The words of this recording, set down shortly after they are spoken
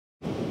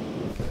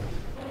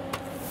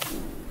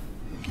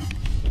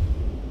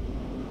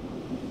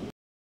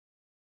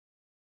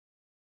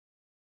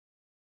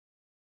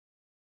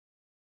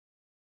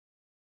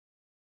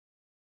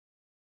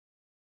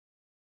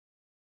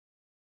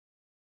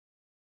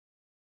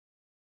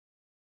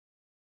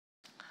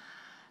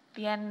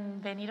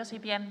Bienvenidos y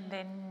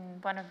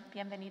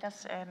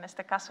bienvenidas. En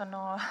este caso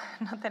no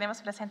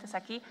tenemos presentes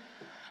aquí.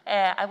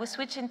 I will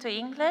switch into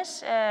English.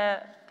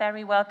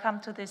 Very welcome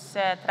to this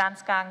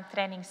TRANSGANG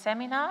training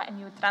seminar, a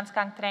new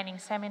TRANSGANG training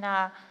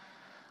seminar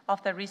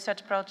of the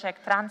research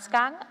project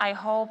TRANSGANG. I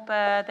hope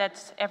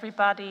that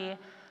everybody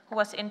who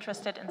was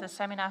interested in the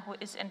seminar, who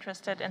is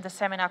interested in the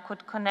seminar,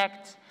 could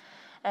connect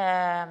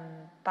by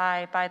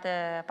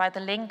the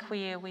link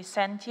we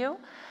sent you.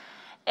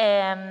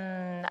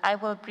 I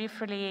will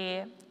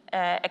briefly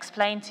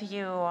explain to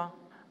you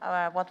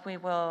what we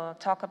will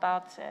talk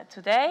about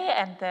today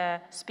and the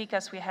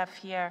speakers we have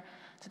here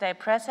today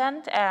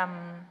present.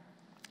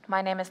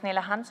 My name is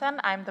Nele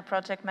Hansen. I'm the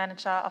project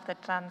manager of the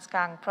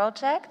TRANSGANG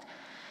project.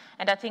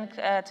 And I think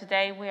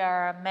today we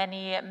are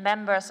many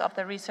members of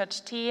the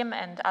research team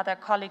and other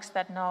colleagues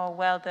that know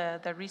well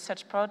the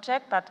research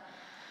project. But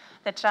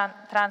the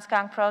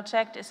TRANSGANG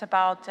project is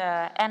about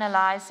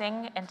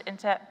analyzing and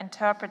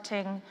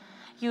interpreting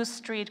youth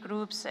street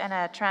groups in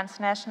a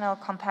transnational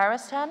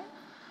comparison.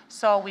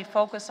 So we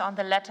focus on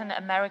the Latin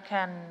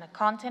American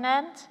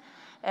continent,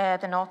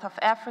 the north of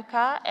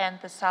Africa, and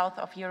the south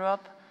of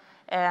Europe,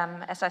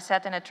 as I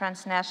said, in a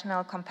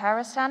transnational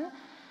comparison.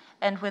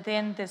 And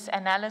within this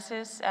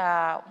analysis,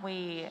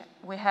 we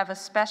have a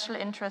special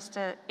interest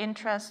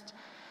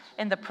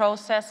in the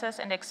processes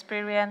and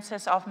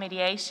experiences of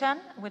mediation,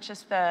 which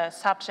is the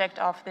subject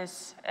of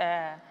this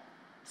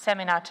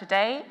seminar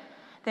today.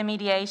 The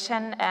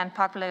mediation and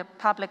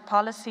public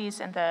policies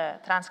in the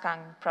TRANSGANG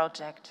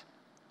project.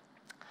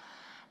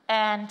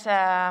 And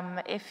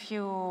the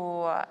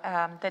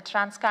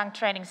TRANSGANG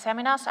training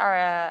seminars are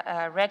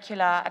a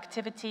regular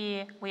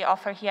activity we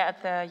offer here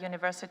at the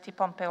University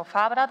Pompeu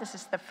Fabra. This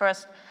is the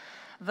first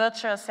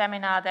virtual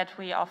seminar that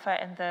we offer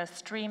in the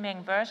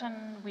streaming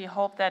version. We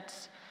hope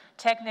that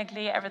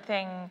technically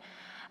everything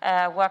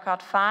worked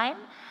out fine.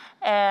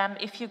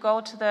 If you go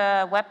to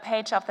the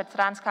webpage of the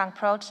TRANSGANG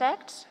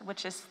project,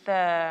 which is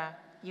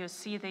you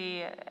see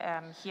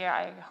here,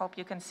 I hope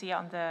you can see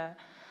on the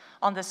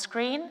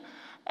screen.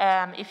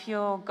 If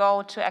you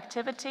go to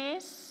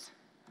activities,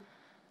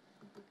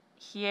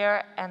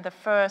 here and the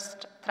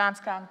first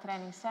TRANSGANG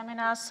training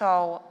seminar,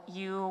 so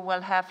you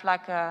will have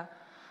like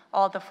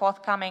all the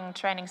forthcoming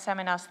training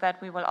seminars that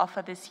we will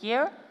offer this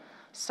year.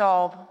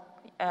 So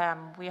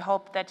we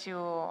hope that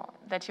you're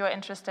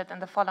interested in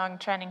the following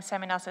training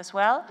seminars as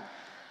well.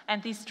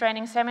 And these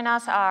training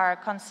seminars are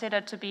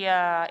considered to be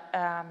a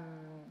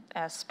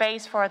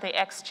space for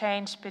the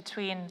exchange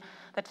between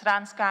the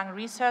TRANSGANG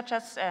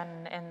researchers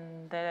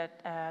and the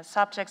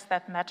subjects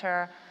that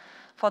matter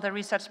for the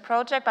research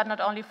project, but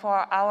not only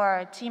for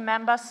our team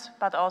members,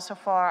 but also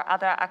for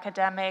other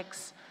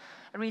academics,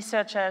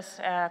 researchers,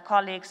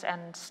 colleagues,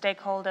 and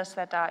stakeholders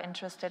that are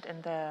interested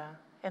in the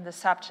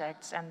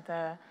subjects and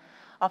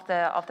of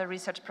the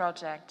research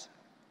project.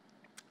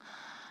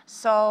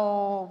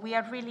 So we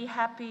are really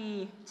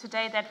happy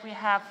today that we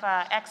have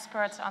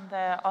experts on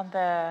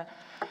the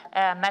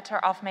matter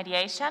of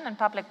mediation and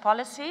public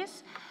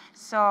policies.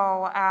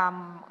 So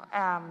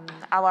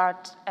our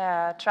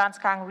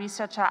TRANSGANG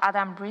researcher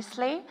Adam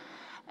Brisley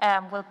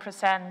will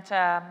present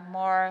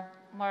more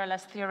or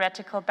less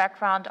theoretical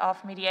background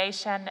of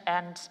mediation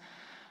and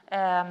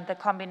the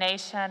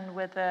combination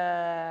with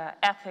the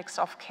ethics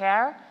of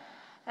care.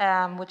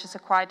 Which is a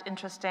quite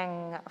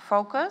interesting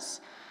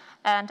focus.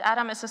 And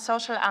Adam is a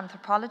social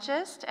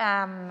anthropologist,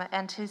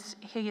 and his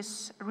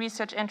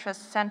research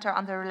interests center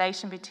on the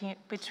relation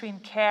between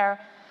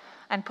care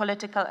and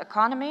political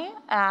economy.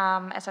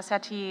 As I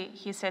said,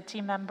 he's a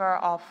team member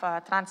of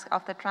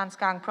the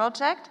TRANSGANG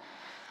project,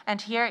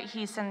 and here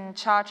he's in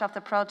charge of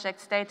the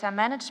project's data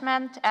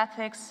management,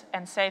 ethics,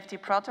 and safety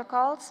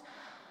protocols.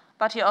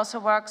 But he also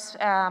works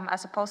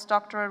as a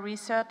postdoctoral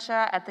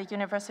researcher at the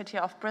University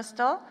of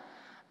Bristol,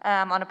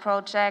 on a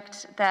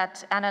project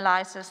that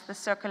analyzes the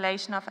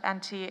circulation of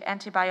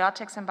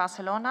antibiotics in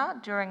Barcelona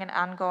during an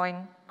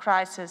ongoing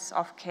crisis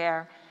of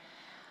care.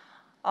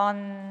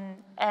 And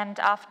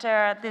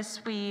after this,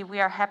 we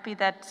are happy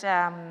that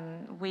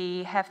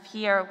we have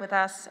here with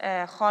us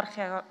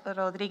Jorge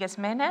Rodriguez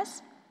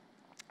Menes,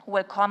 who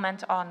will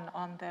comment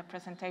on the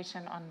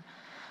presentation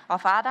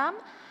of Adam.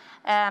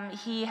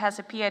 He has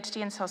a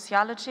PhD in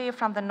sociology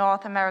from the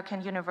North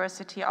American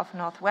University of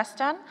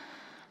Northwestern.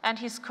 And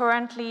he's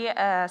currently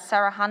a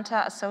Sarah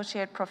Hunter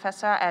Associate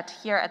Professor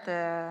here at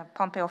the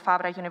Pompeu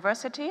Fabra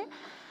University,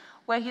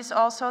 where he's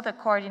also the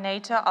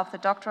coordinator of the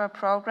doctoral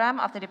program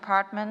of the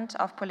Department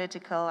of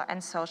Political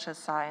and Social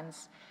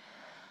Science.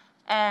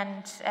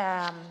 And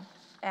now,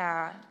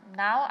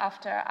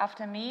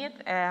 after me,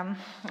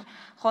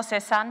 José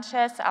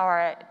Sánchez,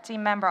 our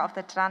team member of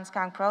the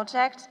TRANSGANG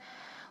project,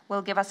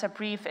 will give us a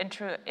brief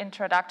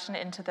introduction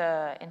into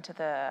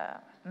the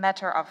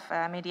matter of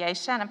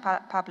mediation and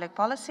public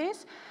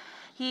policies.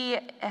 He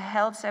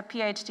holds a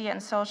PhD in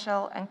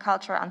social and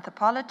cultural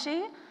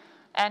anthropology,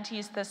 and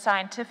he's the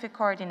scientific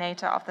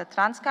coordinator of the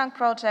TRANSGANG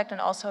project and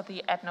also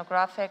the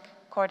ethnographic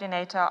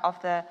coordinator of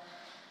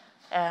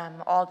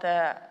all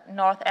the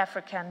North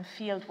African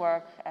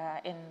fieldwork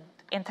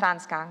in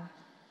TRANSGANG.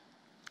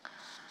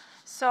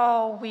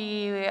 So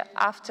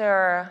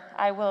after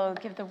I will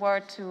give the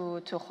word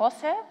to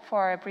José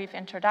for a brief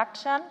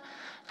introduction.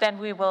 Then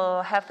we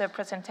will have the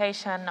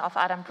presentation of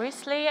Adam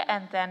Brisley,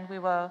 and then we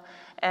will,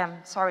 then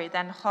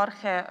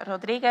Jorge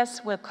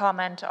Rodriguez will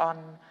comment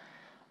on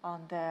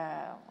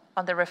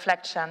the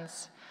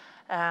reflections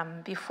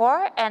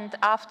before. And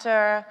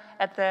after,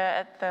 at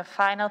the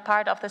final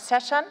part of the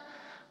session,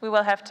 we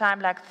will have time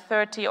like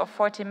 30 or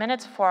 40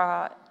 minutes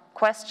for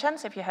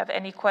questions, if you have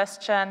any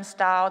questions,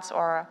 doubts,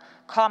 or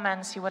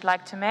comments you would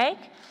like to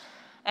make.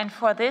 And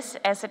for this,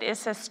 as it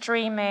is a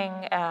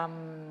streaming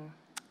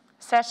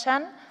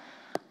session,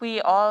 we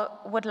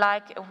would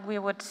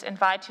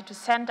invite you to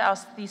send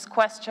us these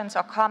questions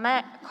or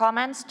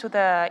comments to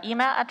the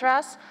email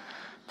address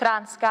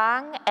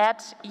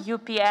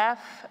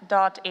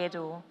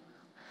transgang@upf.edu.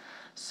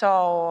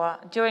 So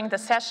during the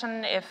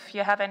session, if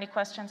you have any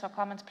questions or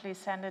comments, please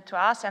send it to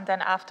us, and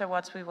then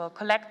afterwards we will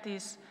collect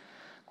these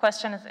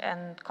questions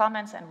and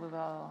comments, and we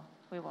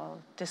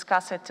will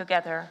discuss it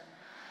together.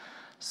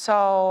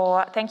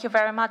 So thank you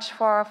very much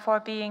for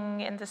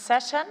being in the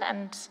session,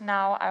 and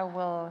now I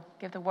will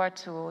give the word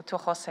to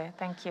José.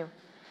 Thank you.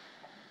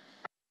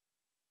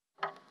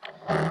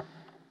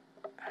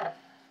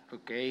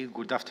 Okay,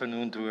 good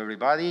afternoon to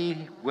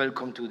everybody.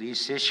 Welcome to this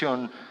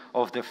session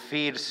of the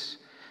first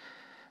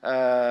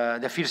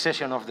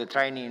session of the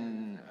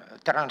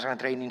TRANSGANG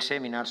training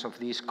seminars of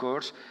this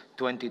course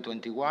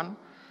 2021.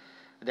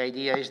 The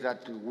idea is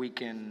that we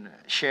can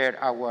share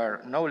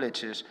our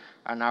knowledges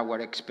and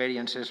our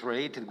experiences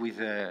related with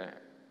the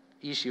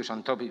issues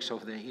and topics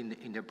of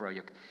in the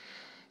project.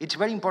 It's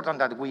very important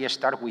that we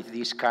start with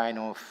this kind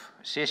of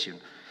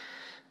session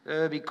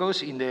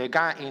because in the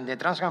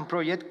TRANSGANG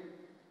project,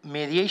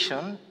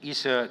 mediation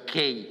is a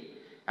key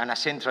and a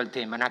central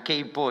theme and a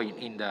key point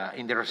in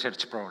the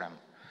research program.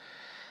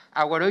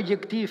 Our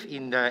objective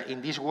in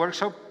this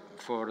workshop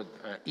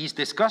is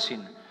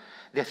discussing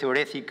the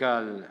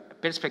theoretical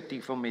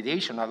perspective of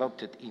mediation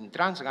adopted in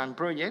TRANSGANG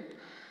project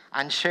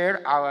and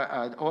share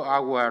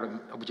our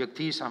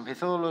objectives and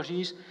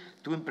methodologies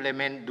to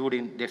implement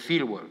during the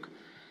fieldwork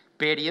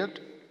period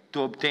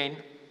to obtain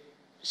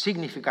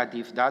significant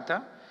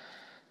data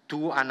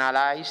to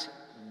analyze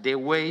the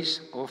ways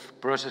of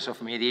process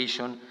of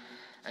mediation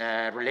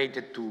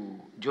related to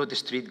youth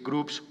street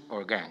groups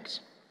or gangs.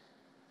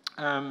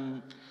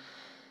 The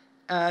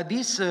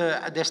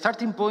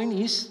starting point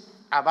is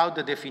about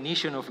the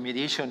definition of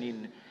mediation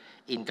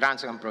in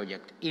TRANSGANG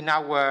project. In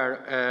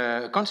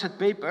our concept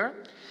paper,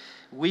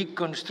 we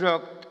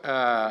construct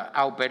an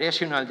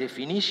operational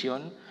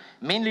definition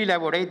mainly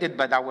elaborated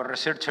by our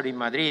researcher in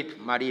Madrid,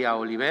 Maria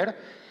Oliver,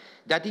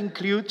 that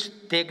includes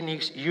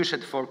techniques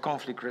used for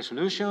conflict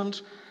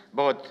resolutions,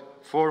 both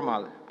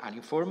formal and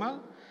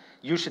informal,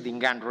 used in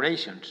gang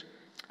relations.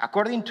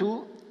 According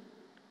to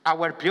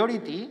our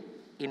priority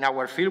in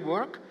our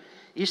fieldwork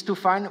is to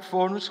find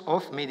forms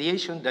of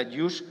mediation that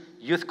use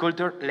youth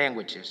culture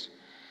languages.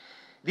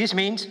 This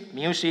means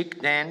music,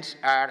 dance,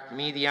 art,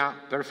 media,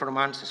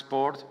 performance,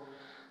 sport,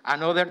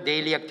 and other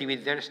daily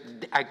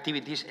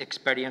activities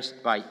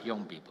experienced by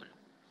young people.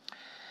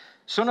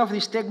 Some of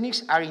these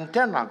techniques are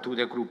internal to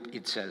the group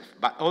itself,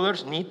 but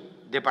others need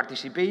the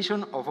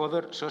participation of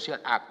other social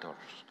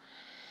actors,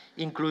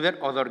 including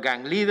other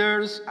gang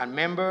leaders and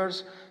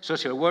members,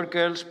 social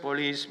workers,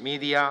 police,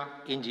 media,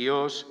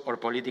 NGOs, or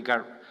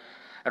political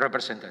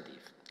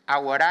representatives.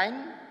 Our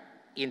aim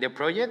in the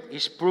project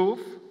is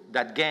proof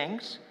that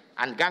gangs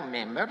and gang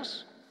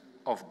members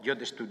of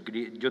youth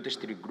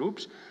street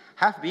groups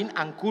have been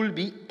and could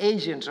be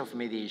agents of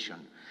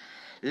mediation,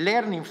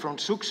 learning from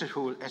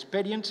successful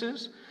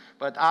experiences,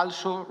 but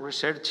also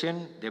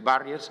researching the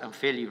barriers and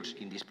failures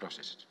in this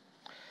process.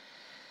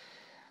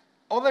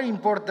 Other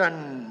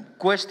important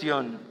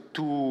question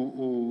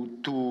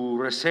to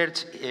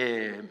research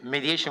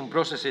mediation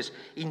processes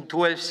in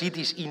 12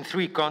 cities in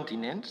 3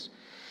 continents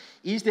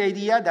is the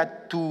idea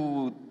that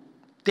to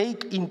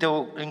take in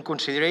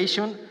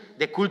consideration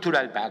the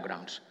cultural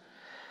backgrounds,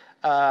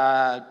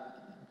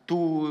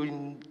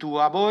 to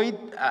avoid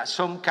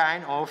some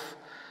kind of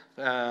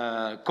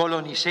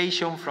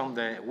colonization from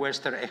the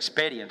Western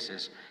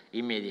experiences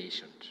in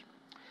mediations.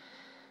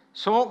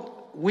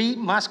 So we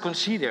must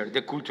consider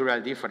the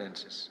cultural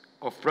differences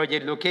of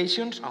project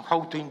locations and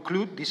how to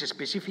include these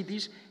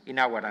specificities in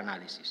our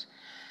analysis.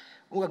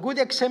 A good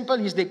example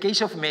is the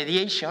case of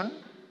mediation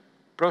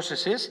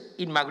processes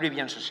in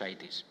Maghrebian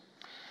societies.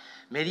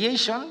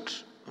 Mediation,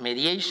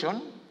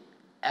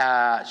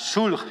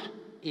 sulh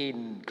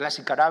in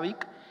classic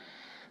Arabic,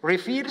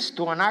 refers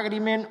to an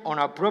agreement on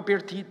a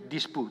property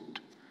dispute.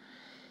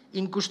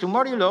 In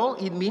customary law,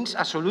 it means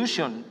a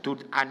solution to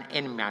an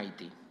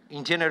enmity.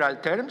 In general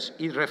terms,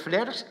 it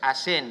reflects a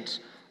sense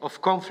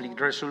of conflict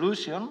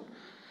resolution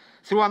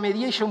through a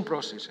mediation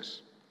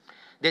process.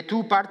 The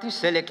 2 parties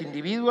select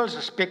individuals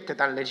respected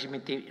and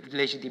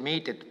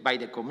legitimated by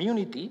the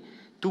community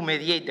to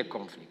mediate the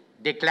conflict,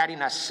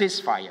 declaring a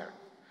ceasefire.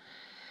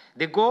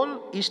 The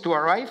goal is to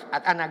arrive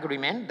at an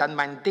agreement that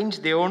maintains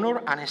the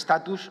honor and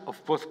status of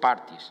both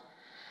parties,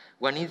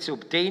 When it's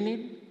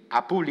obtained,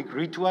 a public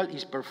ritual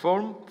is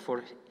performed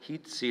for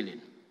its sealing.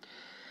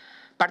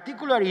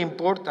 Particularly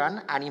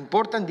important, an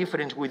important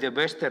difference with the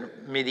Western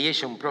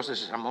mediation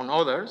processes, among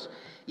others,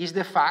 is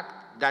the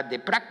fact that the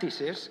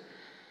practices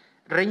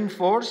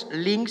reinforce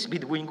links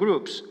between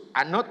groups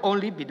and not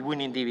only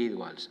between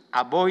individuals,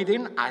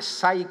 avoiding a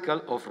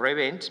cycle of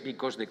revenge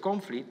because the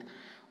conflict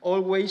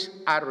always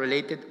are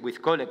related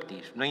with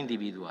collectives, not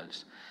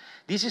individuals.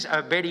 This is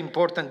a very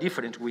important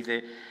difference with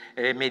the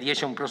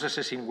mediation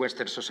processes in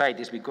Western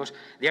societies because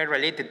they are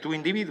related to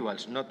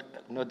individuals, not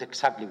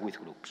exactly with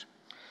groups.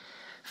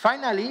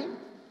 Finally,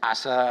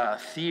 as a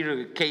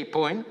third key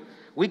point,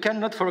 we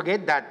cannot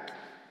forget that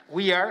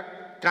we are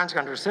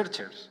transgang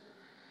researchers.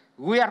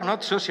 We are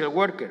not social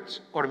workers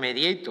or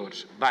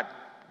mediators, but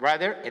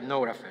rather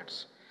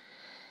ethnographers.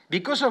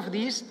 Because of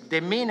this,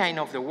 the main aim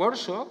of the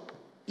workshop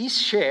is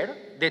share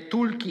the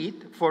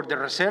toolkit for the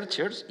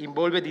researchers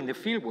involved in the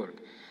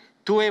fieldwork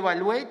to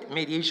evaluate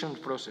mediation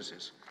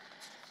processes,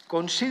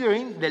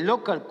 considering the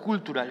local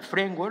cultural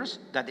frameworks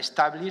that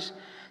establish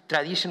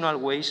traditional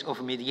ways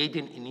of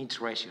mediating in each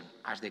region,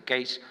 as the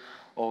case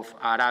of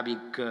Arabic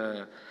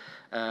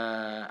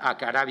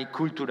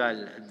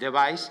cultural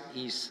device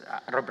is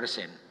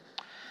represent.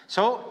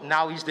 So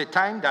now is the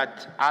time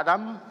that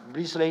Adam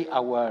Brisley,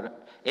 our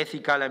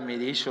ethical and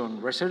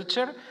mediation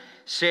researcher,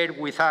 shared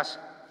with us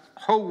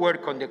how we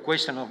work on the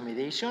question of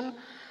mediation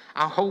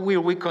and how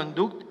will we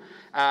conduct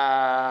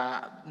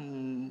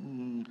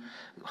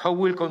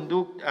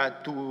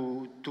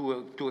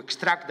to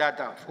extract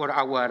data for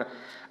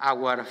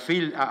our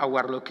field,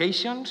 our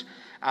locations,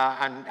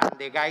 and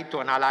the guide to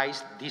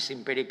analyze this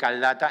empirical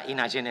data in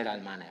a general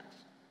manner.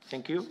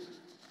 Thank you.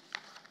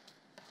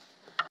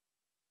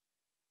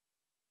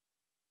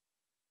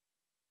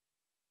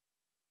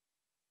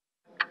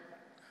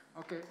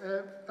 Okay,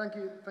 thank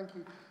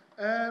you.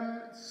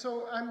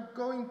 So I'm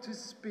going to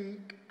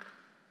speak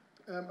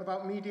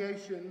about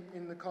mediation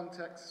in the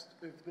context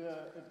of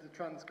the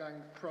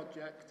TRANSGANG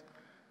project.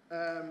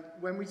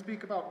 When we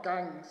speak about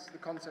gangs, the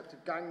concept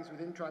of gangs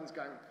within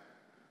TRANSGANG,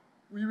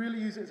 we really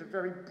use it as a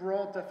very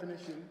broad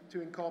definition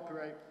to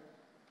incorporate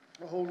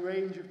a whole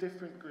range of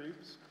different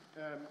groups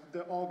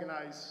that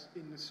organise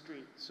in the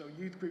street. So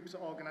youth groups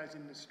are organised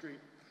in the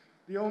street.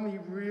 The only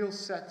real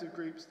set of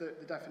groups that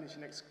the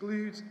definition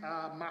excludes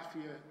are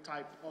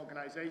mafia-type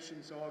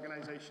organisations, so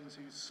organisations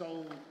whose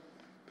sole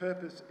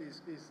purpose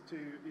is to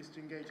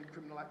engage in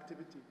criminal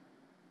activity.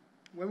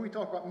 When we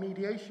talk about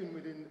mediation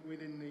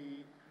within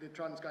the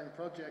TRANSGANG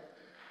project,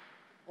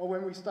 or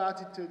when we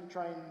started to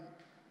try and...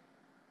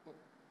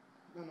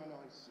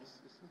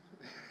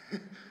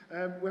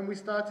 when we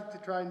started to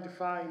try and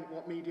define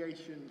what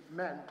mediation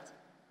meant,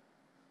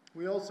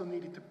 we also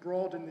needed to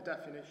broaden the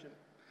definition.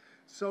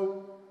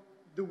 So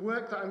the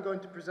work that I'm going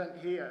to present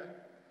here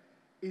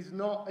is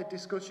not a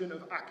discussion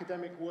of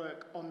academic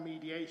work on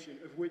mediation,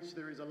 of which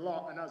there is a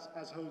lot, and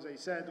as Jose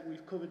said,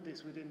 we've covered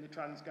this within the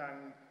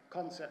TRANSGANG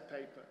concept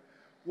paper.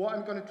 What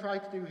I'm going to try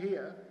to do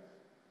here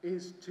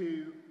is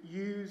to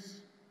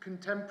use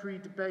contemporary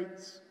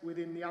debates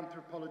within the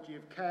anthropology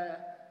of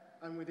care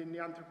and within the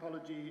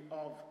anthropology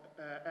of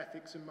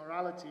ethics and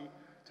morality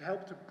to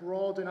help to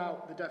broaden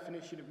out the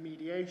definition of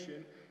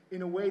mediation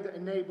in a way that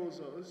enables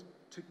us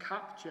to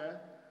capture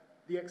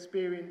the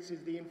experiences,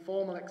 the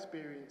informal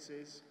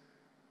experiences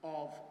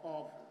of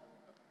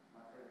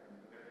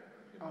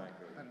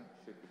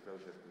should be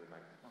closer to the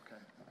mic.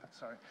 Okay,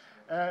 sorry.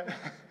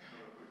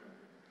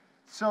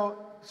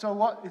 So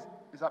what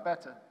is that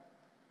better?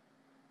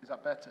 Is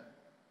that better?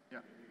 Yeah.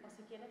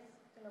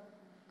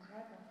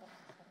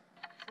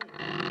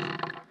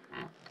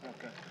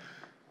 Okay.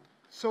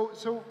 So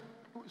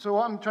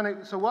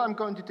what I'm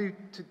going to do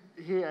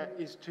here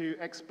is to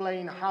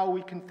explain how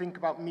we can think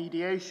about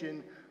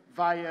mediation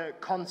via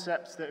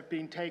concepts that have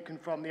been taken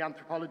from the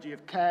anthropology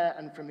of care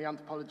and from the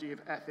anthropology of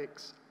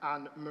ethics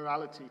and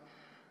morality.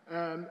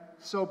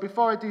 So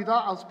before I do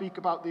that, I'll speak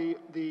about the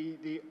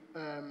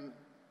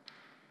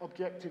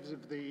objectives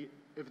of the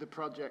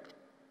project.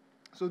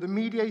 So the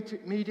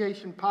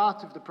mediation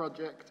part of the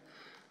project,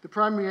 the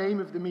primary aim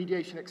of the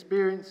Mediation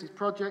Experiences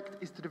project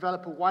is to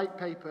develop a white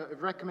paper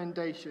of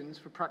recommendations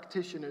for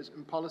practitioners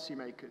and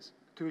policymakers.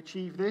 To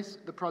achieve this,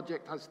 the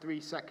project has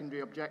 3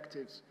 secondary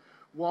objectives.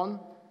 1,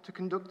 to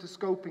conduct a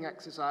scoping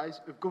exercise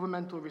of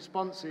governmental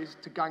responses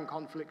to gang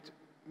conflict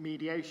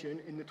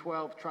mediation in the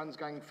 12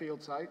 TRANSGANG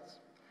field sites.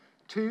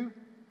 2,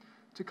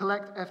 to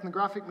collect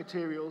ethnographic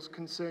materials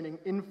concerning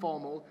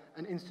informal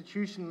and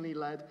institutionally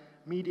led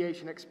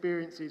mediation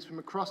experiences from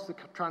across the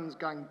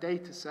TRANSGANG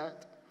data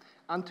set,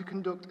 and to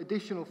conduct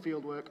additional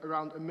fieldwork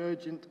around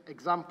emergent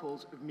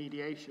examples of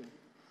mediation.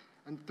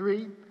 And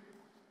 3,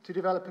 to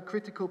develop a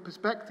critical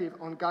perspective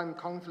on gang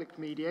conflict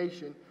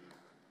mediation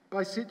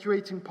by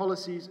situating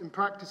policies and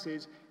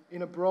practices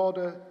in a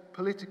broader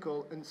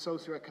political and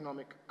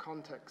socioeconomic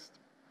context.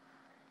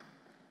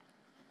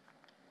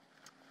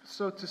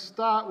 So to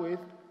start with,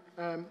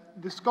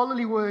 The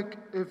scholarly work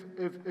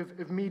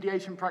of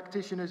mediation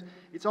practitioners,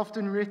 it's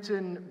often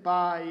written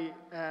by,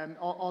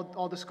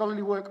 or the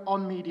scholarly work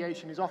on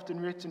mediation is often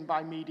written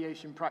by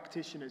mediation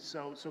practitioners.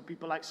 So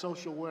people like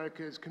social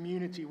workers,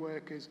 community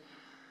workers,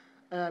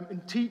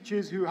 and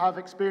teachers who have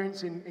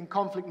experience in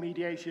conflict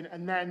mediation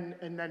and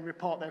then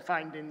report their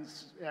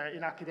findings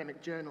in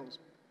academic journals.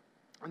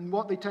 And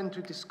what they tend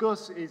to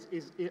discuss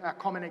are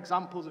common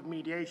examples of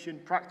mediation,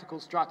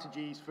 practical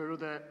strategies for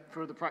other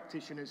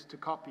practitioners to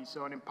copy.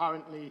 So an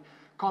apparently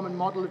common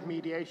model of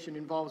mediation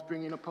involves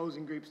bringing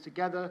opposing groups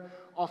together,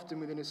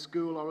 often within a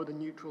school or other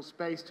neutral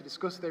space, to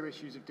discuss their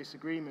issues of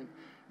disagreement.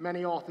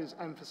 Many authors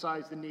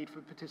emphasize the need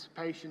for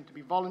participation to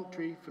be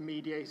voluntary, for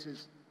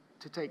mediators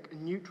to take a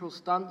neutral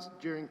stance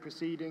during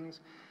proceedings,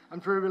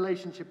 and for a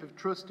relationship of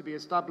trust to be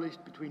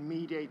established between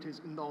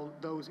mediators and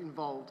those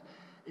involved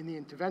in the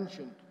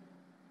intervention.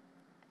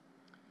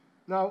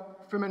 Now,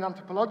 from an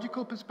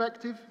anthropological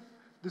perspective,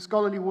 the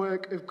scholarly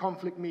work of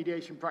conflict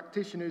mediation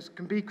practitioners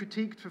can be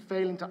critiqued for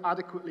failing to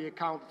adequately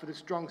account for the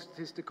strong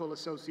statistical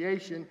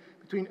association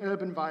between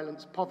urban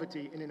violence,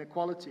 poverty, and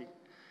inequality.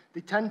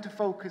 They tend to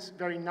focus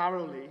very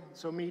narrowly,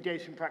 so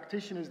mediation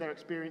practitioners, their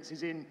experience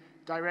is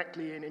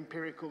directly in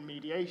empirical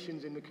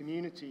mediations in the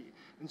community,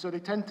 and so they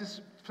tend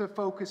to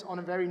focus on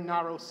a very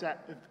narrow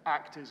set of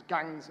actors,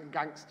 gangs and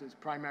gangsters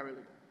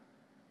primarily.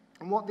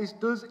 And what this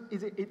does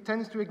is it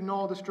tends to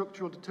ignore the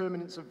structural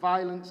determinants of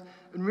violence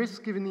and risks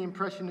giving the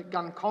impression that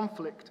gang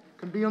conflict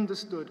can be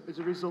understood as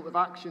a result of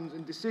actions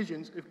and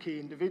decisions of key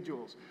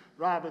individuals,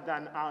 rather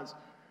than as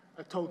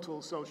a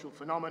total social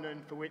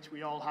phenomenon for which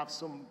we all have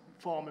some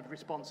form of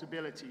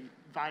responsibility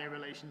via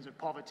relations of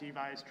poverty,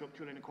 via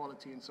structural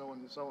inequality, and so on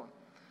and so on.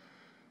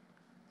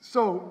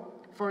 So,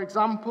 for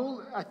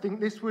example, I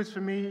think this was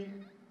for me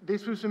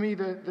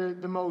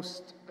the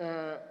most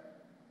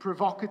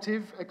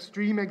provocative,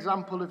 extreme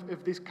example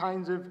of this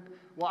kind of,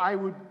 what I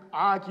would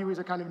argue is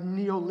a kind of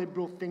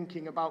neoliberal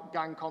thinking about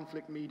gang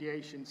conflict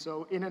mediation.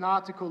 So in an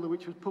article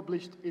which was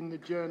published in the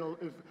Journal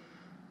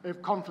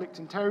of Conflict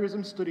and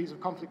Terrorism, Studies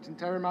of Conflict and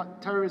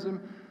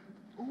Terrorism,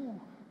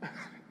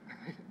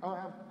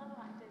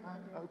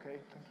 okay,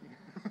 thank you.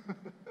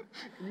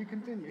 Can you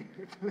continue?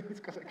 It's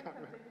because I can't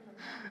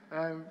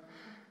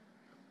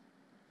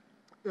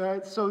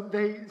remember.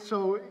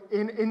 So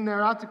in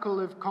their article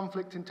of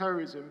Conflict and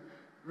Terrorism,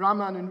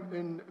 Rahman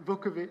and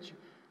Vukovic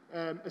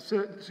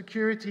assert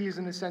security is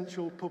an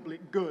essential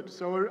public good.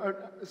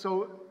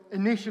 So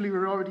initially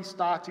we're already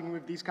starting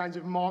with these kinds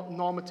of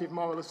normative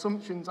moral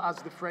assumptions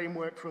as the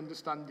framework for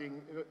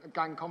understanding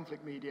gang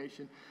conflict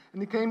mediation.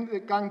 And they claim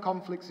that gang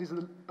conflicts is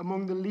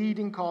among the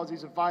leading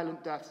causes of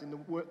violent deaths in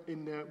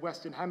the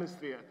Western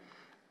Hemisphere.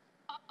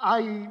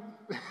 I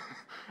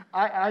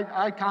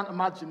can't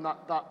imagine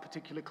that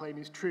particular claim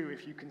is true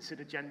if you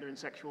consider gender and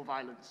sexual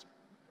violence.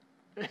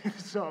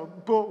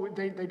 But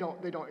they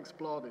don't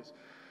explore this.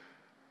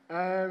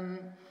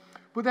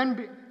 But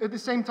then, at the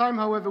same time,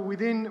 however,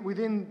 within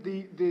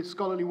the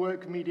scholarly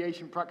work of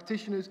mediation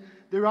practitioners,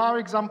 there are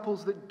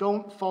examples that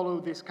don't follow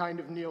this kind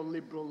of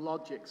neoliberal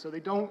logic. So they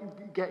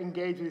don't get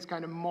engaged with this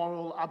kind of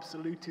moral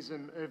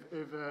absolutism of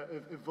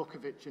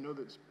Vukovic and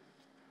others.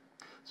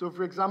 So,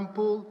 for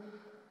example,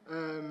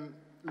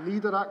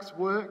 Liederach's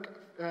work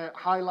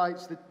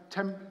highlights the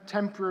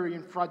temporary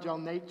and fragile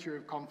nature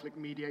of conflict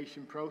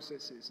mediation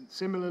processes. And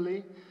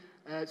similarly,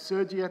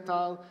 Sergi et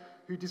al.,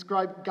 who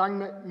described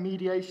gang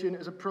mediation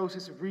as a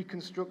process of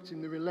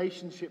reconstructing the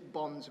relationship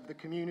bonds of the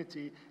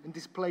community and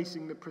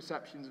displacing the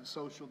perceptions of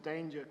social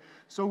danger.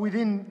 So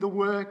within the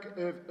work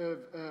of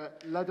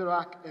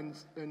Liederach and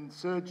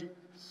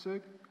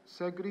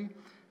Segri,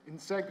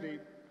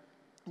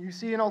 you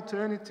see an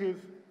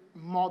alternative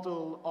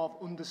model of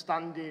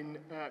understanding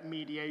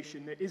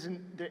mediation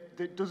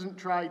that doesn't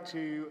try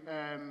to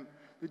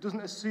that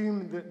doesn't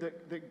assume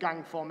that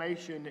gang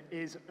formation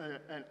is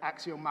an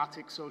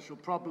axiomatic social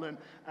problem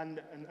and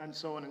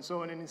so on and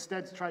so on, and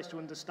instead tries to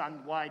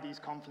understand why these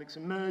conflicts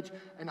emerge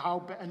and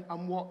how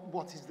and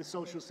what is the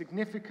social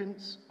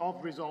significance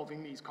of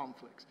resolving these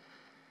conflicts.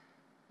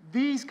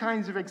 These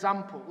kinds of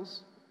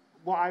examples,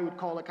 what I would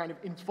call a kind of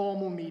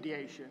informal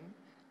mediation,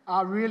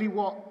 are really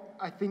what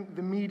I think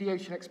the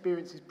Mediation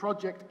Experiences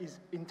project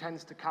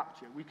intends to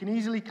capture. We can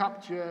easily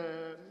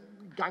capture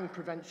gang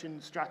prevention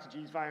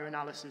strategies via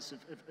analysis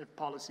of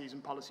policies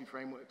and policy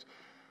frameworks.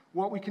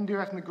 What we can do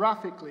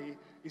ethnographically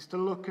is to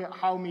look at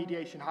how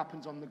mediation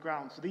happens on the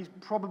ground. So these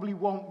probably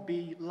won't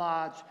be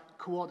large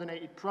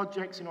coordinated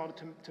projects in order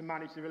to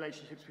manage the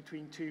relationships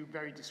between two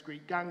very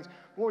discrete gangs.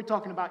 What we're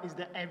talking about is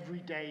the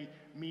everyday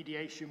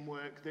mediation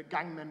work that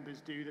gang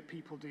members do, that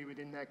people do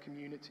within their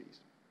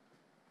communities.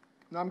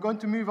 Now, I'm going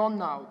to move on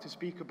now to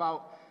speak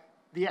about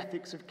the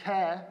ethics of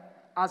care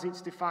as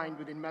it's defined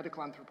within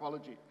medical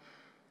anthropology.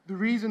 The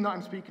reason that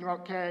I'm speaking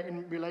about care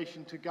in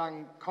relation to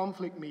gang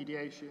conflict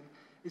mediation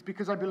is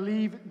because I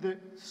believe that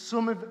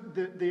some of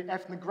the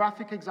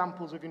ethnographic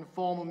examples of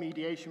informal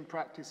mediation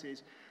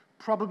practices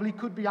probably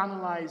could be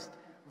analysed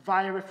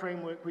via a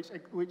framework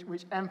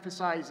which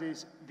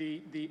emphasizes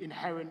the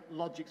inherent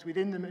logics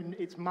within them, and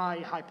it's my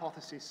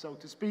hypothesis, so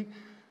to speak,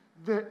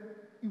 that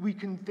we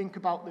can think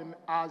about them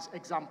as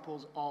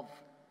examples of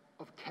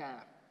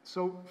care.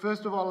 So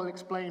first of all, I'll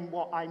explain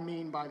what I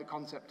mean by the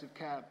concept of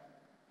care.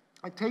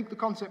 I take the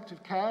concept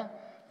of care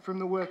from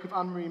the work of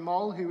Anne-Marie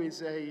Moll, who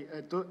is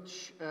a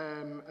Dutch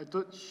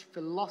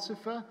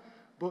philosopher,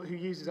 but who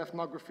uses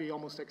ethnography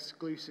almost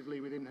exclusively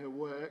within her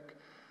work.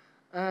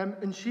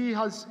 And she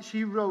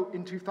wrote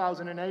in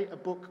 2008 a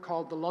book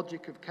called The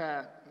Logic of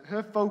Care.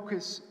 Her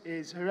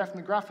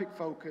ethnographic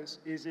focus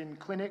is in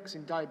clinics,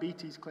 in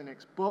diabetes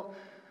clinics, but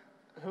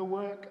her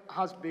work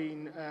has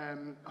been,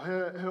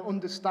 her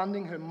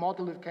understanding, her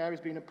model of care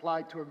has been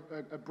applied to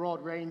a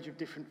broad range of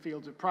different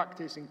fields of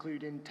practice,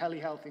 including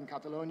telehealth in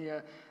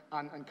Catalonia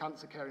and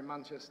cancer care in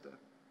Manchester.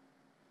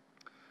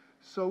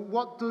 So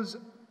what does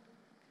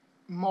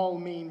Moll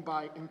mean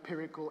by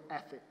empirical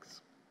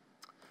ethics?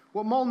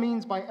 What Moll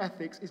means by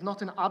ethics is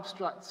not an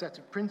abstract set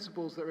of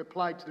principles that are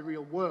applied to the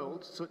real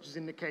world, such as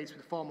in the case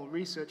with formal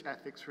research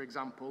ethics, for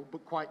example,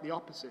 but quite the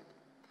opposite.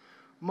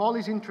 Moll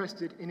is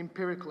interested in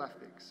empirical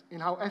ethics, in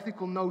how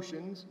ethical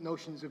notions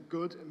of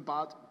good and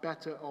bad,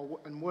 better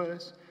and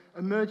worse,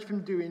 emerge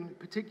from doing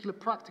particular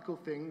practical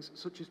things,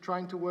 such as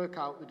trying to work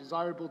out the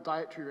desirable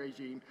dietary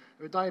regime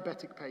of a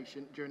diabetic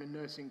patient during a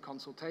nursing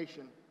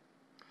consultation.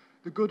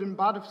 The good and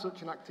bad of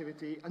such an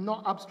activity are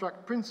not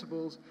abstract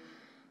principles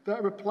that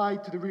are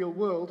applied to the real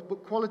world,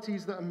 but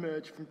qualities that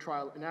emerge from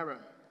trial and error.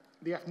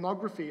 The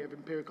ethnography of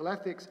empirical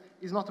ethics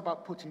is not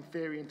about putting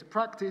theory into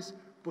practice,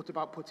 but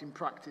about putting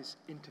practice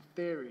into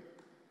theory.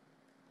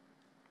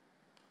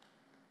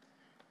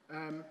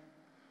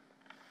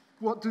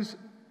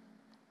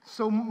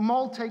 So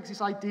Moll takes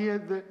this idea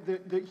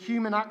that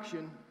human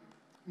action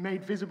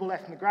made visible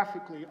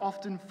ethnographically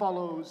often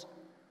follows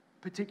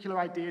particular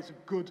ideas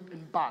of good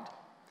and bad.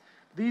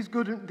 These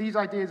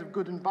ideas of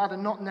good and bad are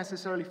not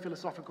necessarily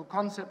philosophical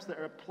concepts that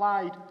are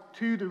applied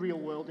to the real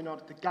world in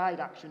order to guide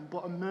action,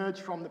 but emerge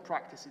from the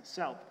practice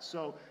itself.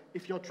 So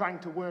if you're trying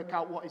to work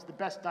out what is the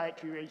best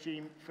dietary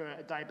regime for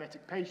a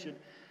diabetic patient,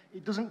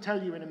 it doesn't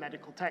tell you in a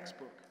medical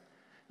textbook.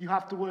 You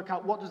have to work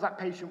out what does that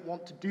patient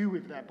want to do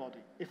with their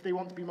body. If they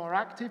want to be more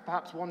active,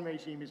 perhaps one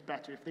regime is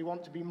better. If they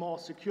want to be more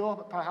secure,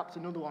 perhaps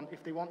another one.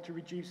 If they want to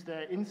reduce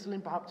their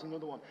insulin, perhaps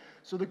another one.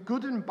 So the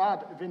good and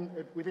bad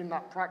within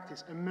that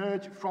practice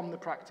emerge from the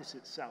practice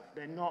itself.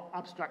 They're not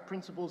abstract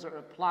principles that are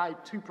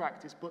applied to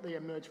practice, but they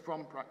emerge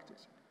from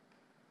practice.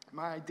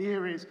 My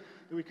idea is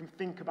that we can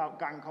think about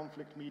gang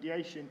conflict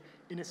mediation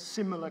in a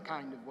similar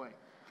kind of way.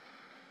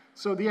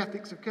 So the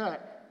ethics of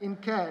care. In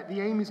care,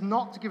 the aim is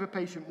not to give a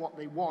patient what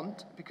they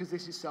want, because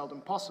this is seldom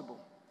possible.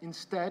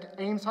 Instead,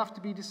 aims have to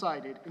be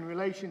decided in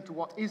relation to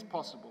what is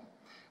possible.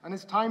 And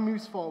as time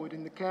moves forward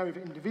in the care of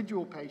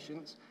individual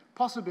patients,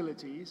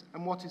 possibilities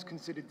and what is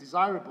considered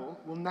desirable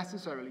will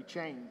necessarily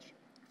change.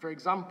 For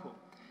example,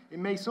 it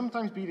may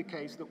sometimes be the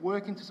case that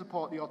working to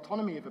support the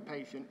autonomy of a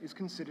patient is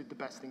considered the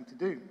best thing to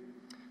do.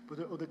 But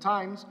at other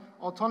times,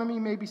 autonomy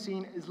may be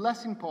seen as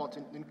less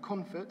important than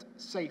comfort,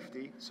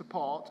 safety,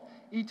 support,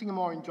 eating a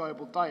more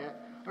enjoyable diet,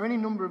 or any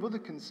number of other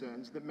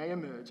concerns that may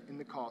emerge in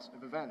the course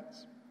of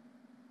events.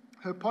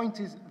 Her point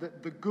is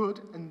that the good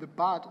and the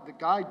bad that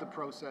guide the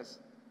process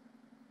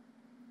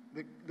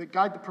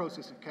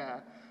of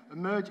care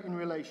emerge in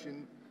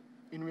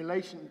the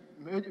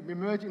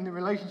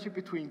relationship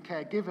between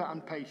caregiver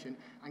and patient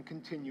and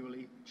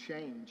continually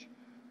change.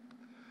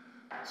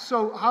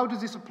 So how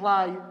does this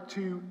apply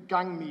to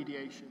gang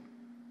mediation?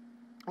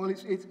 Well,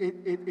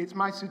 it's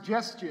my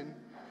suggestion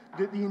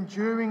that the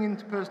enduring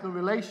interpersonal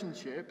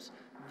relationships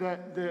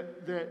that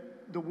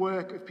the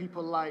work of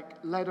people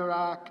like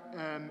Lederach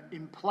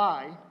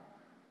imply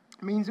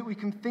means that we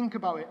can think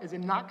about it as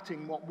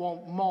enacting what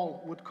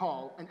Moll would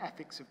call an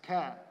ethics of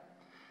care.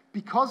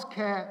 Because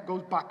care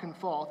goes back and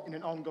forth in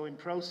an ongoing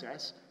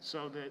process,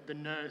 so the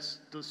nurse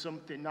does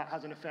something that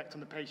has an effect on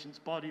the patient's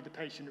body, the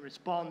patient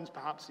responds,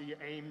 perhaps the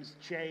aims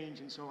change,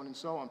 and so on and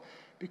so on.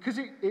 Because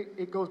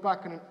it goes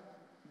back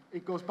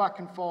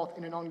and forth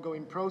in an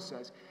ongoing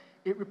process,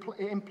 it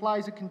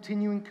implies a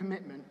continuing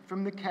commitment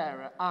from the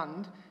carer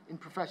and, in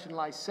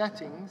professionalized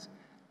settings,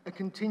 a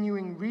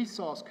continuing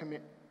resource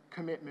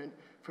commitment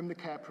from the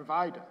care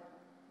provider.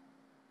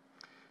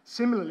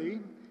 Similarly,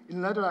 in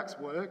Lederach's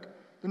work,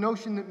 the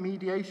notion that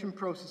mediation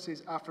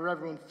processes are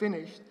forever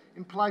unfinished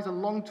implies a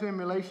long-term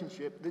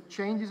relationship that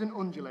changes and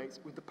undulates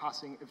with the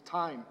passing of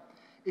time.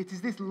 It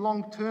is this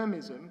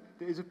long-termism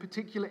that is of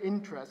particular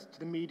interest to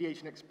the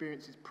Mediation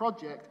Experiences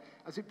project,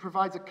 as it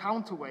provides a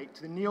counterweight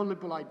to the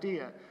neoliberal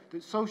idea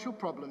that social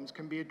problems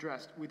can be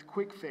addressed with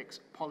quick-fix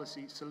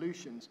policy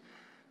solutions.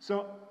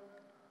 So,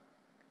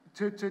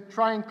 to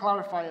try and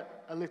clarify it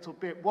a little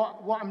bit,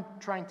 what I'm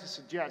trying to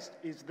suggest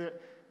is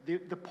that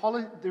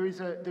there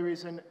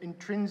is an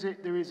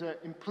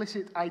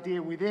implicit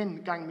idea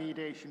within gang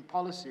mediation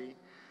policy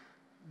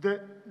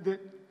that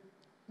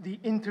the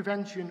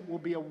intervention will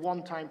be a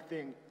one-time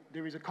thing.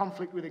 There is a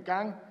conflict with a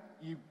gang,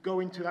 you go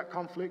into that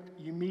conflict,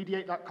 you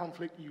mediate that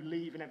conflict, you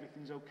leave, and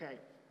everything's okay.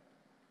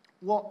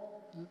 what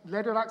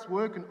Ledolak's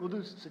work and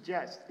others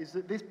suggest is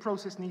that this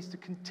process needs to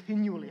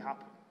continually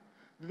happen.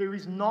 There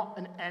is not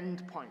an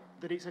end point,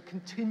 that it's a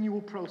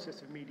continual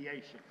process of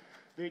mediation.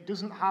 That it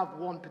doesn't have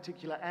one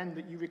particular end,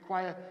 that you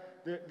require,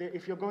 that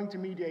if you're going to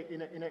mediate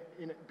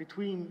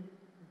between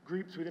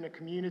groups within a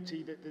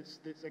community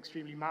that's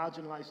extremely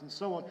marginalized and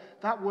so on,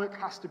 that work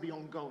has to be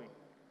ongoing.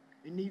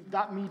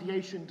 That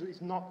mediation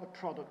is not a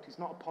product, it's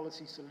not a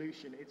policy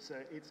solution, it's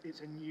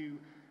a new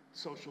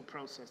social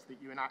process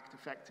that you enact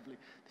effectively.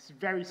 This is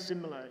very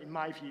similar, in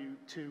my view,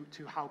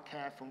 to how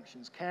care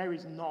functions. Care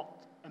is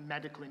not a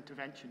medical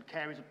intervention.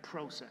 Care is a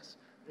process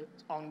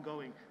that's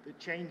ongoing, that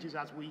changes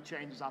as we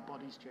change, as our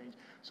bodies change.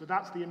 So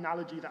that's the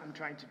analogy that I'm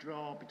trying to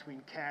draw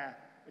between care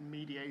and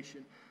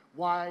mediation.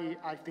 Why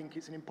I think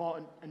it's an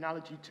important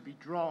analogy to be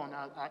drawn,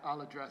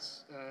 I'll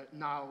address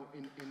now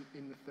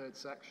in the third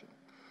section.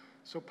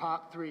 So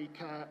part 3,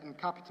 care and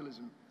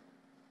capitalism.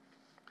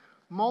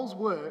 Moll's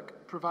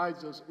work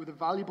provides us with a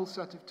valuable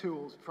set of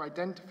tools for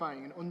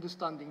identifying and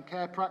understanding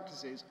care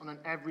practices on an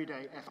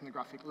everyday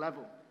ethnographic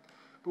level.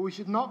 But we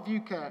should not view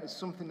care as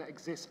something that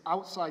exists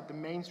outside the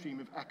mainstream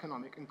of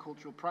economic and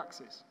cultural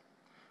praxis.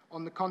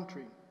 On the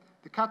contrary,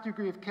 the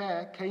category of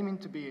care came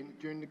into being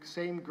during the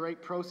same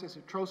great process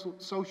of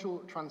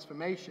social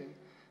transformation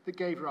that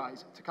gave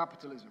rise to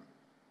capitalism.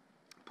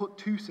 Put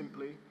too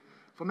simply,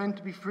 for men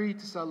to be free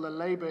to sell their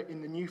labour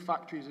in the new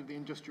factories of the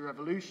Industrial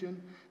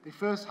Revolution, they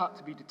first had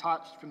to be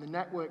detached from the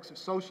networks of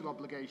social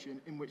obligation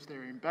in which they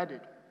were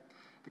embedded.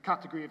 The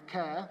category of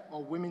care,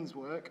 or women's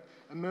work,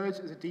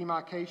 emerged as a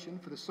demarcation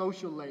for the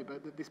social labour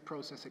that this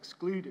process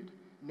excluded,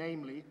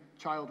 namely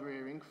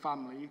child-rearing,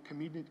 family,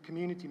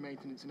 community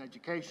maintenance and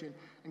education,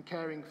 and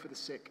caring for the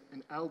sick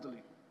and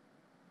elderly.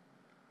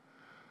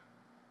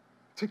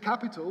 To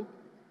capital,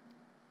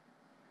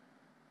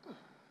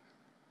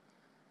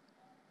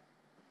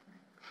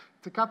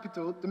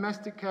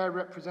 domestic care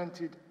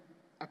represented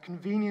a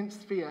convenient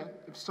sphere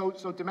of so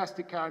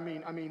domestic care. I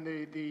mean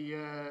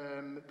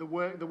the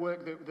work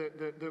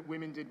that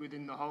women did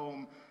within the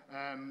home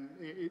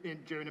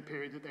during a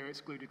period that they were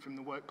excluded from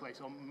the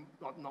workplace. Or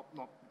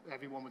not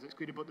everyone was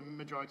excluded, but the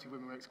majority of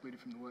women were excluded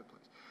from the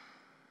workplace.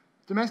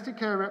 Domestic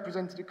care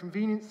represented a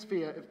convenient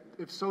sphere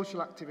of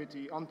social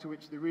activity onto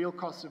which the real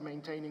costs of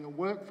maintaining a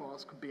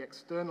workforce could be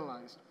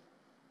externalized.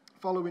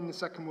 Following the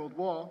Second World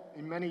War,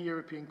 in many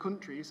European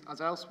countries,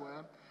 as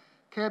elsewhere,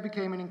 care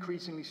became an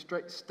increasingly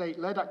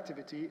state-led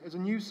activity as a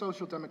new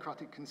social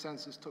democratic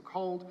consensus took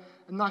hold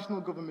and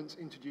national governments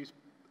introduced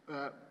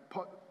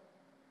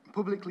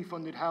publicly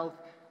funded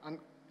health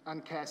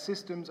and care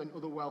systems and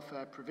other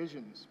welfare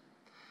provisions.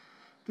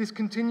 This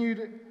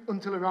continued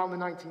until around the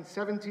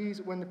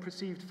 1970s, when the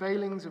perceived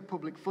failings of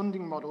public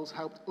funding models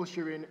helped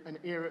usher in an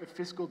era of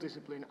fiscal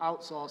discipline,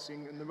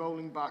 outsourcing, and the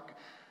rolling back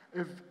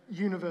of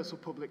universal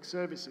public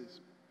services.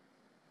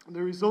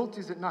 The result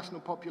is that national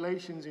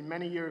populations in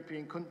many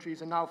European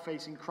countries are now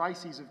facing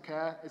crises of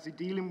care as they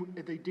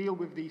deal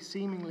with the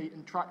seemingly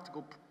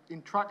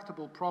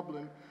intractable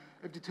problem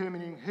of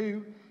determining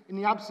who, in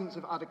the absence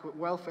of adequate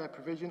welfare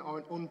provision or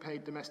an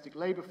unpaid domestic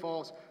labour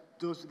force,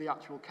 does the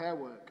actual care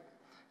work.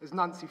 As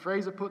Nancy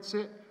Fraser puts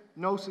it,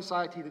 no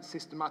society that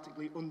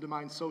systematically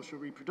undermines social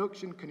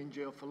reproduction can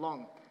endure for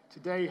long.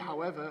 Today,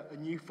 however, a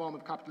new form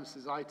of capitalist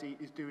society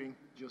is doing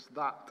just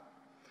that.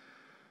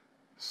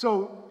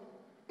 So,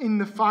 in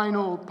the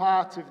final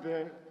part of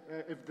the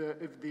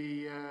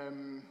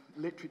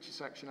literature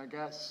section, I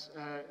guess,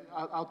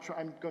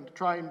 I'm going to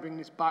try and bring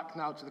this back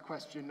now to the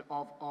question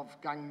of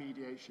gang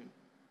mediation.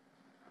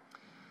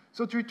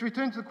 So to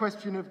return to the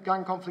question of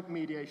gang conflict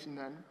mediation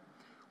then,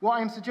 what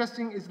I'm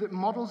suggesting is that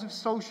models of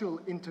social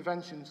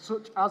intervention,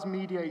 such as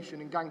mediation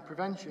and gang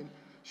prevention,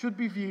 should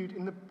be viewed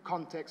in the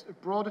context of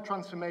broader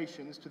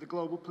transformations to the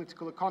global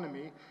political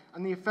economy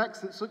and the effects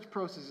that such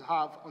processes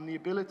have on the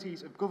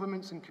abilities of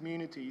governments and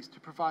communities to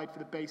provide for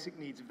the basic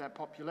needs of their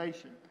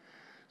population.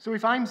 So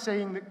if I'm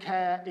saying that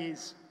care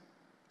is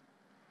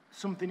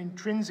something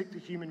intrinsic to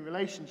human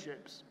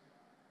relationships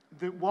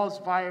that was,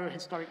 via a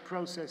historic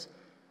process,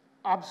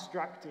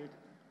 abstracted,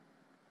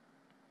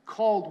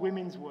 called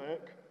women's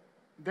work,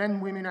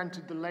 then women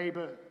entered the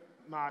labour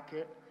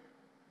market,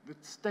 the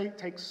state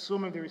takes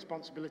some of the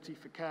responsibility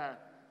for care.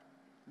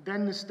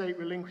 Then the state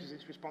relinquishes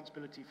its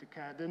responsibility for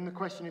care. Then the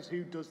question is,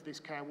 who does this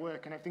care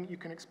work? And I think you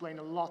can explain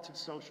a lot of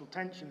social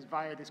tensions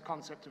via this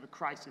concept of a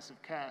crisis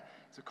of care.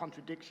 It's a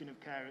contradiction of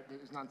care,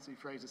 as Nancy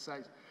Fraser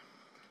says.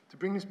 To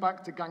bring this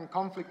back to gang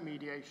conflict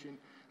mediation,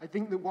 I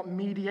think that what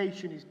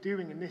mediation is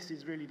doing, and this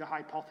is really the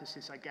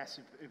hypothesis, I guess,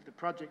 of the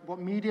project, what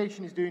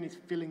mediation is doing is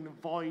filling the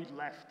void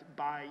left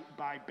by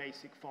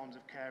basic forms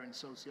of care and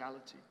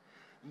sociality.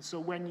 And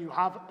so when you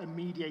have a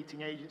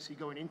mediating agency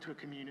going into a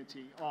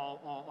community or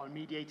a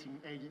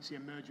mediating agency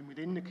emerging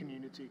within the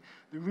community,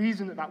 the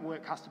reason that that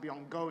work has to be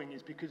ongoing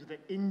is because of the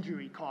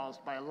injury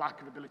caused by a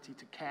lack of ability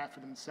to care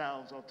for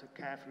themselves or to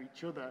care for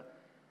each other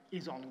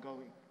is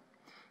ongoing.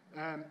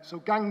 So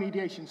gang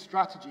mediation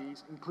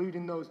strategies,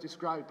 including those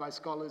described by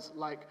scholars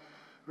like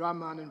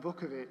Rahman and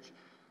Vukovic,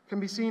 can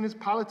be seen as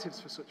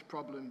palliatives for such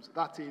problems,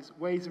 that is,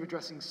 ways of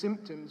addressing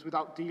symptoms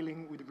without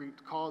dealing with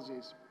root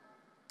causes.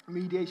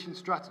 Mediation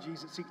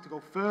strategies that seek to go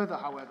further,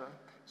 however,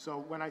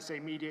 so when I say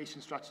mediation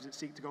strategies that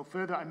seek to go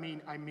further, I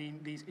mean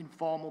these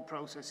informal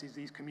processes,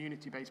 these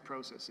community-based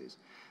processes,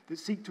 that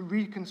seek to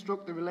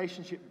reconstruct the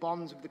relationship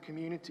bonds of the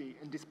community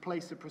and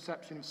displace the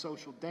perception of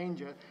social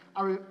danger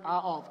are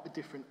of a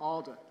different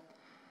order.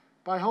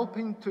 By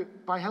helping to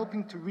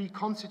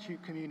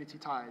reconstitute community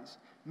ties,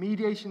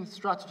 mediation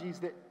strategies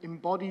that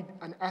embody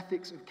an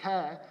ethics of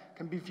care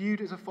can be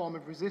viewed as a form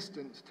of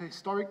resistance to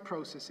historic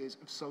processes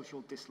of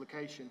social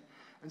dislocation.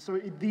 And so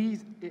it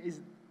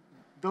is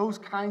those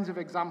kinds of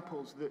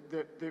examples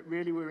that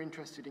really we're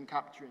interested in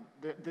capturing,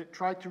 that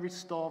try to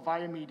restore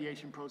via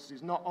mediation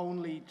processes, not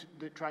only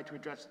that try to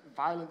address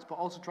violence, but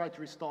also try to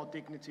restore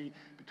dignity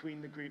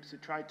between the groups,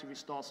 that try to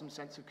restore some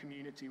sense of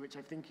community, which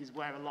I think is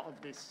where a lot of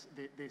this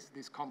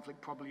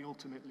conflict probably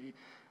ultimately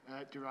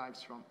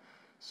derives from.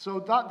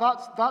 So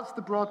that's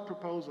the broad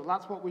proposal.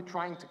 That's what we're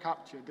trying to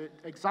capture, the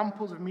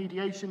examples of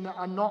mediation that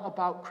are not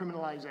about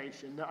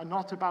criminalization, that are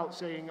not about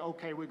saying,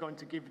 okay, we're going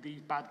to give these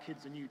bad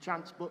kids a new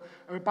chance, but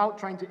are about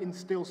trying to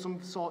instill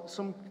some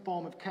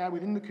form of care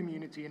within the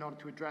community in order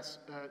to address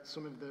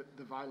some of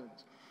the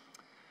violence.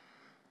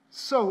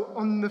 So,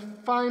 on the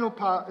final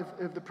part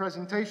of the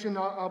presentation,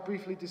 I'll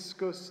briefly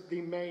discuss the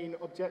main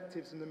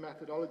objectives and the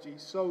methodology.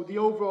 So, the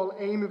overall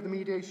aim of the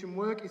mediation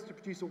work is to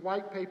produce a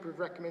white paper of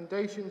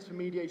recommendations for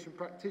mediation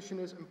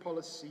practitioners and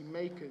policy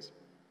makers.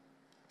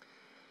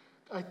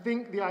 I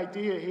think the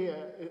idea here,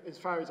 as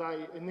far as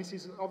and this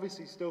is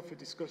obviously still for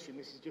discussion,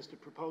 this is just a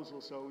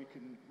proposal, so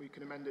we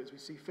can amend it as we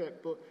see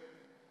fit, but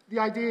the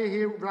idea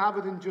here,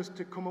 rather than just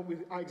to come up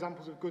with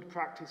examples of good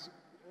practice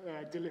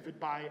delivered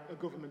by a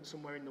government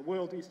somewhere in the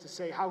world, is to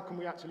say how can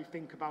we actually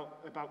think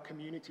about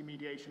community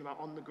mediation, about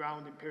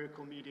on-the-ground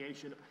empirical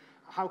mediation.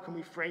 How can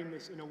we frame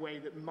this in a way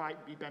that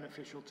might be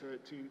beneficial to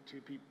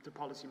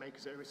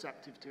policymakers that are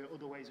receptive to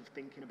other ways of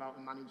thinking about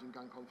and managing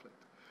gang conflict.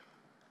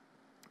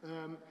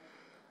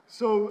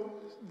 So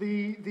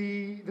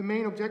the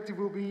main objective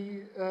will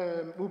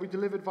be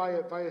delivered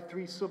via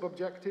three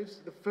sub-objectives.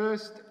 The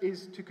first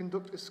is to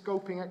conduct a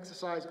scoping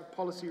exercise of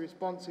policy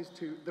responses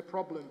to the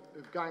problem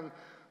of gang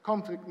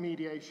conflict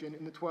mediation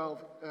in the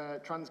 12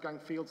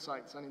 TRANSGANG field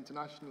sites and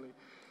internationally.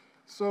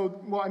 So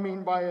what I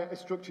mean by a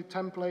structured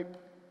template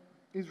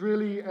is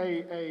really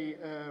a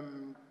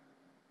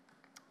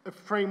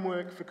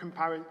framework for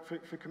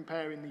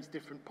comparing these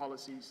different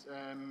policies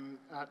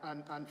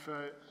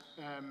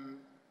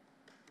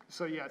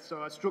so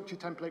a structured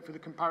template for the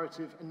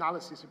comparative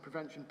analysis of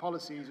prevention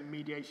policies and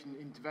mediation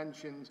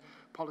interventions,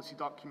 policy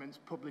documents,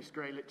 published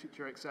grey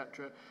literature,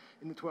 etc.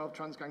 in the 12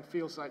 TRANSGANG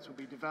field sites will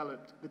be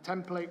developed. The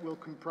template will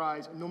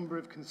comprise a number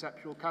of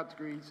conceptual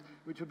categories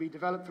which will be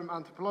developed from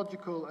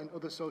anthropological and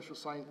other social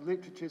science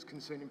literatures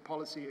concerning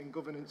policy and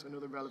governance and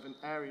other relevant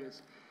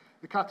areas.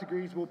 The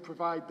categories will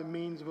provide the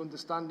means of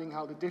understanding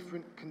how the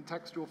different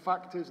contextual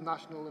factors,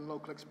 national and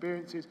local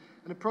experiences,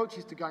 and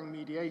approaches to gang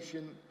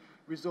mediation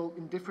result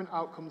in different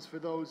outcomes for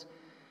those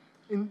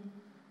in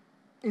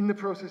the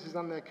processes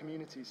and their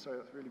communities. Sorry,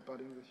 that's really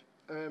bad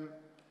English.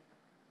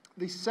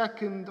 The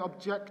second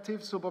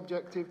objective,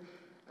 sub-objective,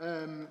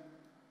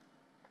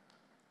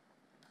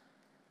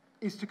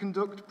 is to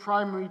conduct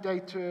primary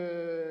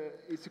data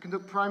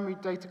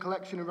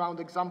collection around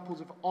examples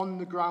of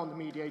on-the-ground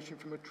mediation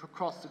from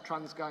across the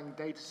TRANSGANG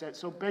data set.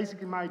 So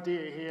basically my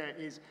idea here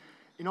is,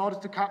 in order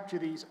to capture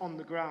these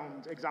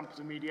on-the-ground examples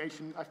of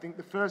mediation, I think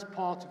the first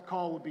part of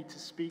call would be to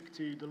speak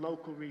to the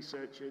local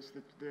researchers,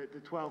 the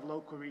 12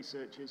 local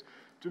researchers,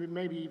 to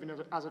maybe even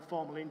as a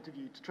formal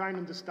interview, to try and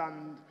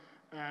understand,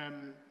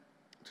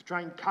 to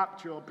try and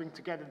capture or bring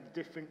together the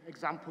different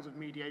examples of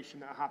mediation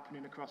that are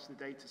happening across the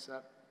data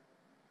set,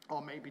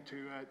 or maybe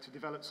to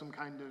develop some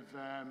kind of,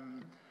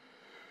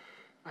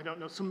 I don't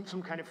know,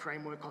 some kind of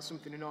framework or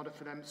something in order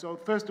for them. So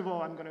first of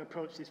all, I'm going to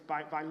approach this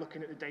by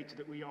looking at the data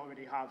that we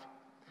already have.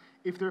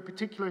 If there are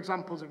particular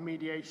examples of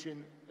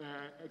mediation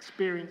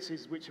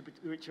experiences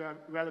which are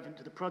relevant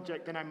to the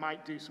project, then I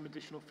might do some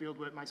additional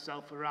fieldwork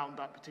myself around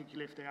that,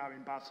 particularly if they are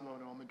in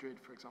Barcelona or Madrid,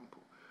 for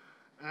example.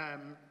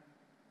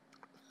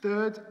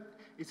 Third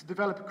is to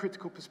develop a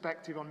critical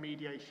perspective on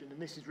mediation,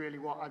 and this is really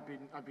what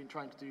I've been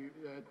trying to do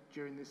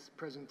during this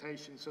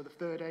presentation. So the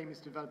third aim is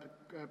to develop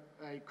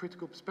a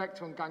critical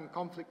perspective on gang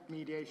conflict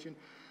mediation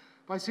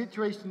by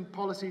situating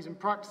policies and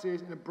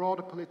practices in a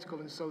broader political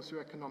and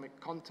socio-economic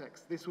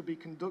context. This will be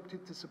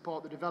conducted to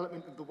support the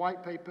development of the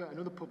white paper and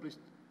other published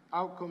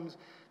outcomes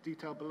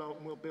detailed below,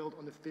 and will build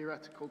on the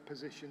theoretical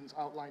positions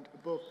outlined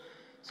above.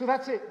 So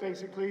that's it,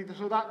 basically.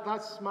 So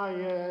that's my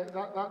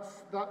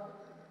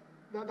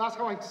that's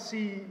how I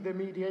see the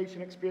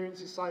mediation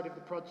experiences side of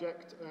the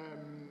project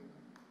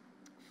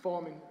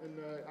forming, and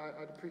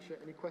I'd appreciate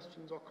any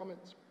questions or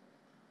comments.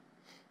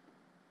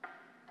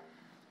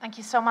 Thank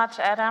you so much,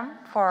 Adam,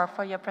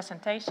 for your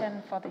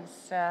presentation, for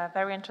these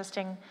very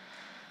interesting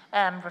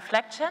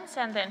reflections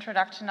and the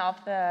introduction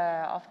of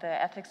the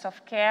ethics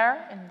of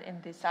care in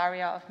this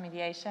area of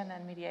mediation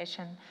and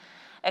mediation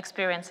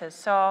experiences.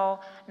 So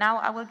now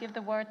I will give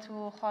the word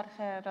to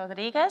Jorge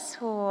Rodriguez,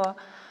 who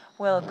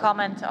will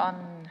comment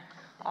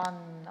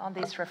on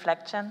these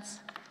reflections.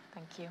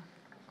 Thank you.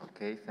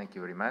 Okay, thank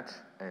you very much.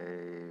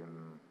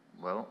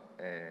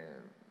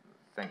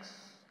 Thanks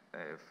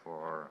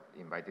for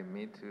inviting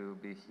me to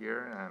be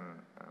here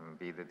and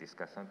be the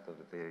discussant of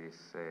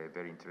this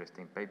very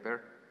interesting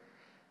paper.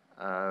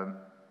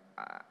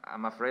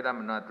 I'm afraid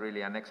I'm not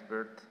really an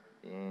expert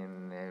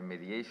in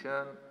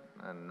mediation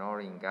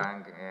nor in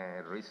gang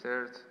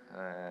research.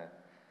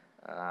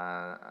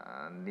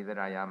 Neither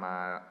I am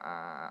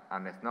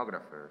an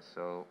ethnographer.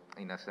 So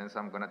in a sense,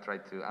 I'm going to try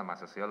to, I'm a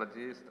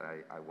sociologist.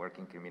 I work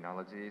in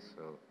criminology,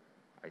 so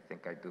I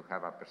think I do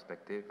have a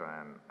perspective,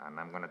 and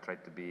I'm going to try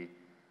to be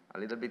a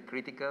little bit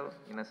critical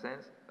in a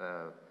sense,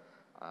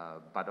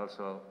 but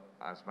also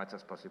as much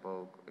as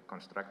possible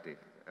constructive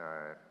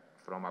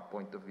from a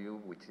point of view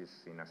which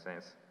is in a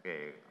sense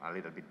a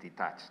little bit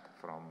detached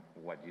from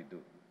what you do.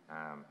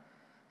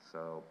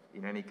 So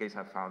in any case,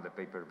 I found the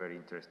paper very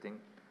interesting,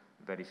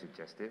 very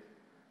suggestive,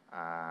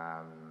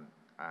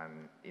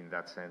 and in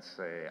that sense,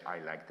 I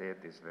liked it.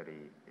 It's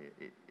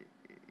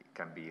it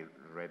can be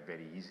read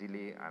very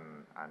easily,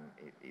 and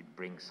it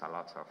brings a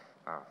lot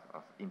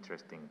of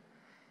interesting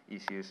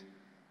issues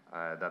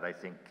that I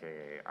think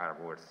are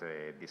worth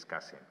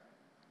discussing.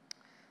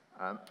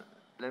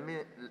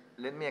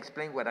 Let me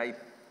explain what I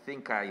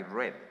think I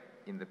read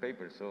in the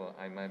paper, so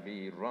I might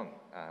be wrong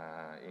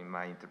in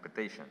my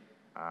interpretation.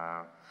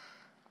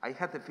 I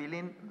had the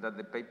feeling that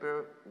the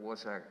paper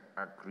was a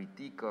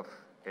critique of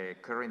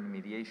current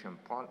mediation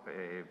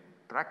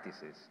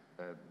practices,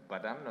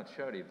 but I'm not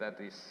sure if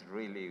that is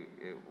really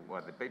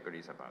what the paper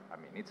is about. I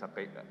mean, it's a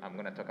paper. I'm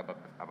going to talk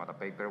about a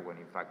paper when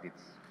in fact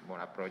it's more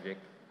a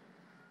project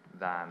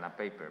than a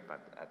paper,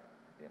 but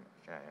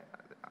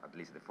at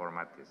least the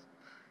format is.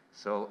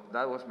 So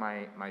that was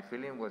my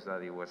feeling, was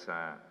that it was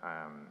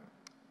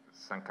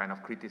some kind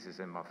of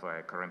criticism of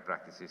current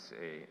practices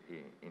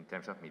in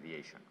terms of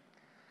mediation.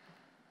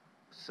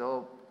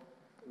 So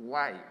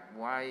why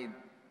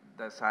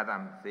does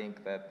Adam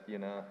think that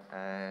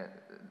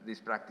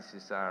these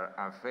practices are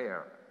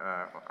unfair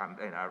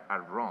and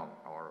are wrong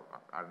or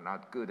are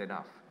not good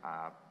enough?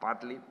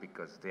 Partly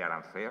because they are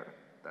unfair.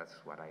 That's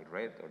what I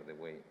read, or the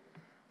way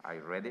I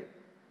read it.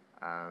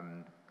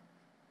 I'm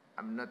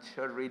not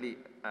sure really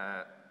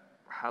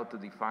how to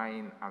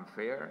define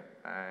unfair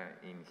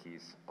in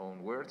his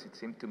own words. It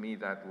seemed to me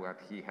that what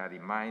he had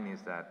in mind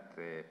is that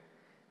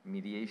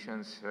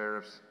mediation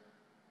serves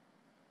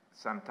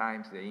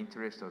sometimes the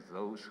interest of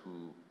those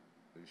who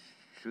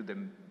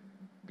shouldn't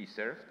be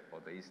served, or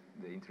the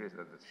interest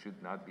that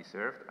should not be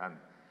served, and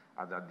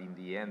that in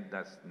the end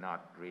does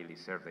not really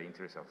serve the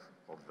interest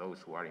of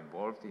those who are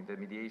involved in the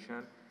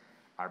mediation,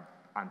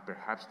 and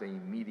perhaps they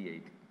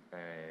mediate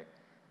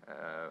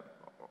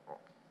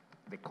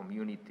the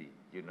community,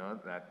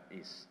 that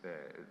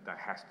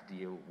has to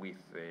deal with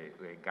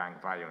gang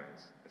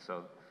violence.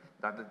 So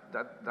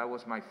that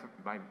was my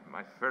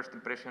first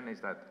impression, is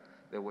that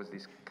there was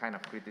this kind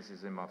of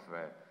criticism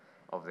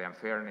of the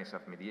unfairness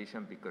of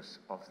mediation because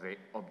of the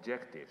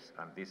objectives,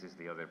 and this is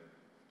the other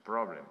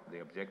problem, the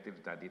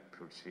objectives that it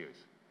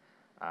pursues.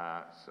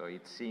 So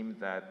it seemed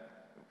that,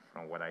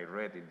 from what I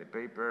read in the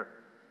paper,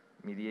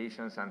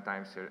 mediation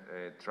sometimes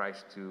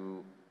tries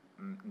to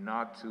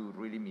not to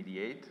really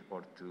mediate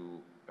or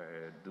to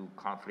do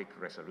conflict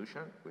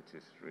resolution, which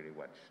is really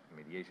what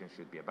mediation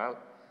should be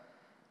about,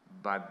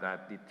 but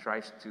that it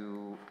tries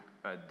to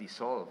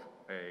dissolve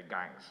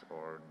gangs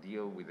or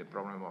deal with the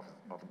problem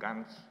of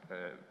gangs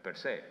per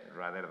se,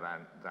 rather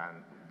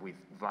than with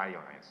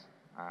violence,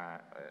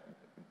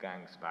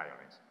 gangs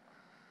violence.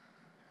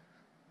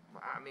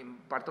 I mean,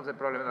 part of the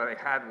problem that I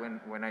had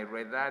when I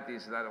read that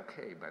is that,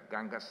 okay, but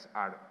gangs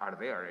are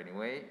there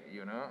anyway,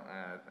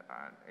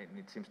 and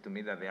it seems to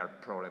me that they are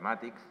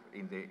problematic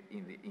in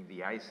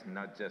the eyes,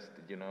 not just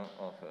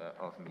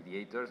of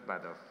mediators,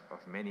 but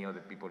of many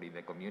other people in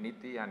the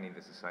community and in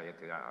the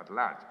society at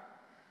large.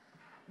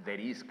 There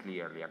is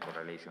clearly a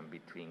correlation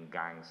between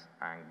gangs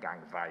and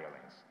gang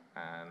violence,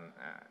 and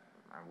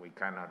we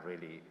cannot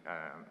really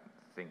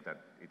think that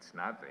it's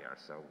not there.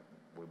 So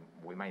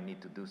we might need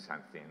to do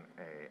something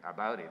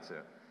about it. So,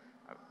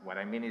 what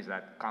I mean is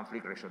that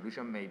conflict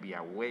resolution may be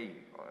a way,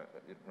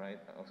 right,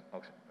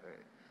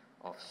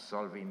 of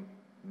solving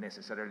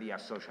necessarily a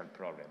social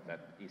problem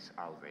that is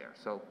out there.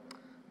 So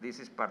this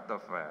is part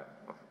of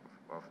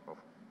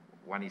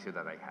one issue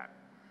that I had.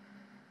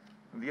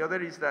 The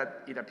other is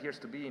that it appears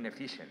to be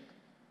inefficient.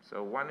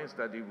 So one is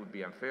that it would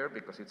be unfair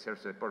because it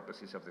serves the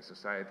purposes of the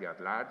society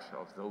at large,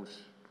 of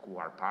those who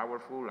are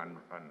powerful and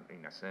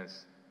in a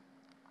sense,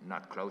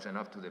 not close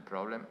enough to the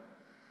problem.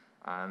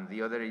 And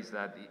the other is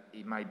that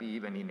it might be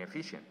even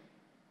inefficient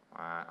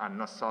and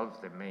not solve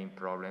the main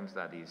problems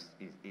that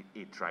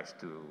it tries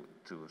to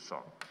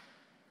solve.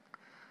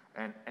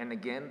 And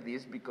again,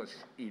 this because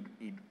it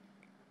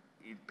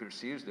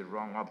pursues the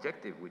wrong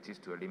objective, which is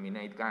to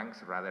eliminate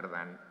gangs rather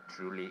than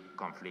truly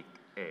conflict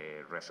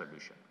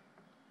resolution.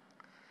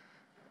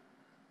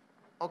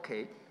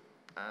 Okay,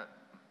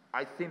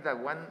 I think that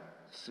one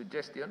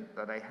suggestion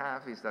that I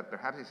have is that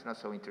perhaps it's not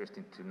so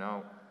interesting to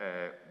know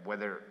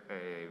whether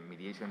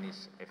mediation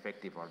is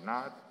effective or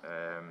not,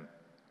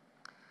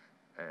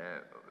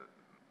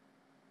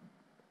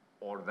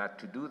 or that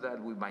to do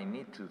that we might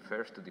need to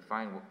first to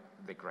define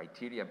the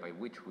criteria by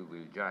which we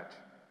will judge,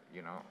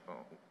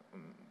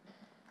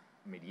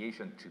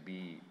 mediation to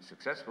be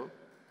successful.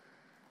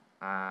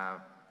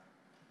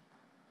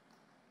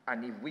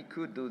 And if we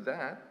could do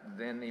that,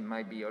 then it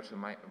might be also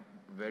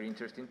very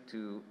interesting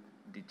to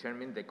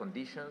determine the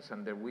conditions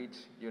under which,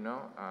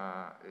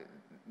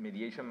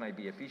 mediation might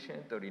be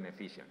efficient or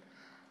inefficient.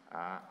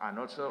 And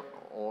also,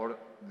 or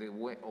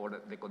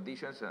the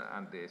conditions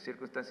and the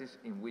circumstances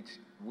in which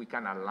we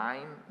can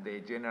align the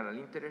general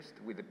interest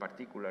with the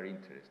particular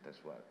interest as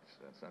well.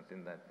 So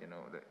something that,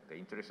 the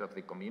interest of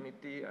the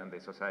community and the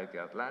society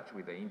at large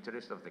with the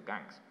interest of the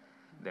gangs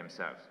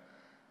themselves.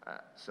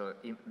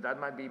 That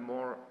might be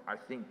more, I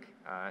think,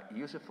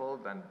 useful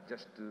than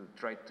just to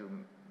try to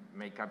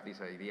make up this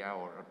idea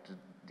or to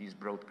these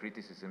broad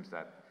criticisms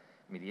that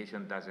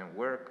mediation doesn't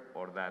work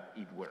or that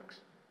it works.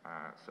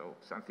 So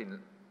something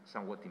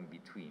somewhat in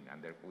between,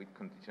 under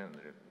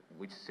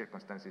which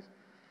circumstances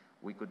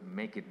we could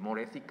make it more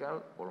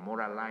ethical or more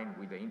aligned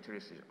with the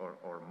interests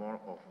or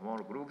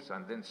more groups,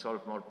 and then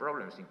solve more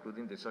problems,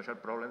 including the social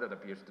problem that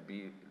appears to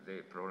be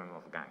the problem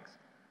of gangs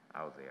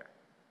out there.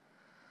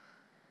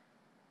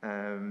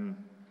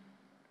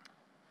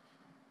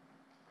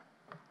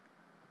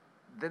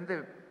 Then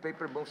the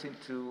paper moves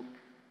into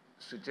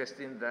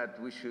suggesting that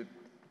we should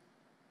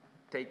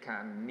take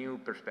a new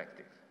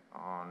perspective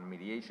on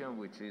mediation,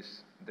 which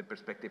is the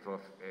perspective of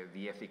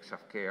the ethics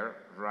of care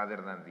rather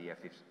than the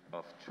ethics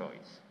of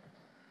choice.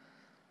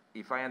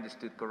 If I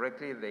understood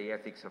correctly, the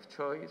ethics of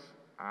choice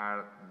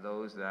are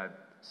those that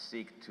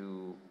seek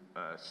to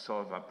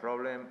solve a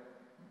problem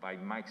by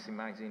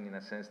maximizing, in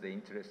a sense, the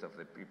interest of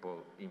the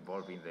people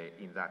involved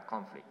in that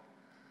conflict,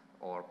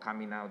 or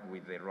coming out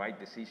with the right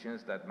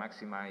decisions that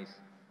maximize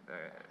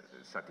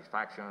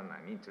satisfaction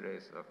and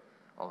interest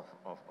of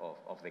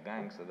the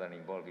gangs that are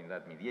involved in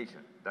that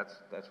mediation.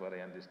 That's what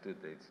I understood.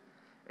 It's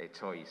a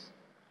choice,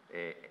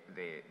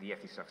 the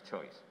ethics of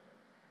choice.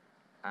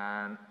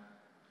 And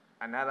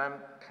Adam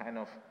kind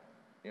of,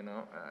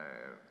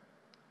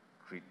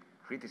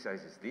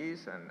 criticizes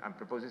this and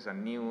proposes a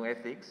new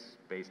ethics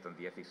based on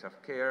the ethics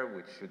of care,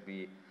 which should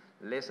be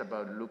less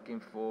about looking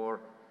for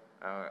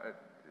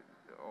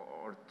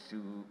or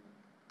to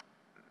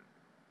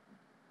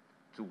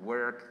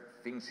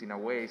work things in a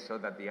way so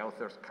that the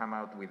authors come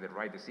out with the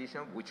right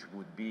decision, which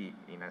would be,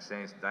 in a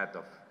sense, that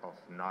of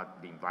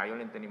not being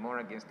violent anymore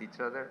against each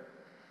other,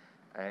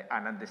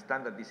 and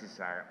understand that this is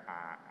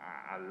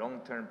a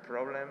long-term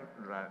problem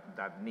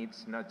that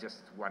needs not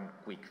just one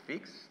quick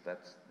fix.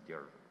 That's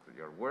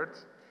your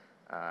words.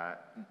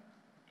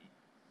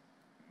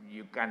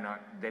 You cannot.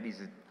 There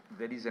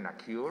isn't a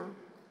cure,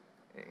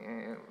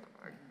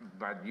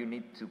 but you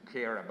need to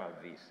care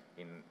about this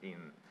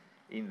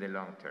in the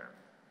long term.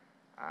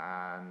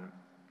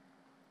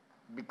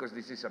 Because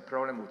this is a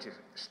problem which is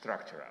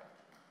structural,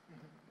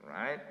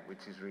 right?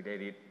 Which is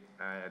related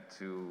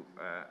to,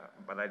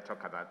 but I'll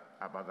talk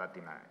about that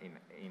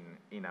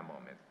in a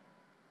moment.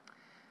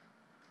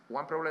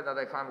 One problem that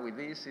I found with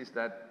this is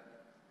that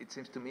it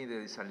seems to me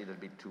that it's a little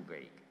bit too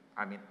vague.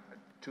 I mean,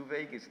 too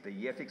vague is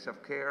the ethics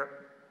of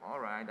care. All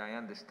right, I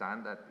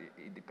understand that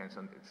it depends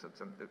on,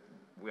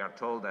 we are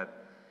told that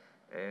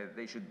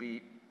they should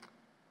be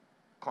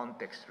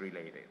context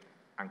related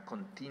and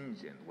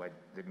contingent. What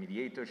the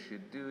mediator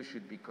should do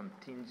should be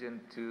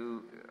contingent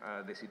to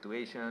the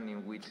situation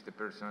in which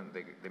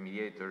the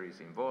mediator is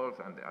involved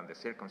and the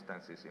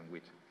circumstances in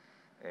which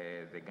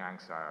the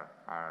gangs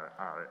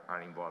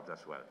are involved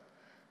as well.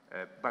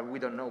 But we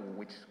don't know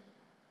which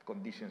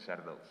conditions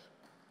are those.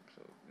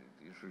 So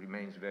it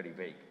remains very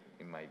vague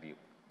in my view,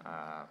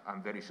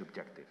 and very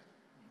subjective.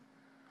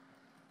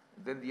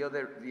 Then the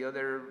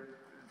other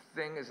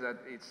thing is that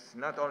it's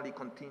not only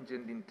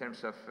contingent in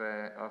terms of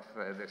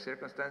the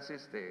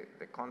circumstances,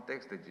 the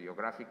context, the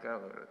geographical,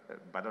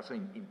 but also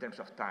in terms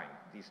of time.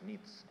 This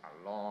needs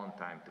a long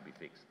time to be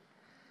fixed.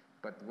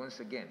 But once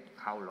again,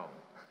 how long?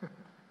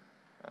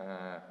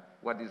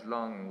 What is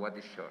long and what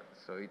is short?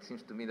 So it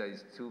seems to me that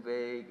it's too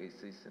vague.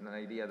 It's an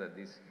idea that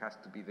this has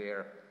to be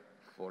there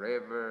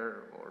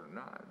forever or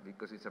not,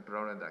 because it's a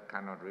problem that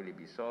cannot really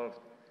be solved.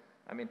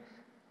 I mean,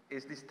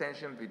 it's this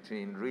tension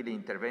between really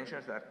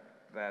interventions that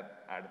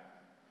are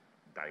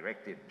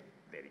directed,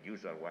 the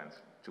usual ones,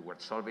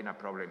 towards solving a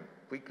problem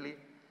quickly,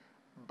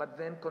 but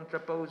then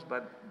contraposed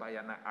by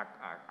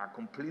a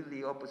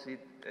completely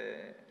opposite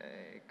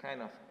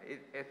kind of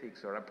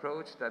ethics or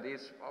approach that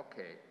is,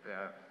 okay,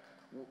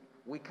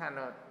 we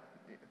cannot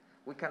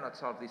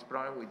solve this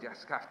problem, we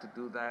just have to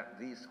do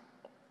this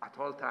at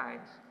all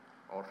times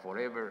or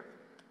forever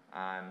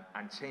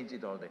and change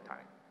it all the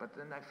time. But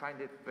then I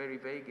find it very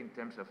vague in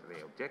terms of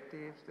the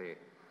objectives,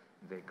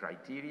 the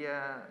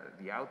criteria,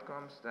 the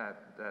outcomes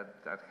that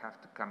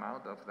have to come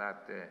out of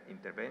that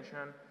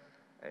intervention,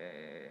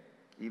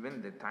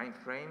 even the time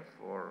frame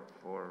for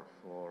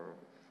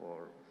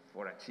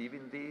for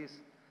achieving this.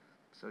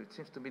 So it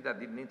seems to me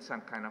that it needs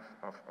some kind of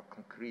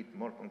concrete,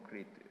 more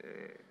concrete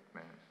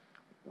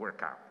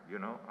workout, you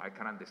know? I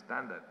can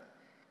understand that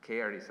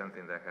care is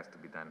something that has to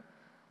be done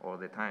all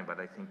the time, but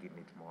I think it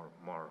needs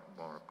more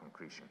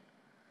concretion.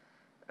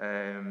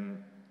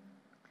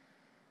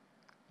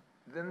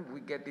 Then we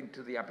get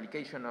into the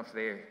application of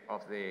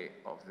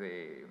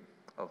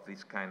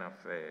this kind of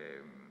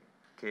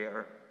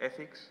care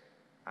ethics,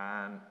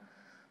 and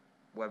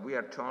what we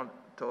are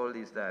told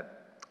is that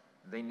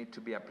they need to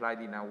be applied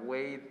in a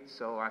way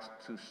so as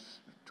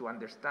to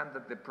understand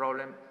that the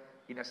problem,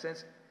 in a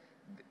sense,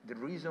 the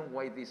reason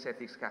why these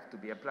ethics have to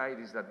be applied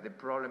is that the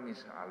problem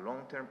is a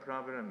long-term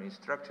problem, is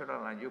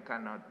structural, and you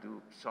cannot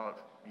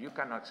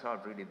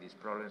solve really these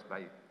problems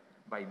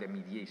by the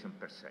mediation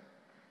per se.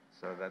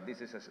 So that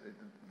this is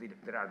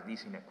there are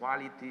these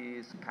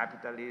inequalities,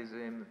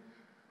 capitalism.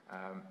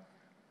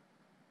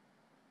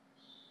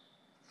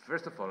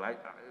 First of all,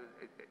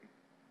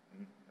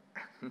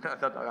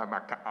 not that I'm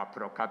a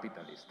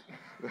pro-capitalist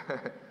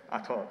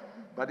at all,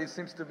 but it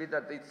seems to be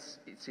that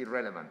it's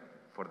irrelevant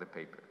for the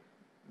paper.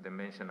 The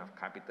mention of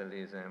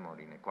capitalism or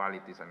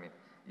inequalities. I mean,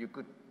 you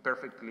could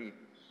perfectly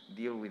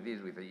deal with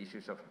this, with the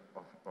issues of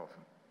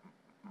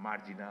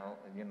marginal,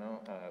 you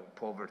know,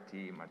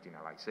 poverty,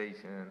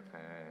 marginalization.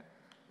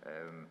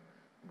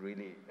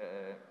 Really,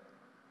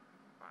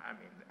 I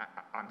mean,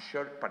 I'm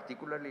sure,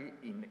 particularly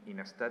in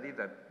a study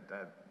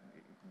that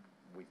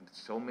with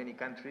so many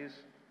countries,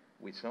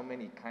 with so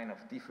many kind of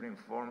different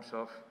forms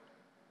of,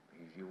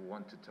 if you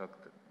want to talk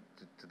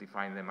to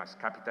define them as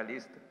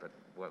capitalist, but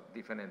well,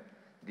 different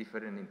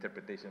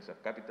interpretations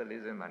of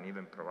capitalism, and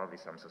even probably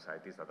some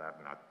societies that are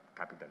not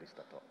capitalist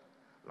at all,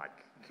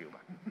 like Cuba.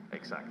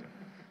 Exactly.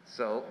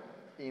 So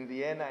in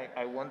the end,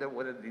 I wonder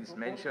whether this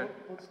mention...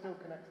 But still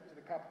connected to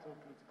the capital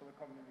political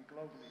economy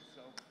globally,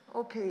 so...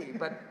 Okay,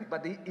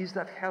 but is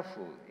that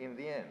helpful in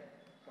the end?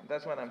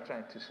 That's what I'm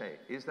trying to say.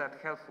 Is that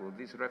helpful,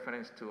 this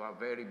reference to a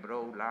very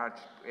broad, large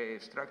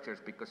structures?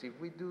 Because if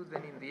we do,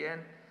 then in the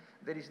end,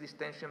 there is this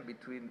tension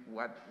between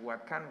what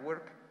can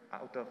work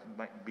out of,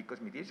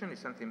 because mediation is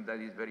something that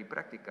is very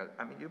practical.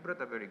 I mean, you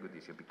brought a very good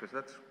issue, because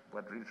that's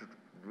what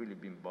really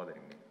been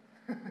bothering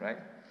me, right?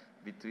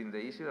 Between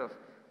the issue of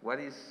what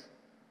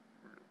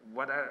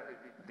are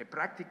the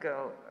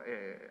practical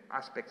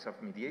aspects of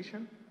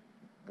mediation,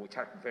 which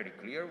are very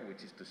clear,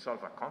 which is to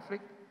solve a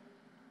conflict,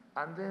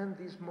 and then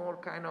these more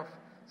kind of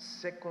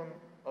second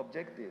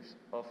objectives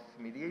of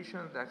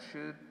mediation that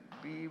should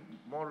be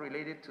more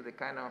related to the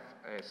kind of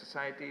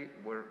society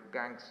where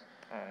gangs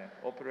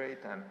operate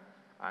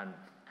and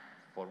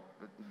for,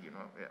 you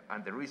know,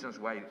 and the reasons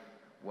why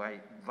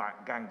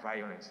gang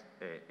violence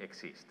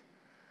exists.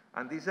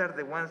 And these are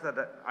the ones that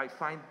I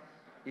find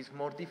is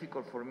more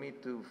difficult for me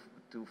to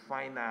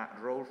find a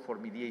role for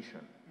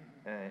mediation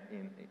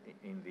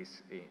in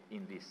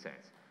this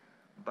sense.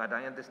 But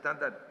I understand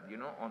that, you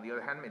know, on the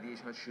other hand,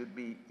 mediation should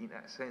be, in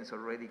a sense,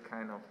 already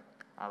kind of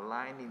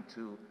aligned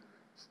into,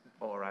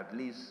 or at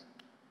least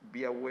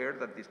be aware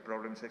that these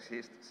problems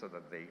exist so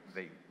that they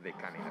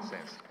can, in a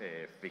sense,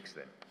 fix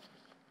them.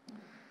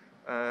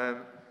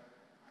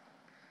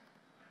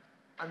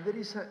 And there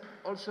is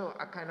also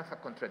a kind of a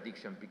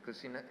contradiction,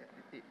 because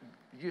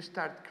you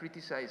start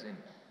criticizing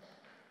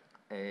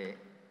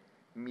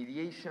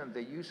mediation,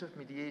 the use of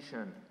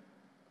mediation,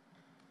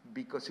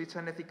 because it's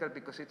unethical,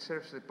 because it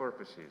serves the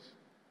purposes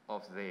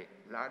of the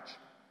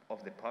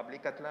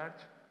public at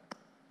large,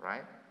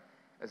 right?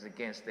 As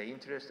against the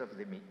interest of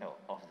the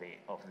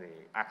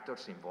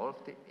actors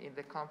involved in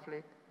the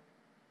conflict,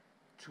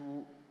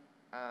 to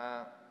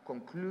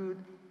conclude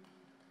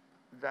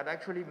that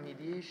actually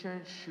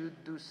mediation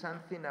should do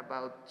something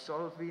about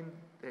solving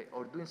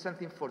or doing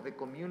something for the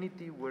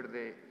community where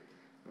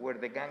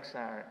the gangs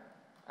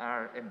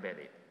are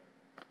embedded.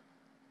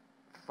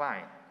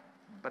 Fine.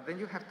 But then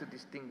you have to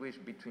distinguish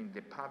between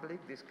the public,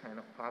 this kind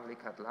of public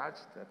at large,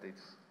 that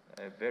is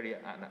a very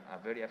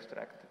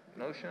abstract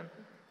notion,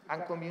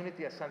 and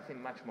community as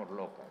something much more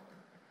local.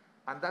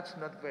 And that's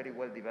not very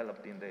well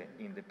developed in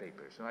the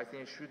paper. So I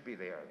think it should be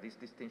there, this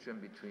distinction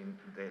between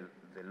the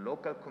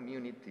local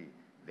community,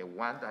 the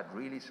one that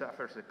really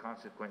suffers the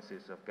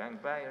consequences of gang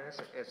violence,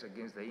 as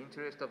against the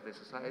interest of the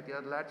society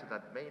at large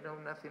that may know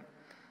nothing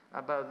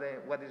about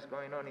what is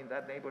going on in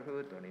that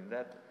neighborhood or in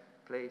that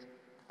place.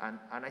 And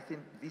I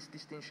think this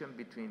distinction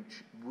between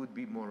would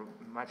be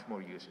much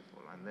more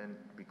useful. And then,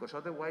 because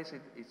otherwise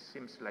it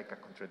seems like a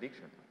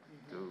contradiction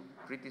to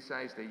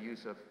criticize the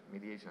use of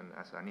mediation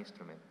as an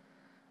instrument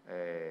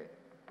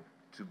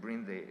to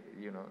bring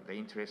the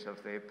interests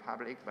of the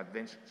public, but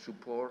then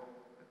support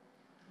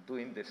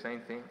doing the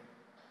same thing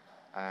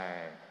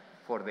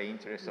for the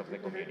interests of the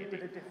community.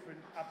 With a different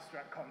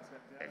abstract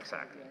concept. Yeah.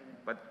 Exactly. Yeah.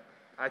 But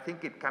I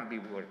think it can be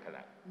worked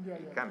out.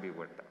 It can be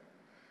worked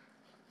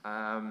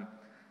out.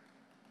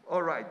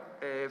 All right,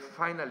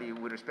 finally,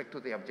 with respect to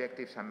the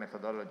objectives and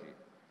methodology,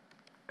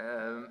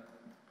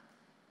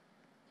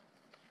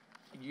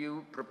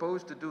 you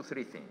propose to do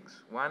three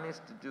things. One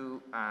is to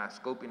do a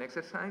scoping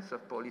exercise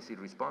of policy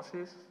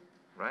responses,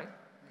 right?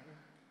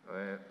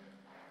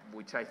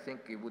 which I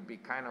think it would be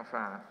kind of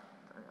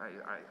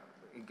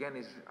again,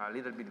 is a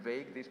little bit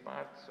vague, this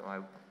part, so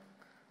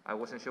I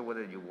wasn't sure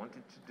whether you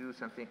wanted to do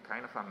something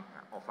kind of a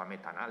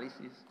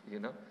meta-analysis, you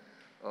know,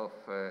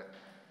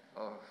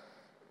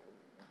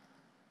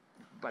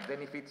 but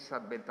then if it's a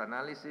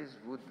meta-analysis,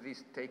 would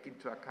this take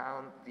into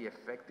account the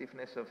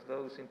effectiveness of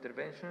those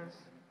interventions?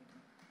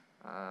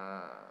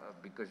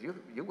 Because you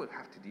will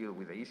have to deal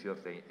with the issue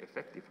of the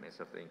effectiveness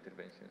of the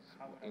interventions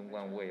in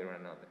one way or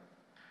another.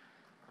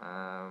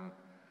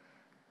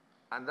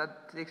 And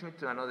that takes me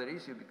to another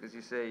issue, because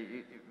you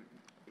say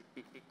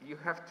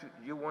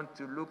you want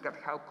to look at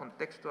how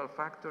contextual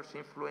factors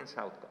influence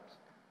outcomes,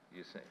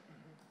 you say.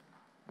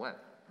 Well,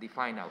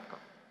 define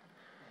outcome.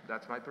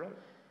 That's my problem.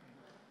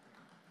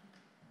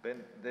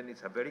 Then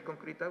it's a very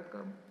concrete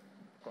outcome.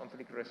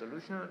 Conflict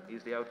resolution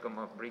is the outcome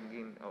of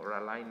bringing or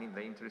aligning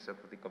the interests of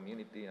the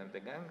community and the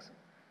gangs,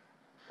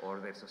 or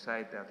the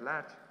society at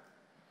large.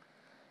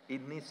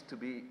 It needs to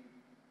be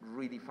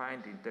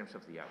redefined in terms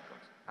of the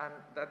outcomes. And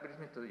that brings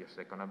me to your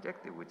second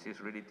objective, which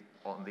is really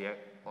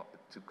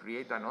to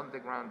create an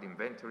on-the-ground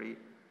inventory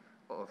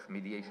of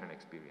mediation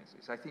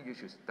experiences. I think you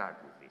should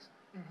start with this.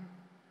 Mm-hmm.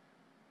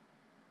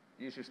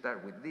 You should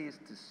start with this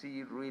to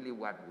see really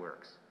what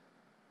works,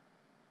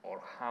 or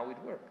how it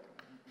worked.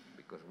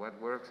 Because what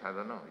works, I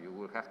don't know. You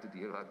will have to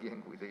deal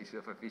again with the issue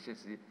of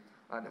efficiency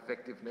and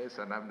effectiveness,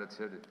 and I'm not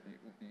sure that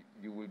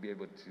you will be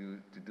able to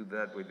do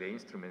that with the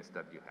instruments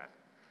that you have.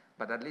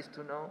 But at least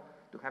to know,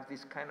 to have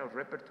this kind of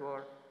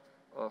repertoire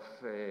of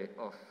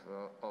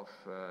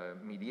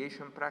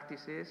mediation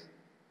practices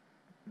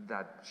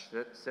that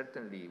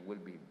certainly will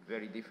be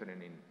very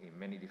different in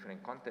many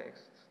different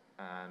contexts,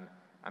 and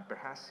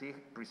perhaps see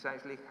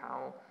precisely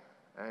how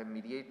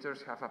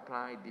mediators have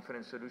applied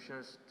different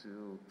solutions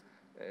to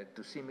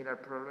similar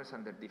problems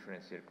under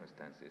different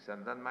circumstances.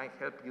 And that might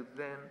help you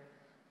then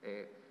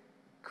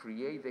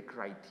create the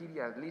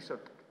criteria, at least, or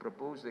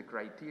propose the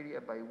criteria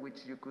by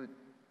which you could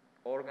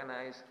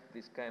organize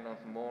this kind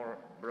of more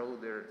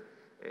broader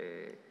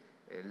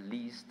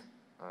list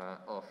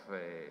of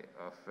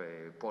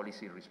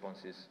policy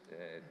responses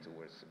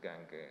towards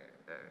gang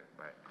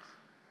violence.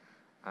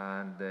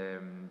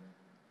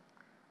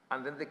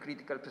 And then the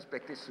critical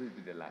perspective should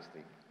be the last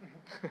thing,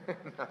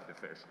 not the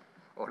first.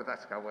 Or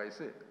that's how I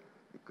see it.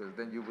 Because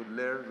then you would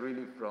learn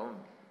really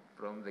from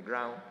the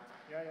ground,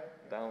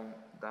 down,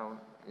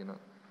 you know,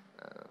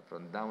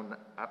 from down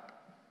up,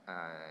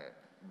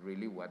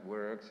 really what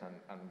works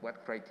and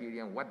what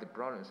criteria and what the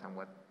problems and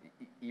what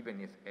even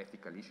if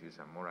ethical issues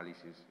and moral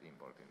issues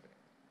involved in there.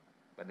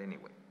 But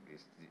anyway,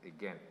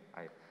 again,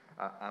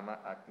 I'm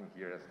acting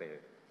here as the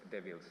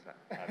devil's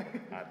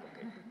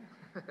advocate.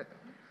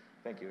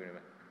 Thank you very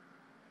much.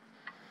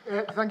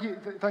 Thank you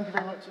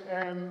very much.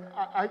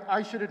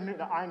 I should admit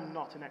that I'm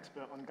not an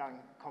expert on gang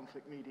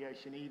conflict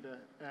mediation either.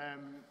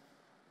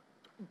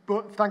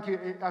 But thank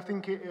you. I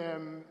think it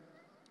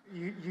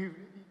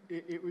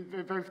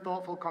was very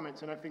thoughtful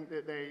comments, and I think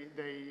that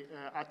they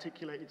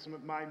articulated some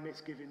of my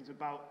misgivings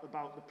about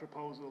the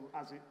proposal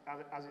as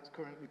it's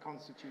currently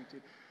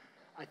constituted.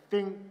 I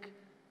think,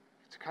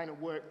 to kind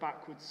of work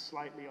backwards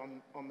slightly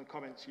on the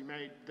comments you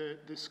made, the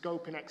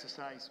scoping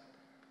exercise,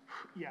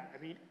 yeah, I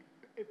mean,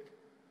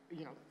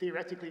 you know,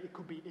 theoretically it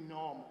could be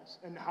enormous,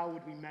 and how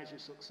would we measure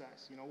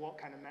success? You know, what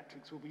kind of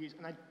metrics will we use?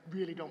 And I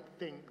really don't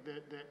think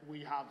that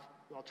we have,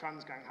 well,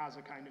 TRANSGANG has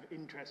a kind of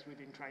interest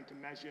within trying to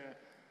measure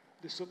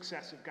the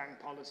success of gang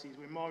policies.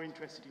 We're more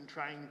interested in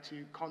trying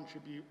to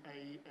contribute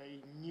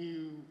a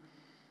new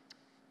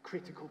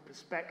critical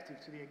perspective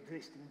to the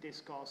existing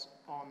discourse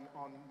on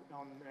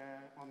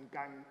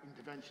gang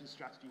intervention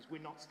strategies.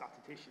 We're not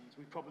statisticians.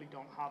 We probably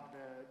don't have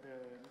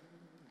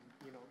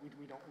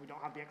we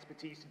don't have the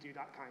expertise to do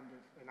that kind of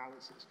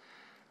analysis.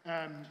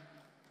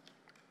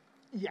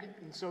 Yeah,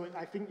 and so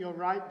I think you're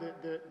right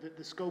that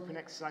the scoping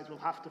exercise will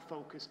have to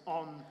focus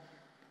on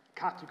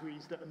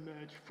categories that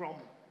emerge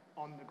from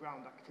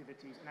on-the-ground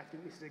activities, and I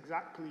think this is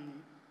exactly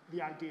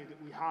the idea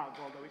that we have,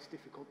 although it's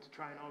difficult to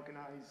try and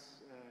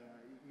organise,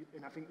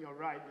 and I think you're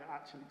right that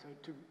actually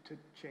to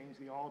change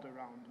the order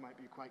around might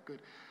be quite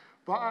good.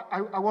 But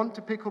I want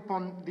to pick up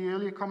on the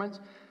earlier comments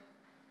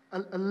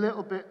a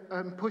little bit,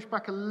 push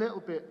back a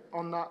little bit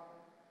on that.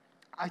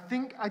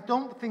 I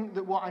don't think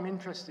that what I'm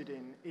interested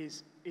in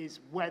is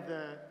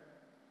whether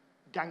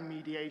gang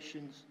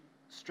mediation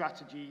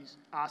strategies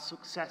are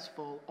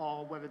successful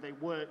or whether they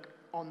work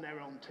on their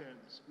own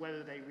terms,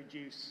 whether they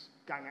reduce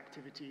gang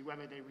activity,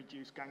 whether they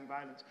reduce gang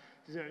violence.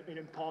 This is an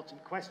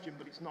important question,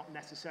 but it's not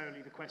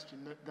necessarily the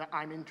question that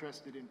I'm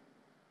interested in.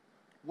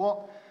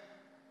 What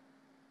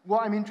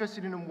I'm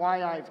interested in and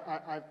why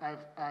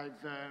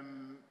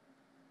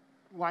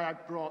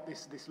I've brought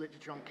this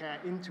literature on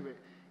care into it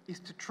is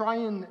to try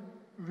and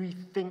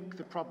rethink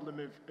the problem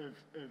of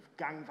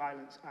gang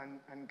violence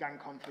and gang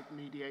conflict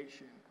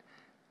mediation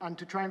and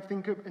to try and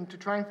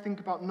think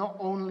about not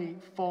only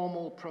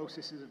formal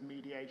processes of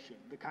mediation,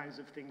 the kinds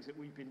of things that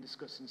we've been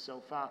discussing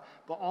so far,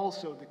 but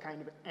also the kind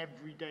of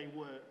everyday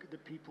work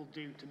that people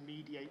do to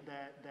mediate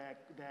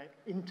their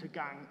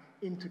inter-gang,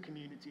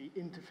 inter-community,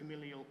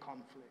 inter-familial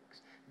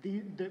conflicts.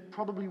 That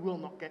probably will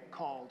not get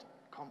called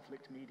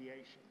conflict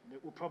mediation.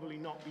 That will probably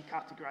not be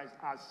categorized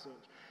as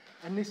such.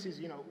 And this is,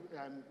 you know,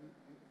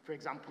 for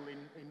example,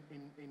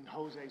 in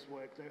Jose's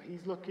work, that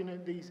he's looking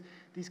at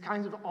these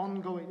kinds of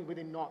ongoing,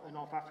 within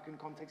North African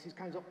context, these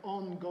kinds of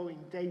ongoing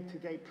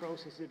day-to-day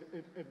process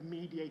of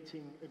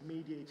mediating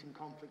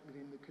conflict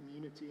within the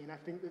community. And I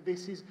think that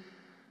this is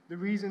the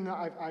reason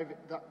that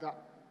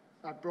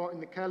I've brought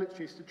in the care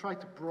literature, is to try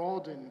to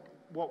broaden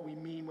what we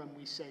mean when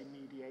we say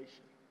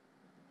mediation.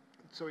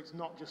 So it's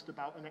not just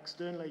about an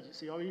external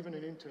agency or even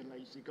an internal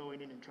agency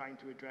going in and trying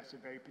to address a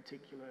very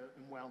particular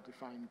and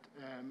well-defined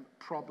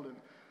problem.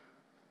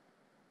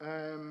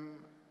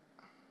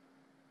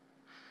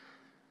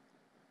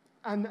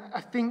 And I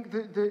think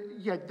that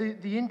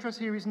the interest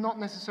here is not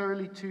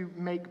necessarily to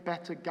make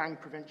better gang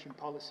prevention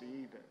policy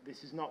either.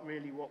 This is not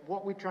really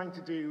what we're trying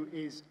to do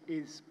is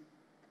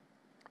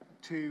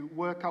to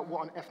work out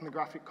what an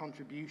ethnographic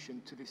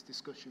contribution to this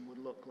discussion would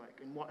look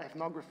like. And what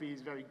ethnography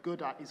is very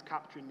good at is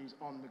capturing these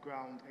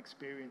on-the-ground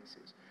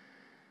experiences.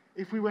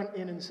 If we went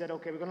in and said,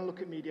 okay, we're going to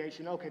look at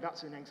mediation, okay,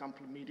 that's an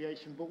example of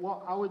mediation, but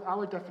what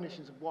our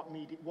definitions of what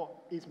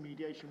is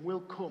mediation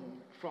will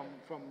come from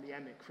the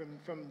EMIC,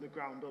 from the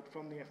ground up,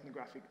 from the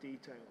ethnographic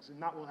details,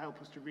 and that will help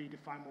us to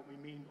redefine what we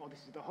mean, or this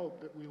is the hope,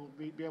 that we will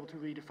be able to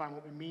redefine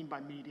what we mean by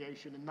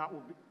mediation, and that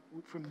will be,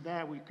 from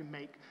there we can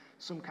make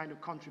some kind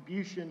of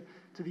contribution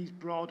to these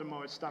broader,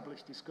 more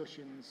established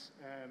discussions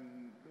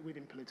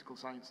within political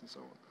science and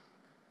so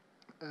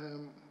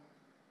on.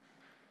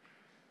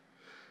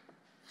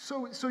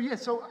 So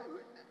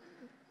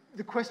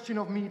the question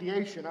of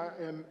mediation,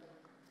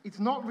 it's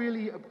not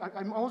really,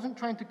 I wasn't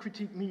trying to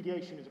critique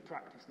mediation as a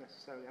practice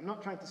necessarily. I'm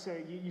not trying to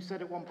say, you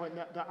said at one point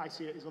that I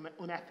see it as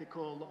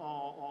unethical,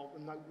 or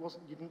and that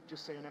wasn't, you didn't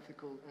just say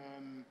unethical,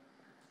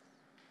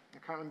 I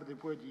can't remember the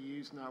word you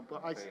used now,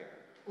 but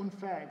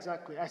unfair,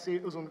 exactly. I see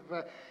it as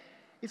unfair.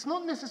 It's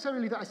not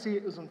necessarily that I see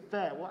it as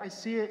unfair. What I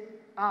see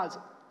it as,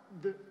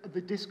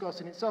 the discourse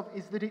in itself,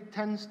 is that it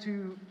tends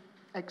to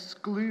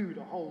exclude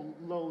a whole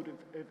load of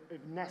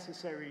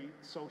necessary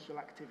social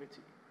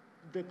activity,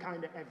 the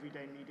kind of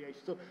everyday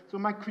mediation. So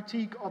my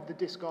critique of the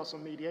discourse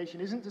on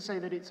mediation isn't to say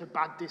that it's a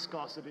bad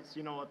discourse, that it's,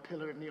 you know, a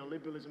pillar of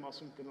neoliberalism or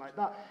something like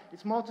that.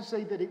 It's more to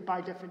say that it,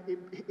 by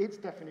its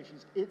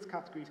definitions, its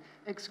categories,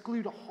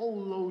 exclude a whole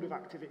load of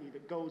activity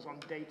that goes on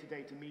day to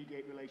day to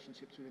mediate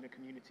relationships within a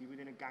community,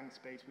 within a gang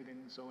space, within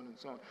so on and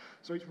so on.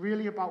 So it's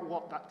really about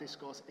what that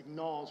discourse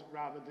ignores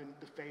rather than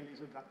the failures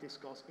of that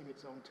discourse in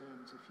its own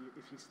terms.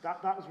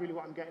 That was really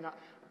what I'm getting at.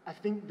 I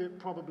think that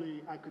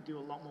probably I could do a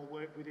lot more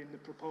work within the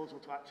proposal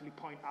to actually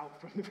point out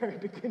from the very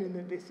beginning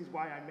that this is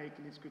why I'm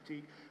making this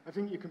critique. I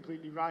think you're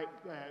completely right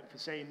for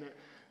saying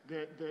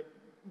that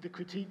the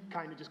critique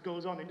kind of just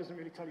goes on. It doesn't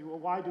really tell you, well,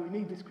 why do we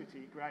need this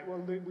critique, right? Well,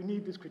 we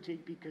need this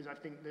critique because I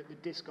think that the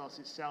discourse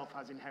itself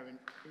has inherent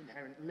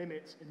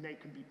limits, and they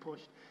can be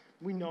pushed.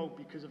 We know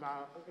because of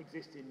our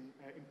existing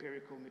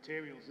empirical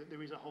materials that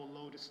there is a whole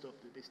load of stuff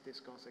that this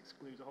discourse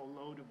excludes, a whole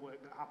load of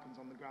work that happens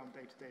on the ground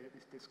day to day that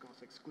this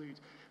discourse excludes,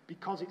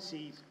 because it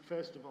sees,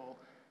 first of all,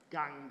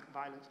 gang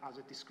violence as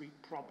a discrete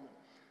problem.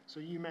 So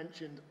you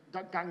mentioned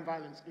that gang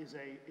violence is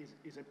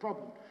a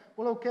problem.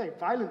 Well, okay,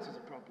 violence is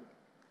a problem.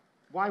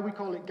 Why we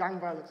call it gang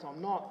violence or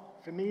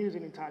not, for me, is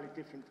an entirely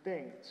different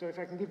thing. So if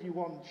I can give you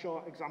one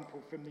short example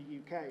from the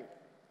UK.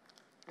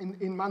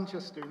 In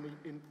Manchester,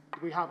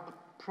 we have a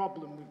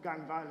problem with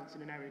gang violence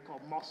in an area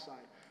called Moss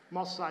Side.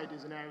 Moss Side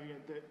is an area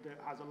that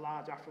has a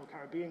large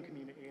Afro-Caribbean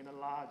community and a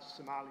large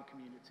Somali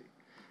community.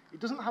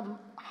 It doesn't have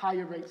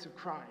higher rates of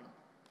crime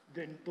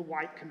than the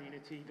white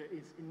community that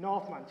is in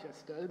North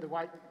Manchester, the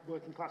white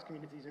working class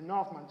communities in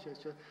North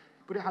Manchester,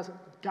 but it has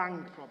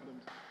gang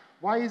problems.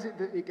 Why is it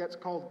that it gets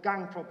called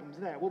gang problems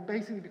there? Well,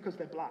 basically because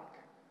they're black.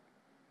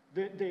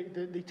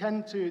 They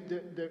tend to,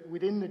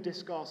 within the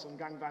discourse on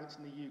gang violence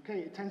in the UK,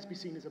 it tends to be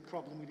seen as a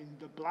problem within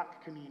the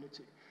black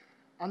community.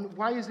 And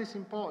why is this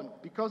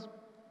important? Because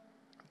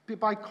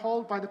by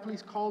the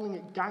police calling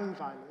it gang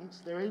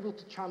violence, they're able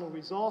to channel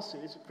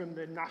resources from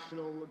the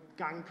national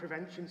gang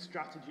prevention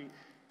strategy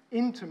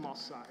into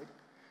Moss Side.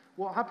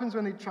 What happens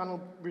when they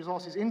channel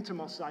resources into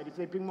Moss Side is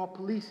they bring more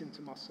police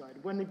into Moss Side.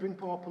 When they bring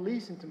more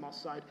police into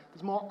Moss Side,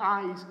 there's more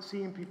eyes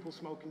seeing people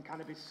smoking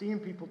cannabis, seeing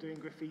people doing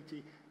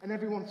graffiti, and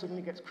everyone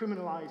suddenly gets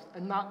criminalized,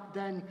 and that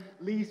then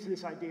leads to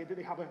this idea that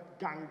they have a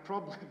gang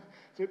problem.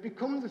 So it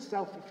becomes a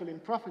self-fulfilling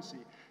prophecy.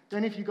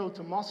 Then if you go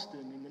to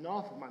Moston in the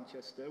north of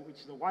Manchester, which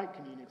is a white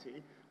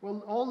community,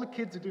 well, all the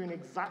kids are doing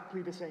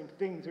exactly the same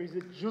things. There is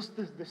just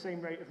the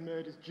same rate of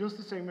murders, just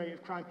the same rate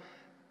of crime,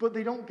 but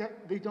they don't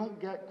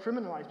get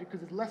criminalized because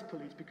there's less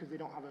police, because they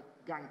don't have a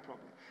gang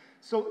problem.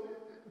 So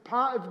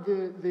part of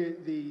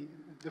the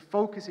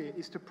focus here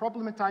is to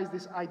problematize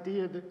this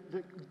idea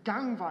that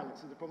gang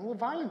violence is the problem. Well,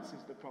 violence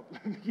is the problem.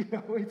 You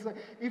know, it's like,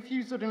 if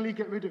you suddenly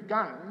get rid of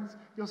gangs,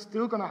 you're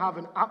still going to have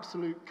an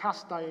absolute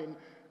cast iron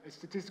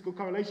statistical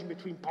correlation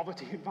between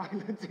poverty and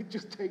violence. It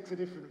just takes a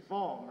different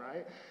form,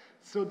 right?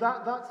 So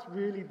that's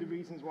really the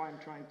reasons why I'm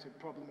trying to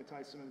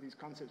problematize some of these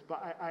concepts.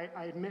 But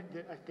I admit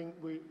that I think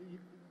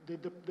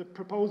the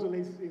proposal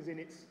is in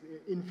its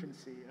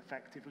infancy,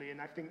 effectively, and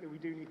I think that we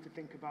do need to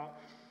think about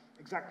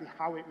exactly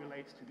how it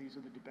relates to these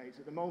other debates.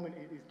 At the moment,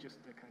 it is just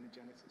a kind of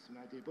genesis and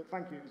idea. But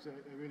thank you, it was a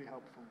really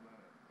helpful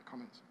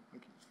comments.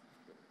 Thank you.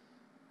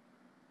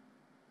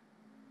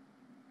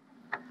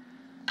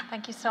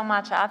 Thank you so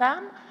much,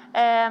 Adam.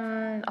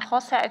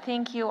 Jose, I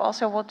think you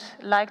also would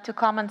like to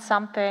comment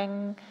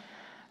something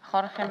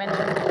Jorge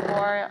mentioned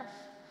before.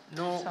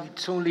 No, so.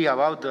 It's only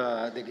about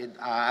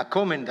a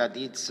comment that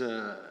it's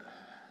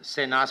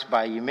sent us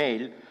by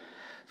email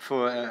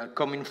for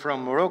coming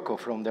from Morocco,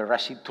 from the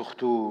Rashid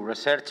Tourtou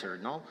researcher,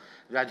 no?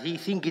 That he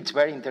thinks it's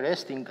very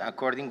interesting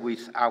according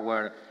with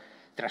our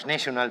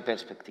transnational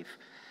perspective.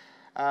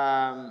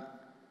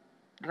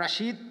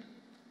 Rashid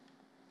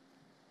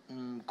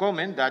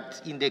comment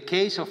that in the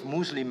case of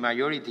Muslim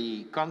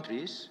majority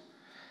countries,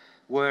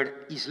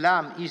 where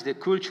Islam is the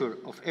culture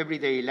of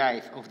everyday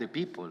life of the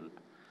people,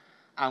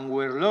 and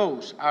where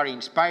laws are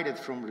inspired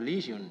from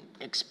religion,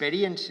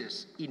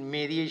 experiences in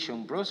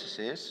mediation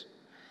processes,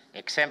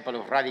 example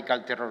of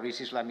radical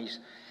terrorist Islamists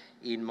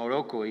in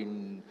Morocco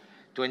in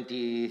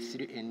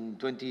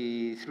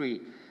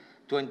 23,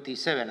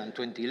 27, and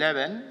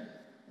 2011,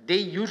 they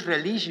use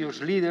religious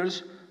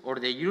leaders or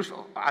the use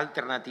of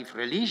alternative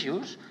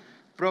religions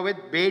proved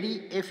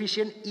very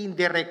efficient in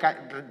the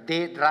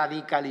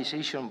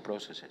radicalization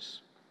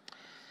processes.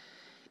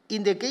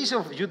 In the case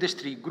of youth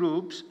street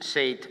groups,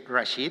 said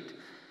Rashid,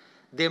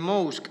 the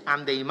mosque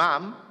and the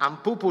imam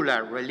and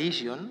popular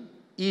religion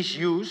is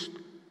used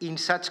in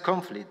such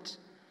conflicts,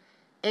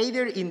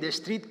 either in the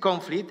street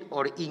conflict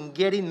or in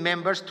getting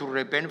members to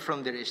repent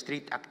from their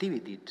street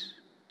activities.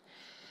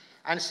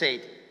 And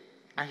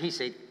he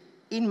said,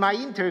 in my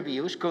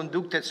interviews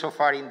conducted so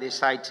far in the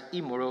sites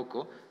in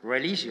Morocco,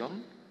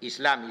 religion,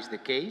 Islam is the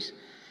case,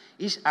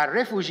 is a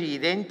refugee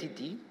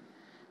identity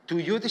to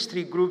youth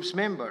street groups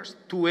members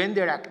to end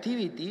their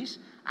activities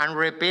and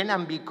repent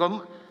and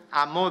become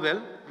a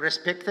model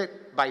respected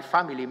by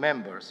family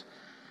members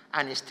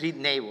and street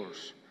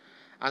neighbors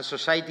and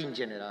society in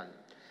general.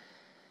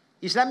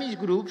 Islamist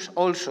groups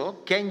also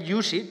can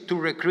use it to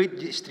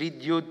recruit street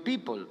youth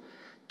people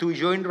to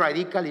join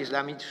radical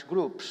Islamist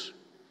groups.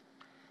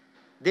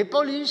 The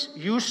police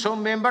use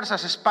some members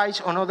as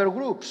spies on other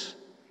groups.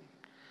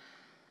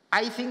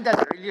 I think that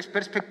the religious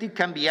perspective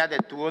can be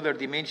added to other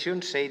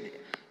dimensions, said,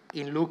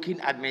 in looking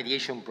at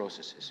mediation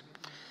processes.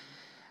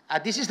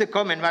 This is the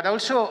comment, but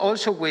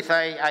also with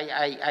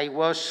I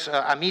was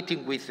a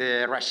meeting with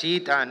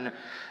Rashid and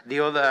the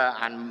other,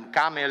 and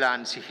Kamel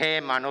and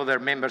Sihem and other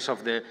members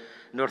of the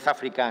North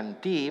African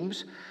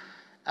teams.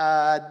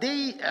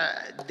 They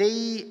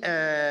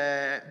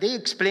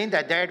explained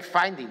that they're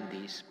finding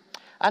this.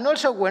 And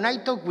also when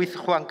I talked with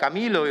Juan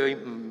Camilo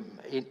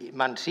in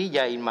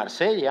Mansilla in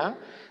Marsella,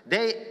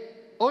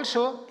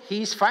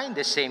 he's finding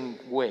the same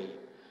way.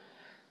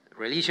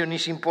 Religion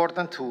is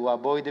important to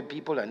avoid the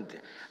people and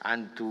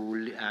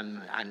to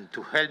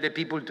help the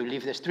people to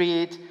leave the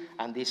street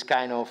and this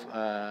kind of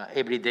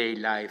everyday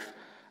life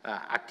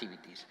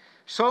activities.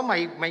 So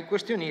my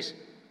question is,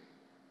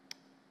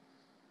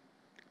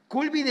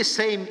 could be the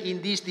same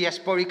in these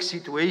diasporic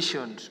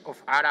situations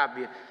of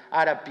Arab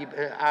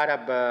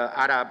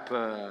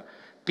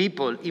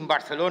people in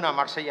Barcelona,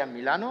 Marseille, and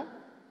Milano?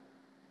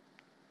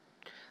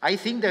 I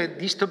think that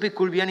this topic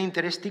could be an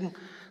interesting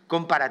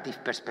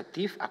comparative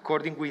perspective,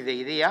 according with the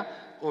idea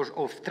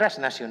of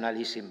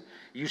transnationalism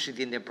used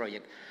in the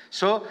project.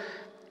 So,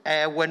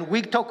 when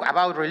we talk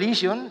about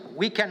religion,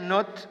 we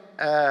cannot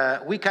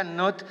have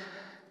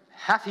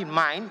in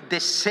mind the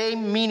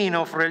same meaning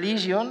of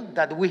religion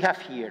that we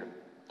have here.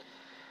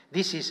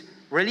 This is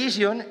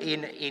religion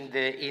in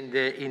the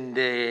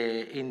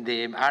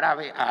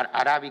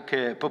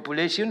Arabic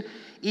population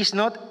is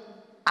not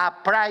a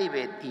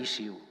private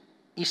issue;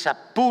 it's a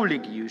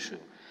public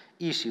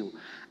issue.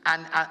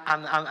 And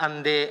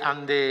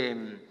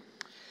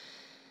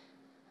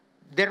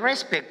the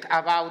respect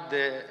about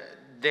the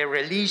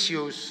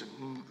religious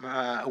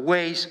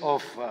ways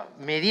of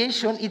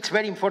mediation, it's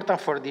very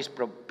important for this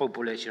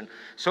population.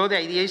 So the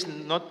idea is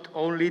not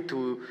only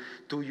to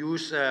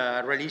use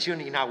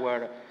religion in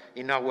our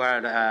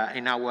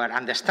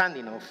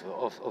understanding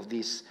of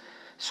this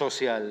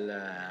social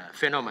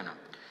phenomena.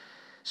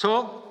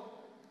 So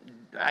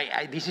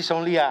this is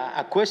only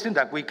a question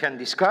that we can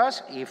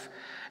discuss if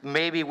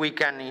maybe we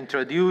can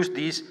introduce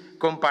this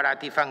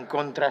comparative and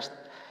contrast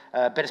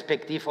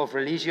perspective of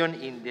religion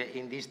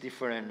in these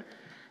different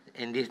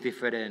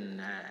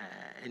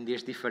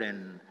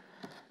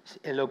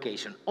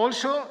locations.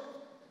 Also,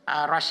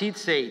 Rashid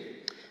said,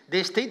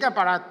 the state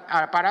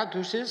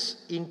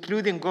apparatuses,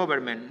 including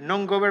government,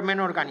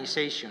 non-government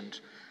organizations,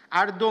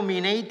 are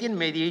dominating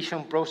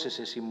mediation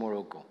processes in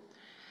Morocco.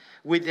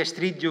 with the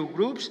street youth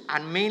groups,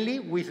 and mainly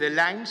with the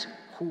lines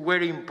who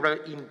were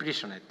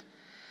imprisoned.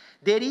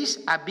 There is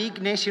a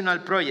big national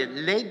project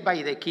led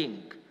by the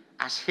king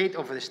as head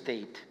of the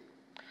state,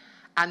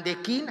 and the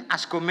king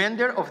as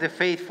commander of the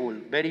faithful,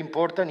 very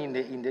important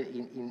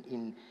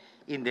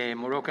in the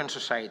Moroccan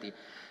society,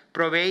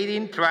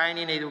 providing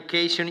training,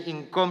 education,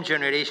 income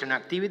generation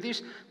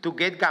activities to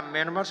get gang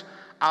members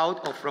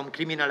out of from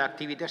criminal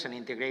activities and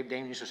integrate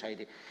them in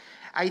society.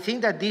 I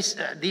think that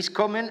this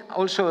comment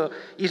also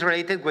is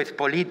related with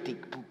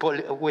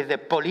with the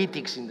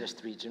politics in the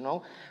streets, you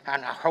know,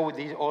 and how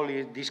all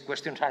these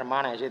questions are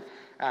managed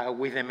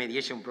with the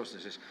mediation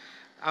processes.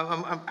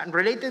 And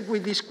related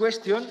with this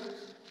question,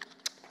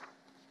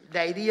 the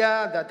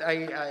idea that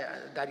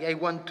I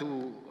want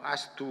to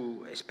ask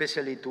to,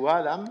 especially to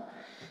Adam,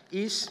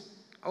 is,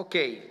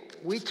 okay,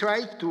 we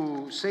try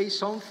to say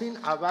something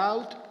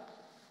about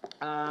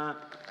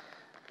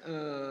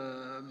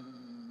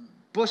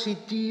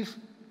positive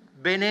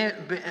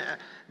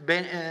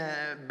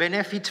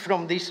benefits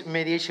from these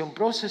mediation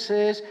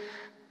processes,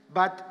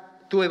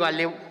 but to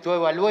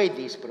evaluate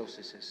these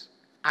processes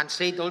and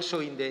say it also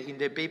in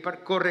the paper,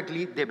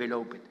 correctly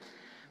developed.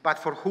 But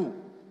for who?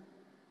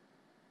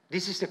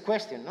 This is the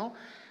question, no?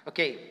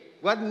 Okay,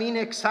 what mean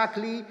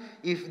exactly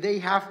if they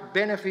have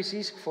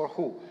benefits for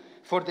who?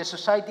 For the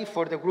society,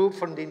 for the group,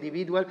 for the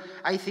individual?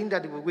 I think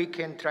that we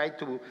can try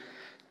to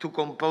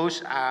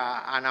compose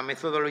a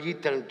methodology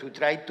to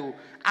try to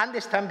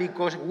understand,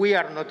 because we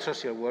are not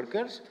social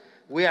workers,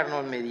 we are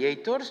not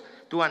mediators,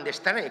 to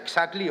understand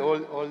exactly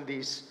all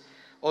this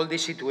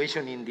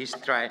situation in this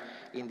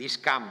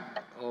camp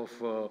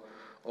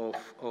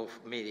of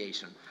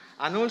mediation.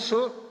 And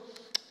also,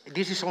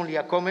 this is only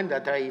a comment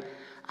that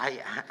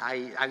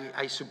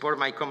I support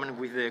my comment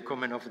with the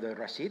comment of the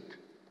Rashid,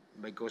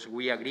 because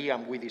we agree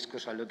and we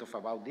discuss a lot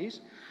about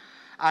this.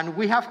 And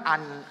we have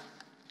an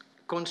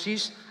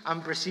concise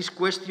and precise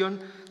question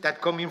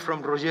that coming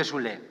from Roger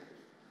Soulet.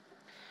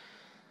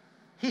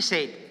 He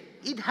said,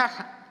 it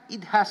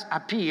has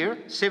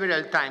appeared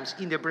several times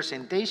in the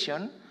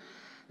presentation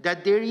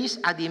that there is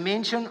a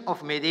dimension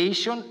of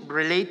mediation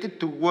related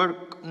to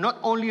work not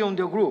only on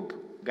the group,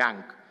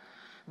 gang,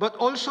 but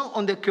also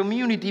on the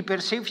community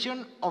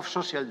perception of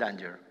social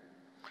danger.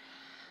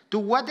 To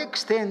what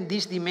extent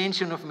this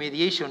dimension of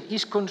mediation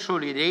is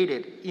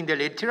consolidated in the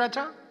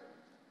literature?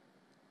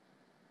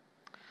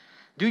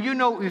 Do you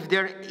know if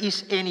there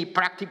is any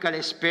practical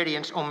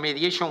experience on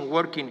mediation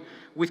working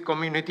with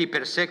community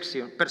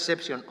perception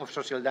of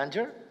social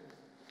danger?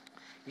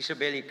 It's a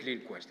very clear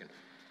question.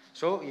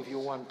 So if you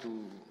want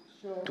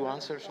to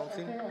answer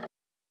something.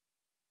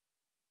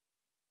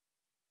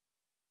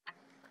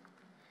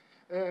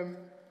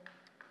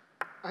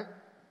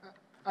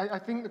 I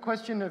think the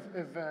question of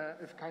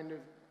kind of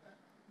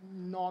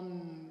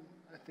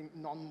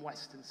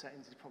non-Western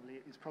settings is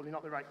probably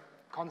not the right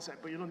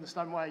concept, but you'll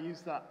understand why I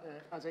use that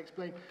as I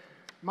explain.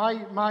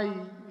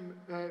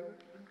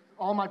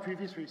 All my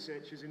previous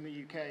research is in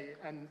the UK,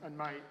 and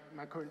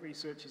my current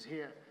research is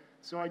here.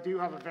 So I do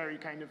have a very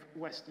kind of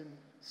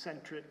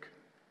Western-centric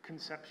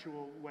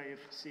conceptual way of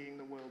seeing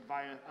the world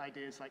via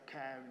ideas like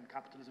care and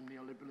capitalism,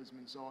 neoliberalism,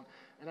 and so on.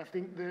 And I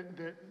think that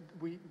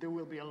there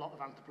will be a lot of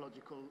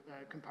anthropological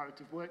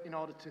comparative work in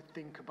order to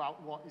think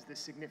about what is the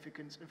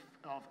significance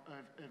of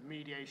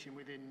mediation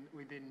within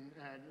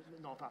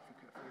North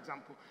Africa, for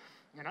example.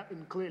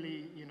 And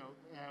clearly, you know,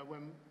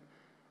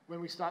 when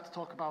we start to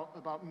talk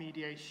about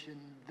mediation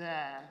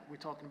there, we're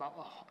talking about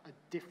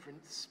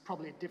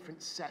probably a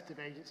different set of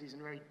agencies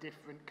and a very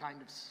different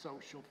kind of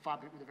social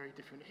fabric with a very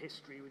different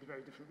history, with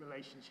very different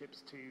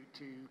relationships to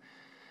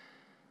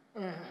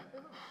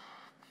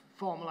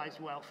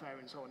formalized welfare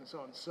and so on and so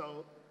on.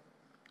 So,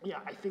 yeah,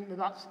 I think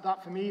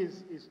that for me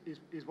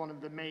is one of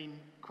the main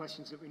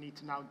questions that we need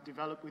to now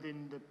develop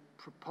within the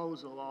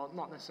proposal, or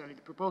not necessarily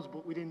the proposal,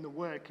 but within the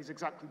work, is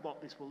exactly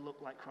what this will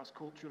look like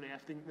cross-culturally. I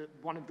think that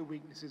one of the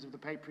weaknesses of the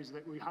paper is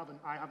that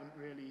I haven't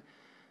really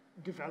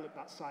developed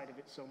that side of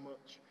it so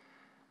much.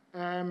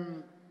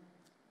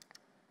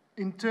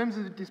 In terms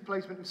of the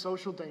displacement of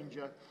social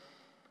danger,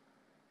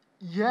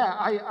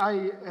 yeah,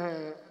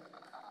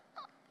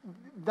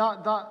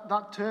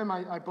 that term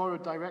I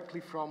borrowed directly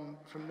from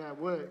their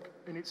work,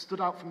 and it stood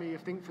out for me, I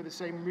think, for the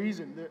same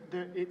reason,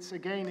 that it's,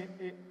 again,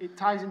 it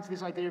ties into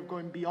this idea of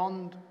going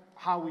beyond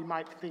how we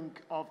might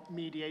think of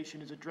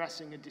mediation as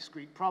addressing a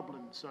discrete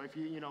problem. So if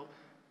you know,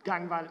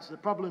 gang violence is a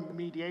problem,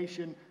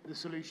 mediation, the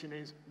solution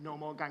is no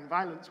more gang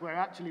violence, where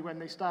actually when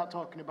they start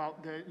talking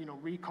about the, you know,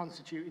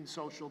 reconstituting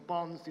social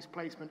bonds,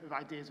 displacement of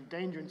ideas of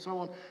danger and so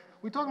on,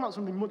 we're talking about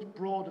something much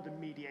broader than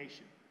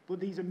mediation.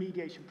 But these are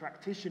mediation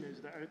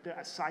practitioners that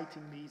are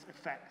citing these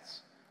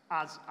effects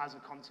as a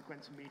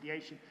consequence of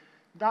mediation.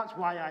 That's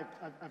why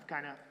I've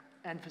kind of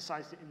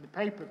emphasized it in the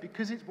paper,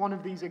 because it's one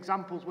of these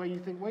examples where you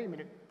think, wait a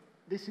minute,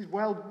 this is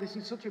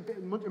such a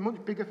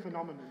much bigger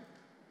phenomenon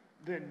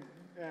than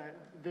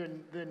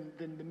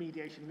the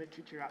mediation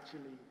literature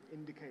actually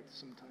indicates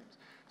sometimes.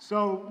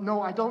 So,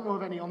 no, I don't know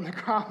of any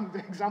on-the-ground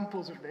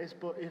examples of this,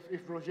 but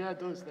if Roger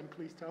does, then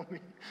please tell me.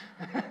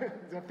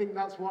 I think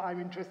that's what I'm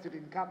interested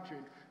in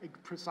capturing,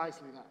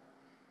 precisely that.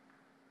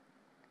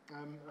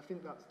 I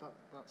think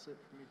that's it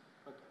for me.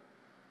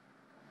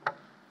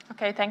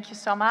 Okay, thank you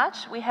so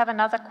much. We have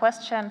another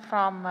question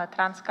from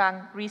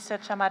TRANSGANG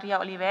researcher Maria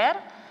Oliver.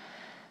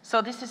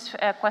 So this is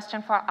a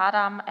question for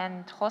Adam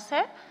and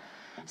José.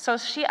 So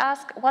she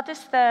asked, what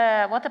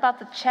about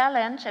the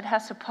challenge it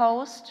has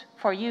supposed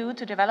for you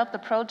to develop the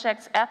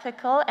project's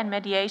ethical and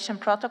mediation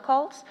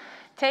protocols,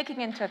 taking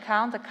into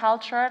account the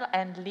cultural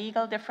and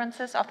legal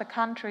differences of the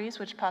countries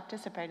which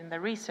participate in the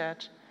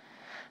research?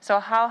 So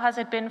how has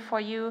it been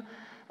for you?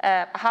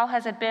 How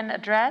has it been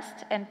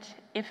addressed, and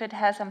if it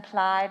has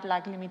implied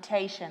like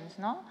limitations,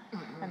 no,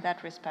 in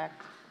that respect?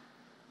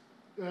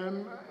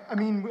 I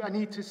mean, I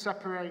need to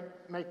separate,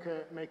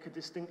 make a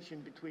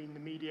distinction between the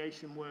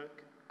mediation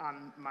work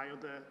and my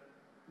other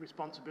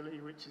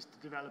responsibility, which is to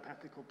develop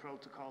ethical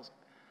protocols.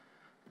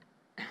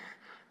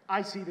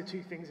 I see the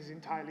two things as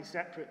entirely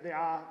separate. They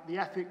are the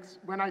ethics.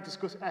 When I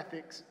discuss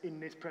ethics in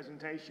this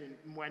presentation,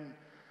 when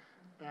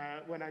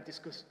I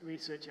discuss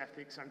research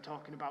ethics, I'm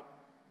talking about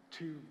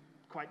two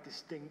quite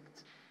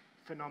distinct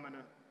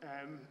phenomena.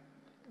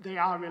 They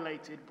are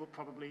related, but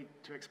probably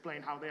to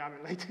explain how they are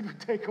related would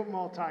take up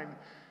more time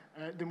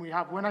than we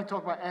have. When I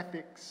talk about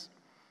ethics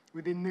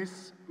within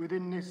this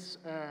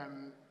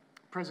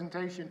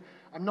presentation,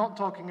 I'm not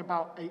talking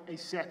about a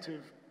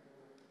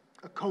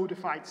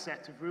codified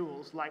set of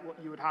rules like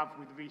what you would have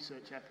with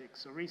research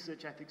ethics. So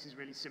research ethics is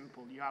really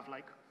simple. You have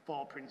like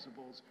 4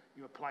 principles.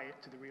 You apply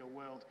it to the real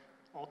world.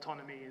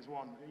 Autonomy is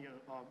one.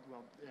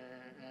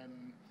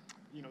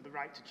 The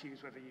right to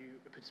choose whether you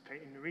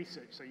participate in the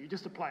research. So you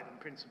just apply them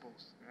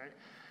principles, right?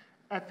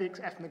 Ethics,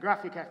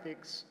 ethnographic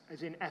ethics,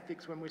 as in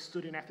ethics when we're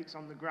studying ethics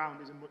on the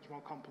ground, is a much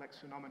more complex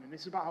phenomenon.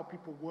 This is about how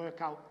people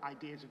work out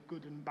ideas of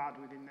good and bad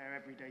within their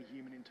everyday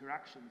human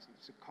interactions.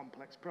 It's a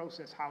complex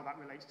process. How that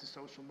relates to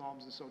social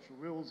norms and social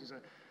rules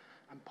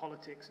and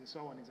politics and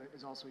so on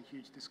is also a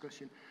huge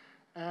discussion.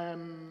 But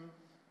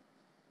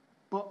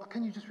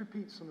can you just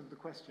repeat some of the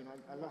question?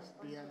 I lost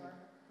the end.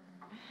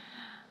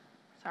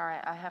 Sorry,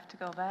 I have to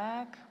go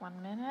back 1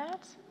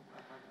 minute.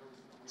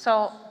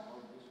 So,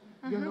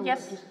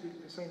 yes. Just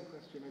the same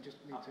question, I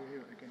just need to hear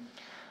it again.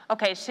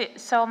 Okay,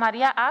 so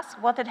Maria asked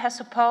what it has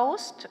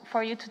supposed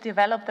for you to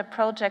develop the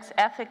project's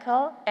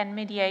ethical and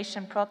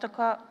mediation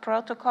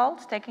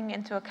protocols, taking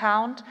into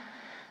account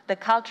the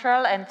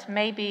cultural and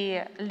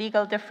maybe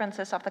legal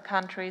differences of the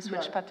countries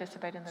which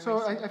participate in the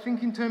research. So I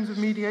think in terms of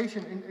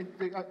mediation,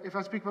 if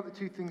I speak about the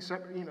two things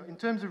separately, in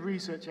terms of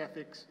research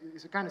ethics,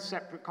 it's a kind of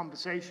separate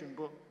conversation,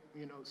 but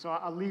so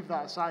I'll leave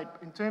that aside.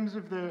 In terms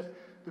of the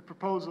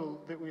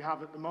proposal that we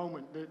have at the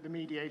moment, the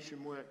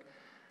mediation work,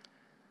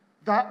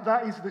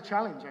 that is the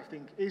challenge, I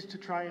think, is to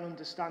try and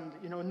understand,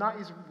 and that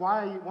is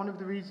why, one of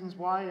the reasons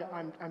why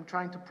I'm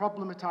trying to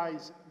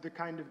problematize the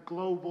kind of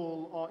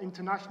global or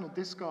international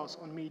discourse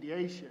on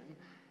mediation,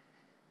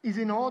 is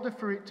in order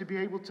for it to be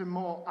able to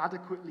more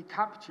adequately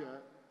capture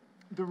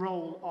the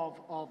role of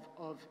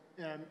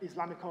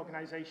Islamic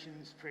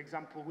organizations, for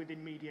example,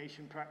 within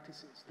mediation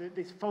practices.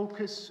 This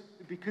focus,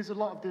 because a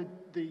lot of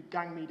the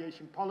gang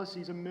mediation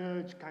policies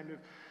emerge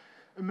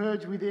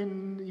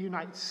within the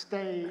United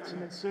States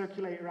and then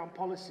circulate around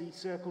policy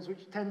circles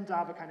which tend to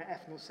have a kind of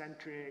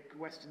ethnocentric,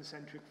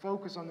 Western-centric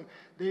focus on them.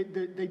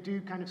 They do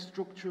kind of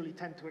structurally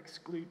tend to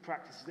exclude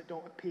practices that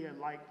don't appear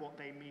like what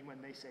they mean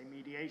when they say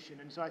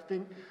mediation. And so I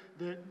think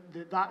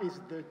that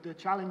is the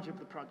challenge of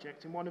the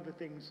project, and one of the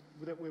things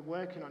that we're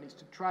working on is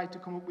to try to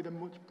come up with a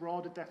much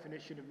broader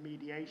definition of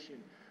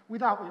mediation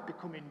without it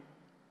becoming,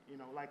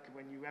 like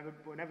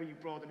whenever you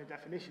broaden a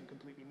definition,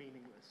 completely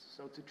meaningless.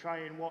 So to try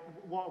and what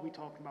are we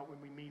talking about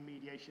when we mean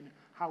mediation?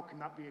 How can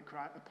that be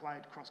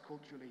applied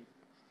cross-culturally?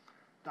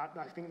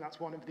 I think that's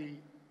one of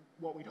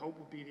what we'd hope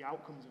would be the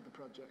outcomes of the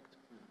project.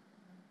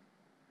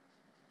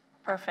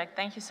 Perfect,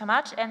 thank you so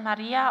much. And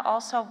Maria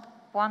also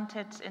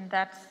wanted, in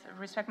that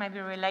respect, maybe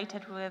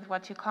related with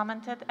what you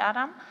commented,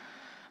 Adam,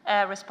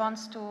 a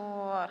response to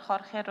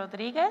Jorge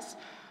Rodriguez,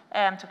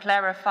 to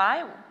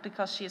clarify,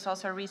 because she is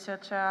also a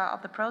researcher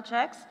of the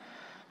projects,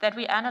 that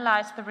we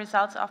analyzed the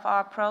results of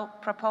our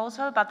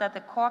proposal, but that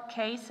the core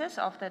cases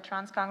of the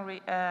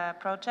TRANSGANG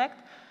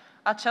project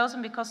are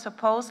chosen because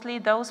supposedly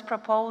those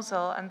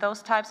proposals and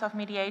those types of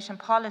mediation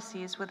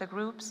policies with the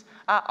groups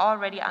are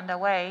already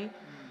underway.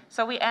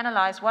 So we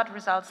analyze what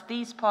results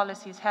these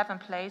policies have in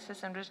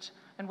places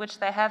in which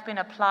they have been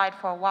applied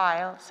for a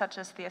while, such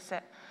as the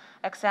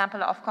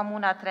example of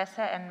Comuna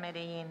 13 and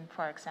Medellin,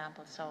 for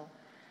example. So,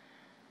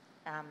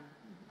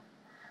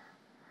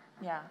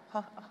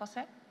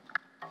 José?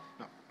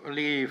 No,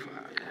 only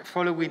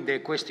following the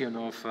question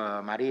of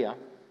Maria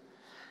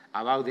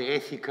about the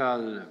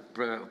ethical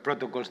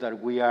protocols that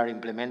we are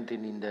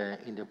implementing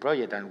in the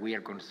project and we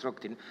are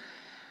constructing.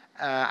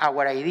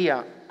 Our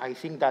idea, I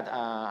think that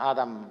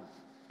Adam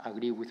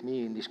agreed with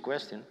me in this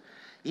question,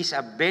 It's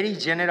a very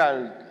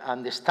general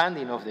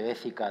understanding of the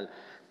ethical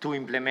to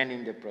implement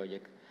in the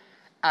project.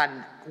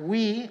 And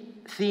we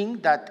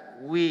think that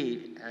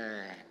we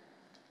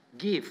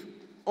give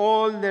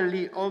all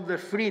the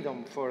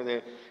freedom for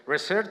the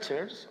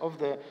researchers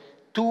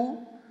to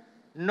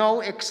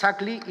know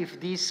exactly if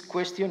this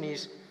question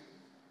is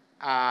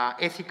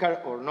ethical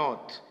or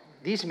not.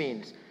 This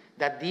means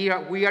that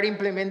we are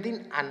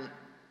implementing, and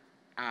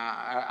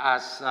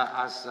as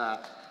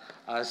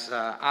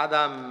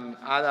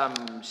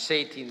Adam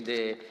said in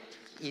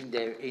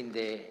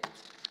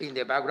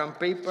the background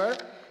paper,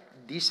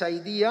 this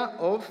idea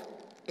of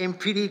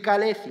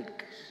empirical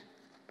ethics.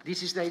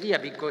 This is the idea,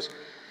 because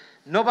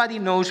nobody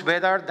knows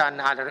better than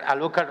a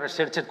local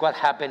researcher what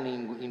happened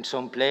in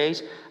some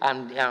place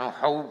and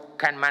how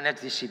can manage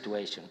this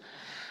situation.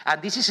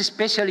 And this is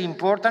especially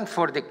important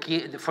for the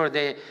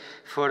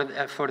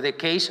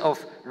case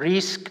of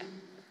risk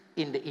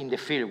in the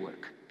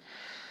fieldwork.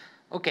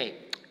 Okay,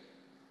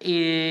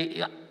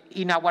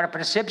 in our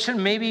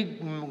perception, maybe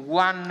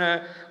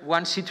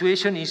one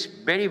situation is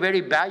very,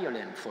 very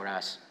violent for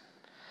us.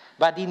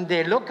 But in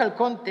the local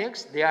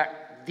context,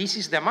 this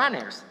is the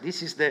manners,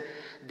 this is the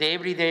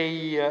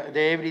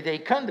everyday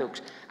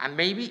conduct, and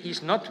maybe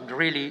it's not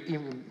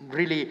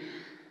really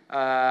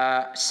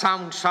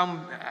sound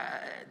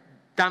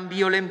tan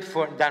violent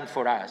than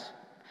for us.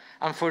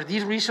 And for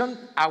this reason,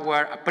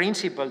 our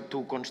principle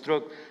to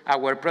construct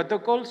our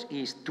protocols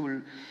is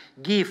to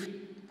give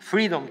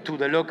freedom to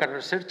the local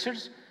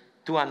researchers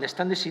to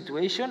understand the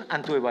situation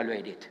and to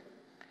evaluate it.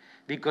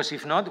 Because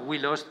if not, we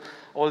lost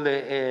all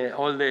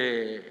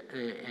the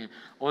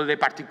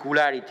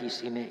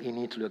particularities in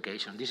each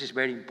location. This is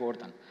very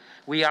important.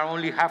 We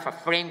only have a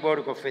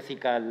framework of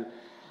ethical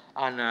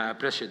and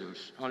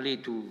procedures. Only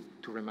to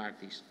remark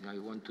this. I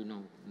want to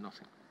know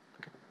nothing.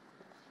 Okay.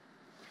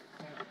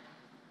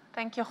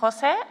 Thank you,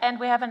 Jose. And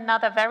we have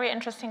another very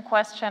interesting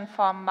question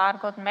from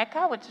Margot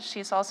Mecker, which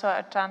she's also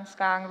a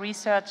TRANSGANG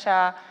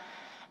researcher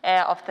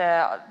of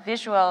the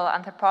visual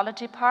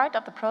anthropology part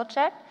of the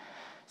project.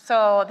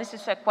 So this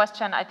is a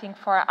question, I think,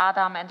 for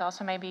Adam and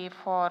also maybe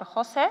for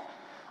Jose.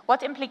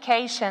 What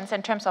implications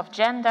in terms of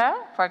gender,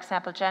 for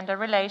example, gender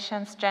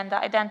relations, gender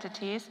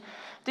identities,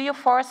 do you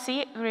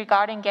foresee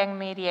regarding gang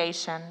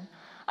mediation?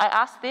 I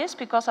ask this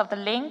because of the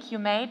link you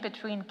made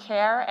between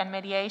care and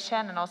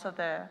mediation, and also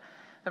the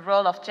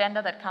role of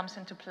gender that comes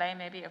into play,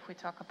 maybe if we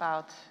talk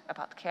about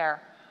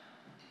care.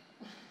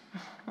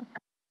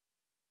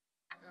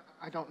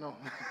 I don't know.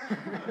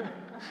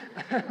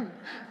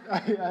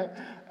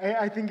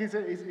 I think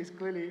it's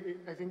clearly,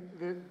 I think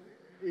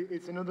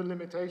it's another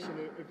limitation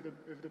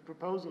of the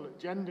proposal.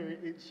 Gender,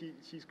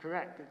 she's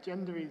correct. That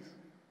gender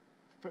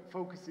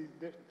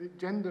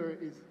gender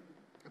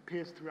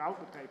appears throughout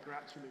the paper,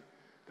 actually.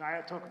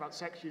 I talk about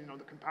sex,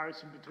 the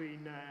comparison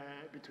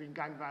between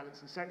gang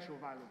violence and sexual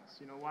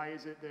violence. Why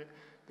is it that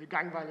the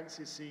gang violence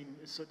is seen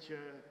as such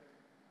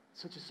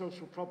a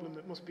social problem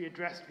that must be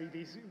addressed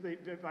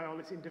by all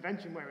this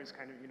intervention, whereas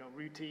kind of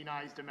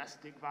routinized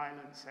domestic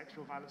violence,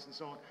 sexual violence, and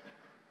so on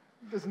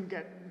doesn't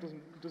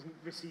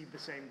receive the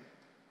same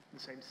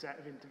set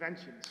of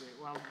interventions.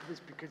 Well, this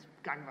is because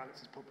gang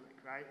violence is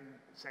public, right? And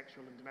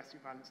sexual and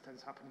domestic violence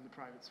tends to happen in the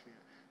private sphere,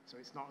 so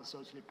it's not as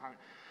socially apparent.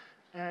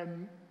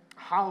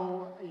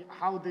 How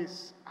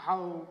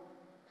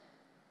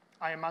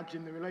I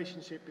imagine the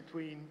relationship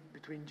between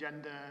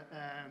gender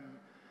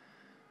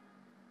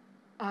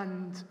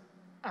and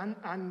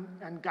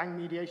gang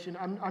mediation.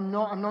 I'm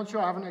not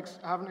sure. I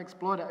haven't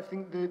explored it. I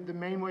think the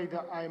main way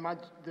that I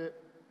imagine that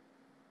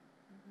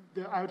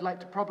I would like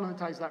to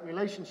problematize that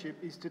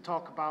relationship is to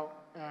talk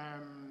about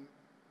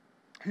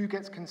who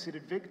gets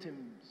considered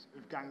victims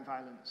of gang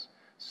violence.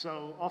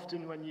 So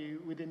often when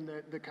within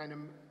the kind of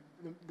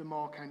the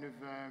more kind of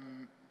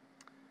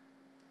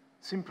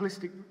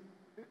simplistic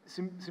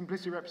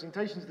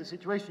representations of the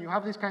situation, you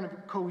have this kind of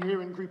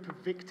coherent group of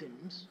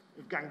victims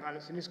of gang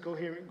violence and this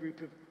coherent group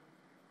of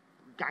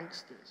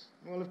gangsters.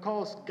 Well, of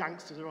course,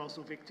 gangsters are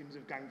also victims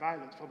of gang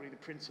violence, probably the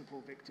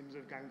principal victims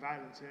of gang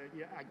violence,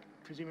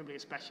 presumably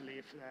especially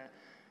if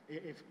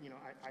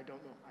I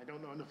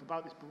don't know enough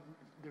about this, but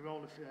the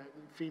role of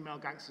female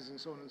gangsters and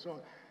so on and so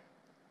on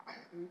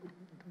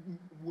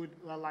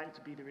are likely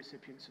to be the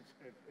recipients of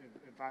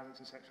violence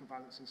and sexual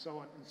violence and so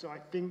on. And so I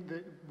think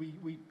that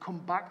we come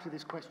back to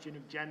this question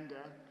of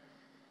gender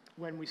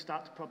when we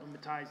start to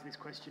problematize this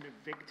question of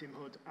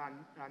victimhood and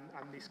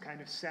this kind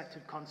of set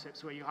of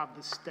concepts where you have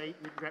the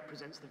state that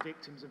represents the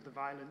victims of the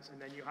violence, and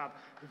then you have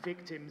the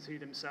victims who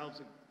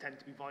themselves tend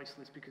to be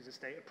voiceless because the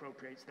state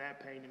appropriates their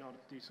pain in order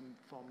to do some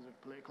forms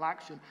of political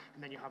action,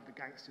 and then you have the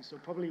gangsters. So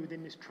probably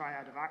within this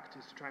triad of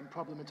actors, to try and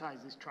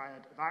problematize this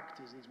triad of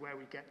actors is where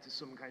we get to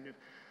some kind of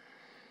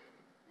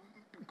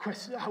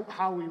question,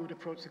 how we would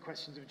approach the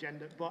questions of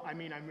gender. But I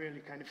mean, I'm really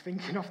kind of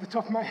thinking off the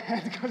top of my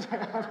head because I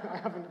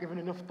haven't given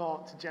enough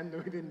thought to gender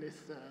within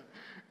this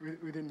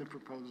within the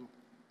proposal.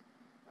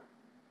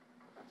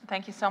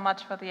 Thank you so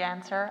much for the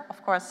answer.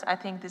 Of course, I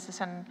think this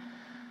is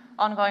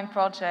ongoing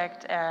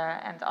project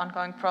and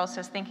ongoing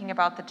process, thinking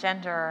about the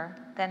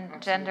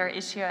gender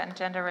issue and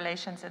gender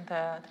relations in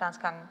the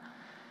TRANSGANG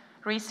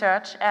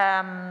research.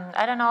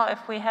 I don't know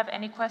if we have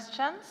any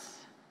questions.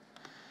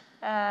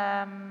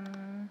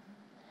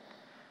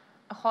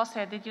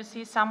 Jose, did you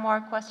see some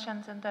more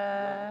questions in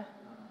the...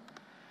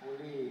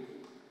 Only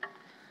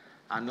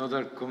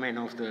another comment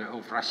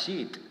of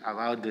Rashid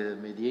about the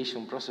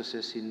mediation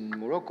processes in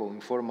Morocco,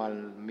 informal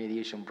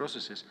mediation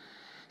processes.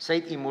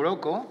 Said in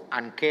Morocco,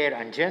 and care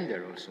and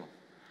gender also,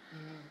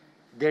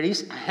 there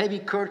is a heavy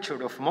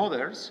culture of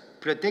mothers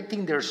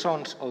protecting their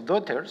sons or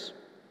daughters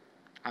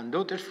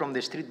from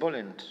the street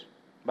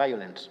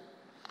violence.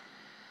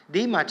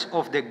 The image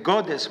of the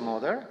goddess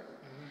mother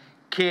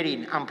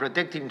caring and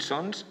protecting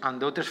sons and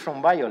daughters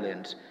from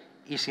violence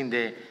is in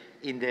the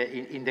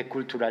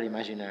cultural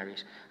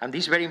imaginaries. And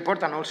this is very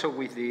important also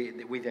with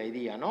the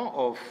idea, no,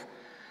 of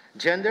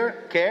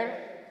gender,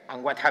 care,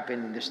 and what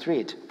happened in the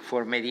street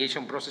for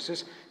mediation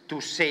processes to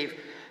save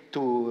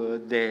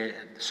the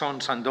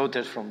sons and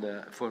daughters from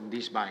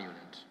this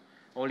violence.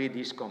 Only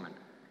this comment.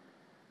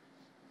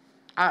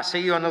 Say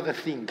you another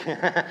thing.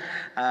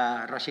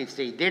 Rashid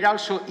said, there are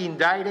also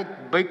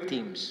indirect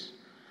victims.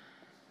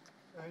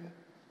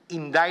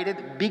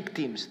 Indirect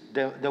victims,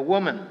 the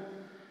woman,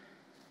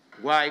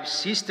 wives,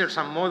 sisters,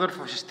 and mothers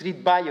of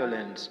street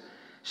violence.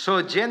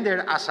 So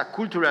gender as a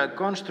cultural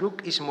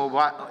construct is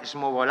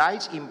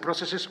mobilized in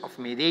processes of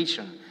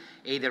mediation,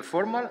 either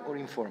formal or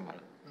informal.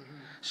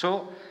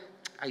 So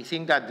I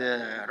think that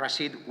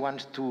Rashid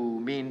wants to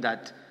mean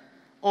that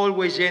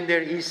always gender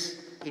is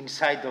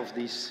inside of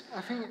this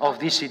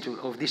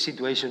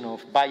situation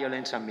of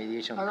violence and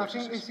mediation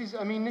processes.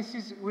 I think this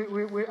is.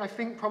 I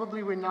think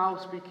probably we're now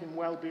speaking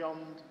well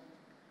beyond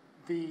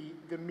the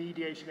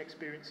mediation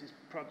experiences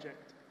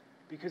project,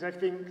 because I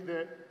think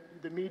that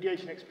the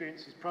mediation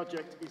experiences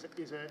project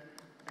is a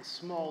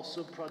small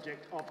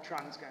sub-project of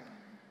TRANSGANG.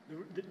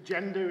 The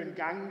gender and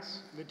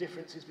gangs, the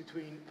differences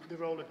between the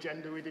role of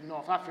gender within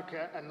North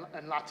Africa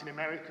and Latin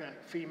America,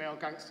 female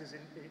gangsters,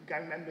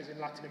 gang members in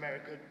Latin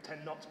America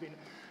tend not to be.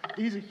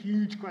 These are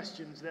huge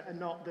questions that are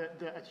not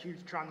that are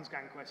huge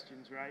TRANSGANG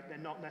questions, right? They're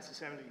not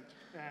necessarily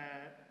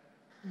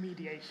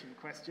mediation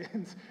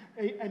questions,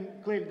 and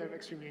clearly they're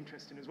extremely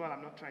interesting as well.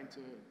 I'm not trying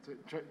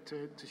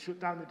to shut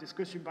down the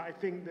discussion, but I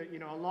think that, you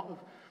know, a lot of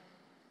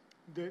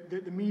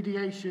the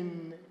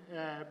mediation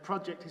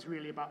project is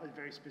really about a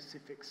very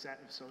specific set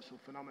of social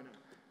phenomena,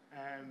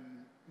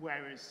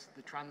 whereas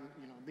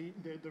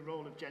the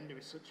role of gender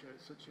is such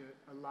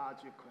a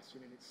larger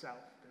question in itself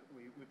that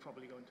we're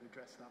probably going to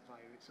address that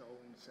via its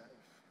own set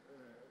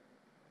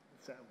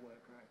of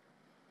work, right?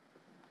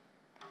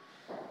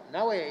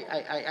 Now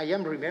I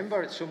am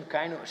remembered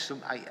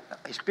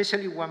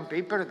especially one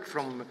paper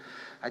from,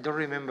 I don't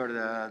remember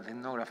the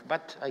number,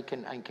 but I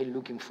can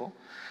looking for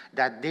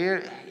that.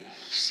 There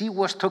she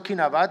was talking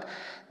about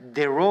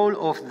the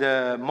role of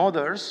the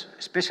mothers,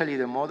 especially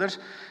the mothers,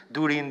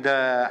 during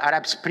the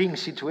Arab Spring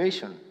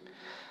situation.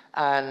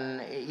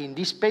 And in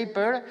this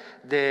paper,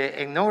 the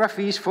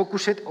ethnography is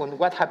focused on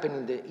what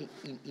happened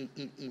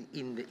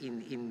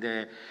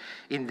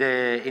in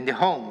the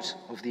homes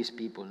of these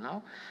people,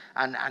 no?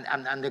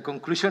 And the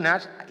conclusion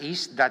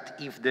is that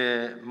if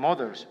the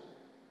mothers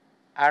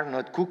are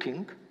not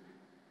cooking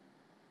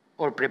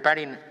or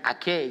preparing a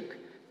cake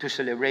to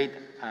celebrate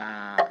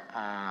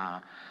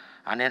an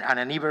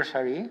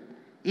anniversary,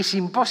 it's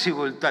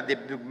impossible that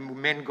the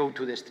men go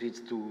to the streets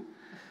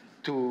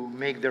to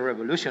make the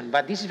revolution.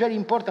 But this is very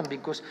important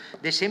because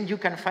the same you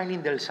can find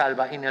in El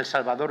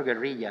Salvador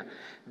guerrilla,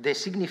 the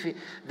significant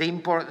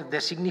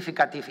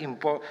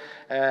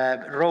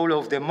role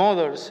of the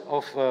mothers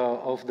of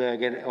the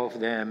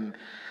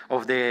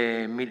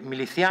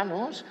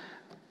milicianos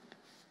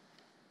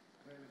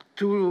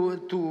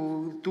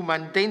to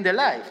maintain the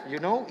life. You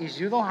know, if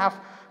you don't have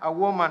a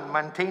woman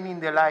maintaining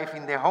the life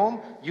in the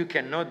home, you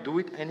cannot do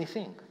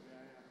anything.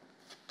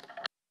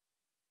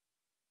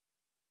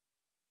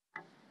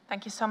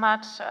 Thank you so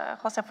much,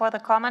 Jose, for the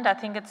comment. I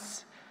think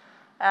it's,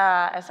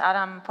 as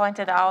Adam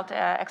pointed out,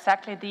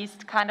 exactly these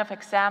kind of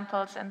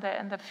examples in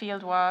the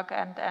field work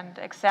and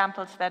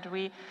examples that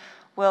we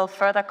will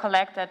further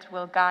collect that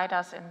will guide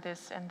us in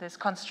this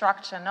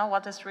construction. No?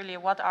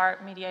 What are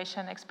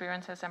mediation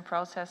experiences and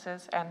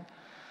processes? And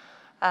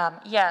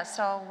yeah,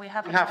 so we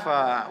have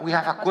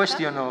a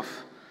question of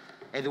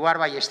Eduard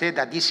Ballester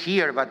that is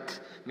here, but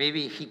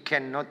maybe he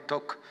cannot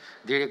talk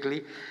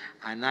directly,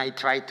 and I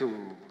try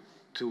to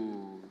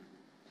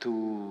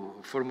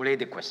formulate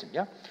the question,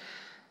 yeah?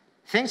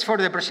 Thanks for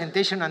the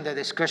presentation and the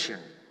discussion.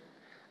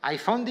 I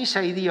found this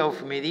idea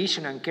of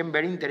mediation and camp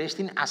very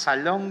interesting as a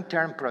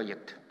long-term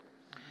project.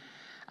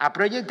 A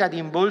project that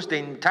involves the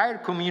entire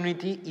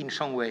community in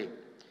some way.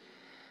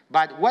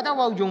 But what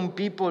about young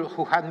people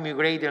who had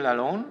migrated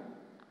alone?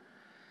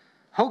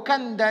 How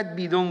can that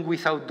be done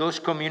without those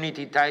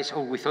community ties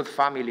or without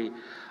family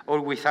or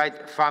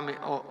without family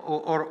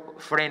or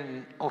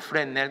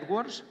friend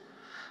networks?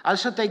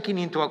 Also taking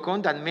into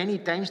account that many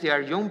times there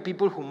are young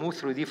people who move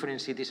through different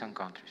cities and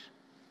countries.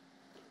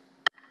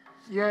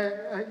 Yeah,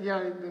 I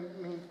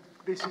mean,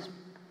 this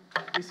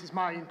is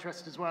my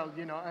interest as well,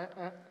 you know.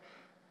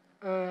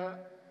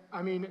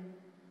 I mean,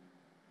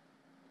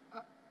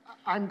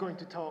 I'm going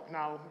to talk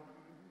now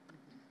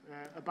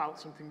about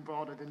something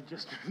broader than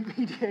just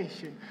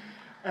mediation.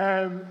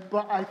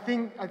 But I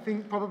think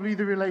probably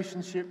the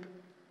relationship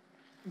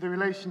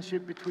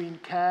between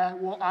care,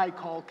 what I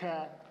call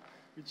care,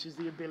 which is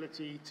the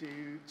ability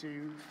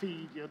to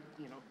feed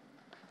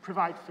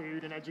provide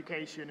food and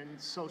education and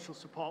social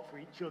support for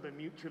each other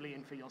mutually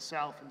and for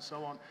yourself and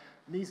so on.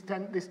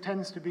 And this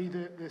tends to be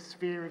the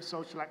sphere of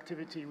social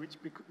activity which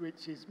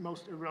is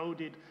most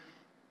eroded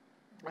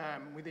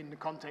within the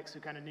context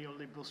of kind of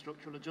neoliberal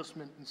structural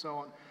adjustment and so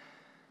on.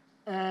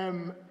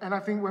 And I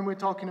think when we're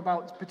talking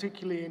about,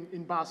 particularly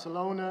in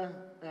Barcelona,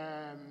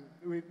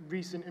 with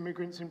recent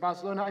immigrants in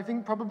Barcelona, I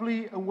think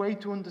probably a way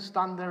to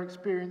understand their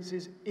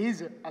experiences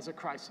is as a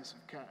crisis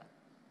of care.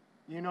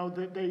 You know,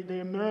 they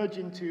emerge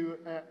into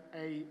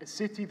a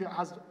city that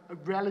has a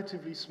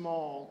relatively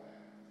small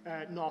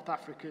North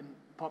African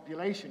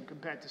population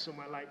compared to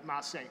somewhere like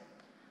Marseille,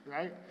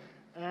 right?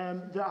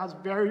 That has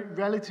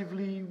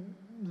relatively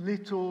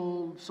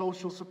little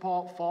social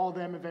support for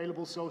them,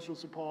 available social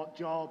support,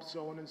 jobs,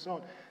 so on and so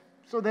on.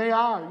 So they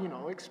are, you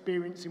know,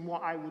 experiencing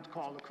what I would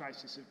call a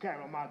crisis of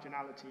care or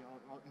marginality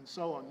and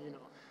so on, you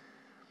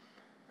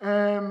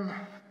know.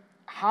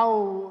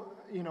 How,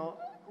 you know,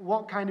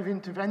 what kind of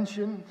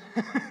intervention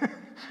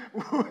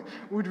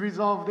would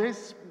resolve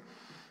this?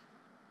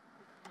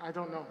 I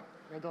don't know,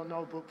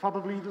 but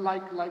probably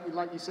like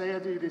you say, I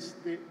do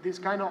this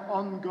kind of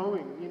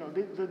ongoing, you know,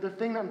 the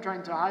thing that I'm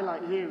trying to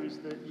highlight here is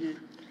that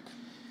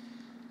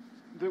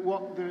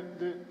what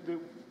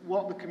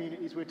the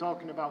communities we're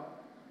talking about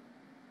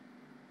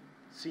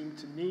seem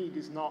to need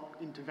is not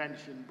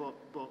intervention, but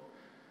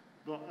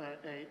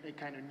a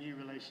kind of new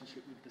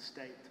relationship with the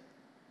state.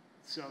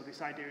 So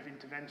this idea of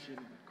intervention,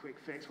 quick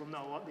fix, well,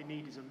 no, what they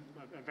need is a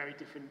very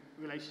different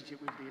relationship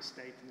with the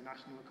estate and the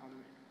national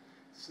economy.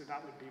 So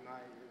that would be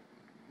my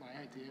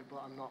idea,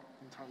 but I'm not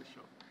entirely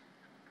sure.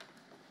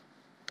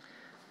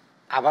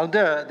 About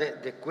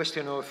the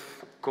question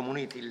of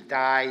community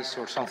ties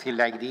or something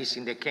like this,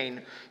 in the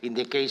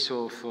case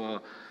of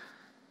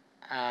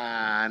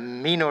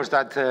minors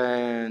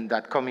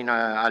that coming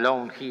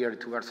alone here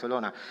to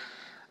Barcelona,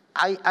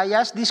 I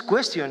asked this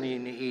question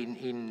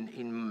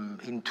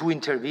in two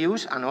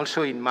interviews and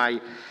also in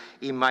my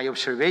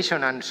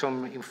observation and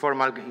some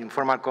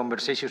informal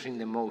conversations in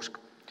the mosque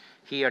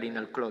here in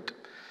El Clot.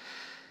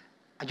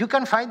 You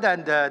can find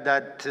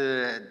that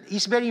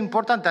it's very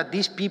important that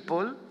these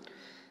people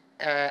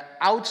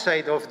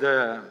outside of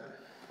the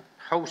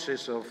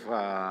houses of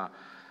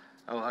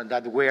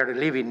that were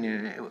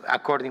living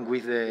according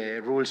with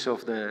the rules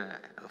of the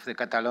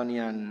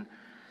Catalonian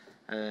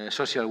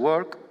social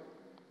work.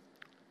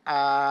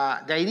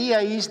 The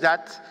idea is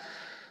that,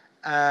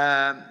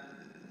 and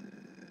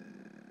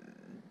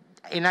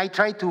I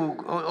try to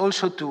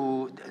also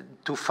to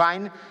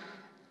find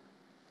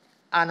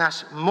a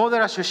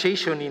mother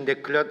association in the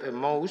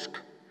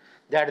mosque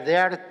that they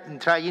are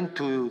trying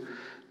to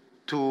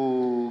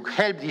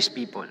help these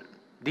people,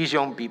 these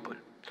young people.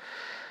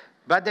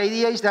 But the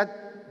idea is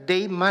that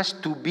they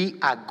must to be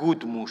a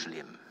good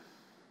Muslim.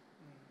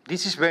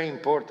 This is very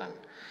important.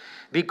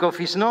 Because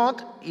if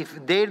not,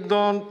 if they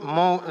don't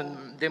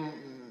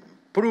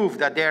prove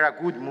that they are a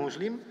good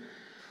Muslim,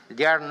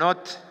 they are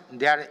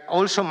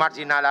also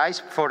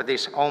marginalized for their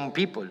own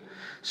people.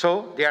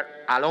 So they are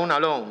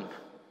alone.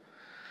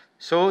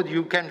 So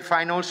you can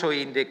find also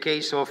in the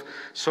case of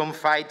some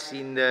fights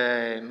in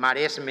the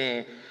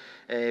Maresme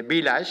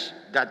village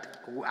that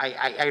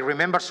I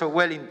remember so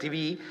well in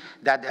TV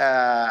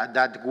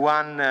that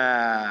one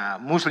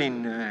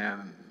Muslim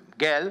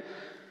girl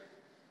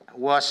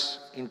was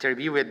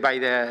interviewed by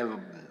the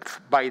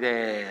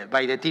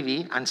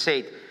TV and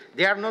said,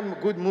 they are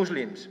not good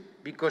Muslims.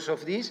 Because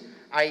of this,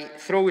 I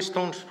throw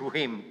stones to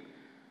him,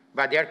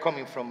 but they are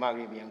coming from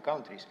Maghrebian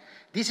countries.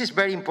 This is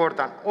very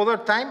important. Other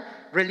time,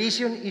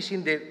 religion is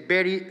in the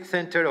very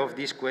center of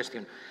this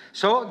question.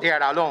 So they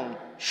are alone,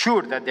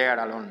 sure that they are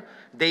alone.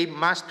 They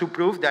must to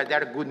prove that they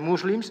are good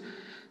Muslims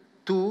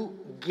to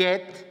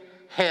get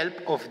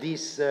help of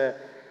these,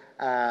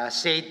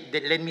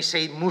 let me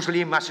say,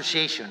 Muslim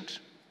associations.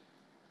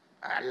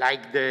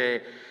 Like the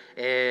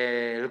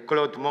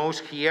Clot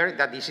Mosque here,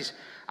 that this is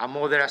a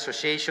mother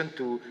association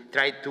to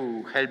try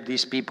to help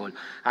these people.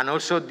 And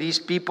also these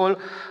people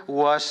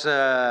was,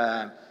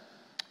 ¿cómo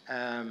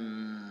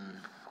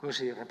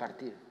se dice?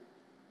 Repartir.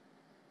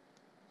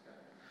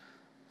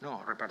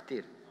 No,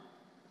 repartir.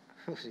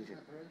 ¿Cómo se dice?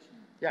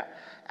 Yeah,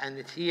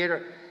 and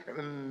here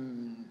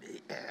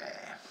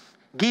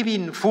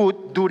giving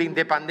food during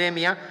the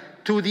pandemic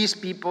to these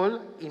people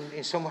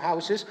in some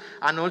houses,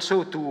 and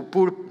also to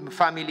poor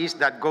families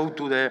that go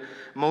to the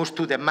most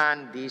to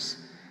demand this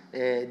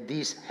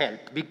help.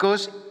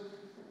 Because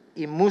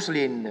in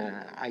Muslim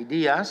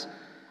ideas,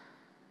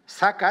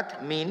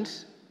 zakat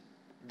means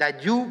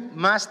that you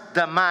must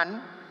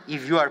demand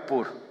if you are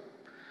poor.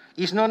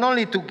 is not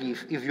only to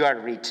give, if you are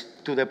rich,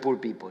 to the poor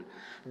people.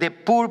 The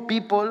poor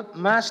people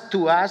must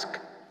to ask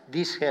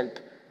this help.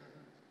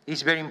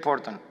 It's very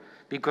important,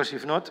 because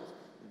if not,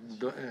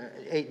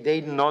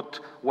 they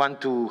not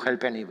want to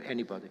help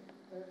anybody.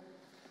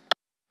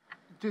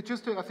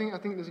 Just to, I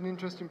think there's an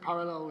interesting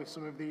parallel with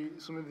some of the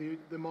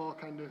more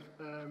kind of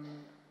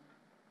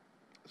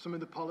some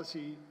of the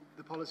policy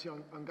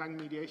on gang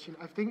mediation.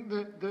 I think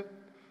that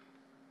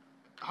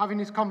having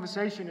this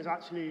conversation has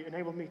actually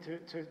enabled me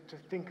to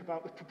think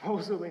about the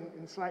proposal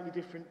in slightly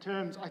different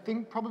terms. I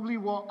think probably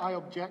what I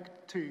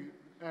object to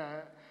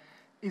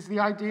is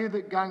the idea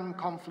that gang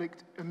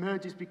conflict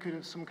emerges because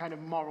of some kind of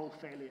moral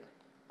failure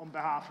on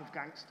behalf of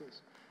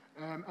gangsters.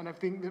 And I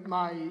think that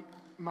my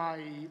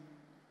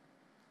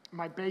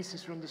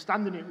basis for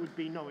understanding it would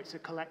be, no, it's a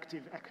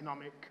collective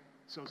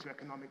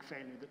socioeconomic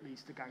failure that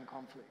leads to gang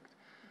conflict.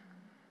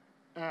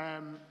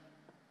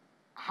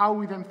 How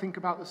we then think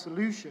about the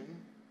solution,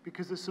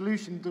 because the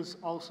solution does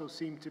also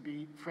seem to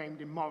be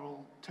framed in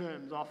moral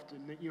terms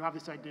often, that you have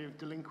this idea of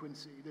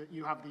delinquency, that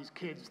you have these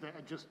kids that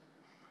are just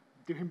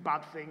doing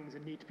bad things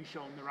and need to be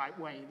shown the right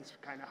way, this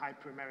kind of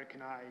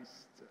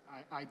hyper-Americanized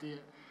idea.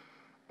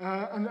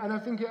 And I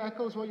think it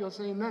echoes what you're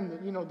saying then,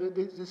 that, you know,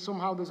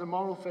 somehow there's a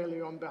moral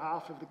failure on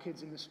behalf of the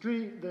kids in the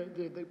street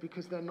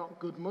because they're not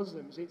good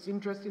Muslims. It's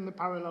interesting, the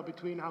parallel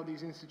between how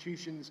these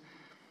institutions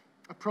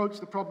approach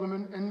the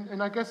problem,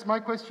 and I guess my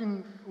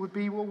question would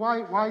be, well,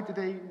 why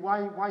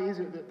is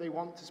it that they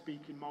want to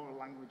speak in moral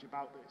language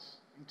about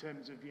this, in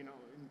terms of, you know,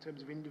 in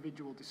terms of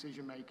individual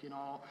decision making,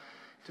 or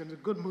in terms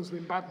of good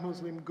Muslim, bad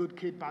Muslim, good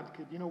kid, bad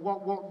kid? You know,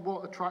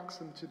 what attracts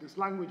them to this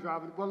language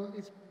rather? Well,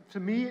 to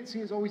me,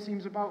 it always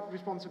seems about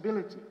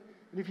responsibility.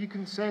 And if you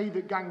can say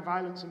that gang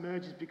violence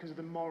emerges because of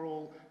the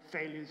moral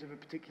failures of a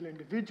particular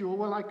individual,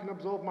 well, I can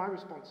absorb my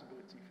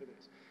responsibility for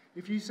this.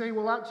 If you say,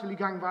 well, actually,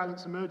 gang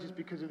violence emerges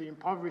because of the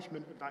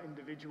impoverishment of that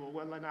individual,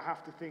 well, then I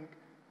have to think,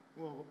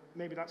 well,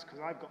 maybe that's because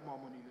I've got more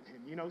money than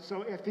him, you know?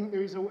 So I think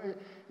there is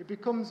it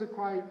becomes a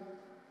quite,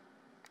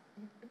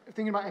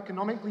 thinking about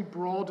economically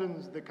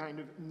broadens the kind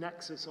of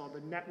nexus or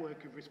the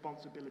network of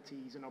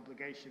responsibilities and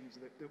obligations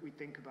that we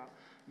think about.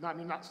 And I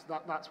mean, that's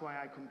why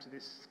I come to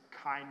this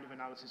kind of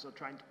analysis, or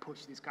trying to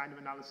push this kind of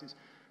analysis,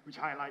 which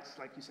highlights,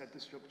 like you said,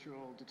 the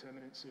structural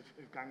determinants of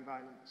gang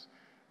violence.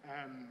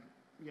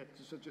 Yeah,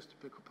 so just to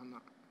pick up on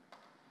that.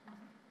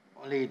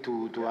 Only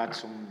to add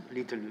some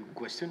little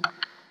question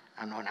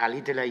and on a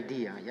little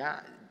idea, yeah.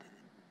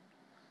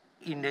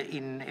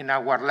 In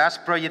our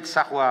last project,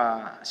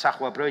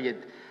 Sahwa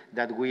project,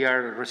 that we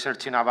are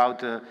researching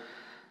about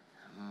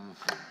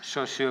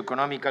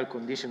socio-economical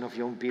condition of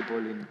young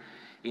people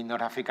in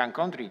North African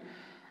country.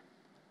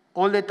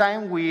 All the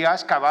time we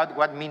ask about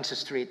what means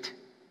street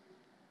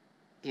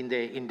in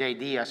the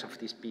ideas of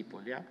these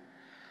people, yeah?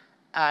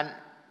 And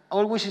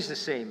always is the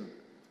same.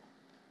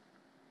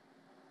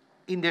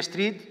 In the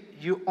street,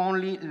 you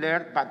only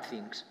learn bad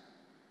things.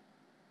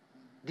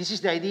 This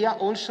is the idea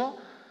also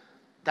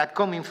that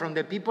coming from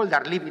the people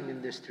that are living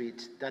in the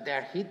streets, that they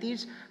are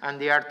hippies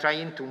and they are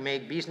trying to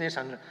make business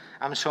and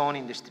so on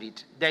in the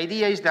streets. The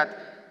idea is that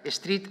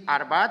streets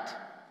are bad,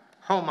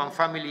 home and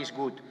family is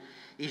good.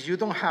 If you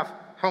don't have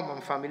home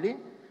and family,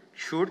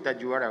 sure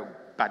that you are a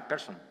bad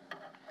person.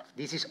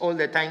 This is all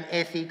the time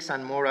ethics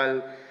and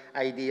moral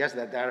ideas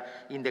that are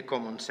in the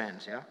common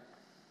sense, yeah?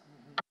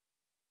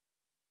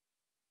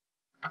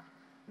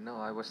 No,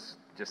 I was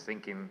just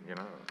thinking, you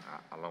know,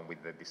 along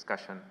with the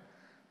discussion,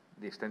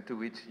 the extent to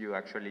which you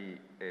actually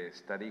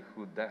study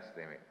who does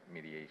the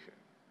mediation.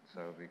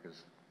 So,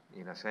 because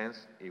in a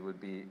sense, it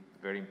would be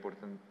very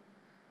important,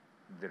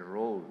 the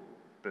role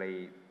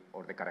played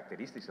or the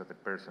characteristics of the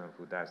person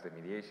who does the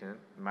mediation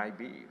might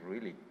be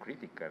really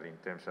critical in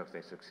terms of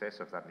the success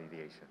of that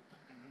mediation.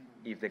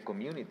 If the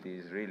community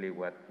is really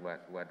what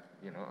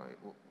you know,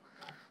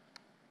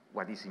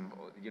 what is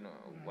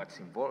what's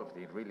involved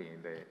in really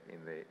in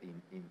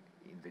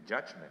the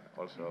judgment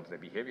also of the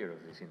behavior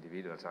of these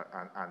individuals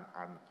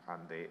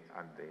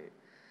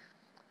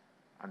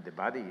and the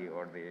body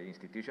or the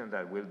institution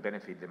that will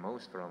benefit the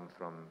most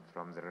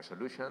from the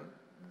resolution,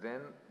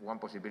 then one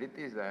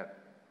possibility is that,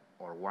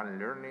 or one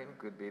learning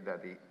could be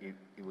that it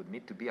would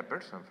need to be a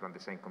person from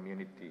the same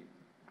community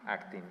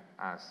acting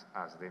as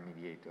the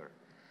mediator.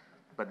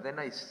 But then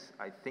I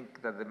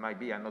think that there might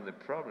be another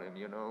problem,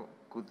 you know,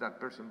 could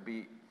that person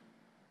be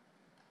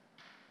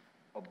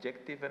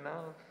objective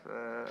enough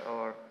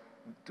or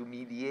to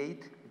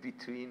mediate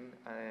between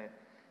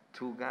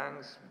two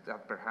gangs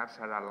that perhaps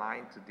are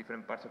aligned to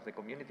different parts of the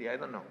community? I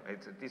don't know.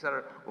 These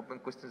are open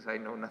questions. I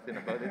know nothing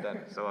about it,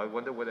 and so I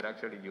wonder whether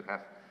actually you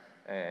have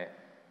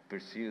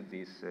pursued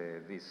these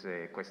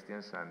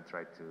questions and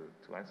tried to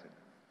answer them.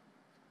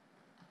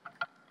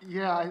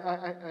 Yeah,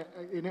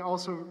 and it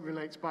also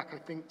relates back, I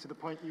think, to the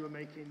point you were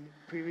making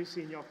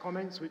previously in your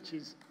comments, which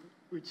is,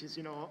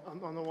 you know,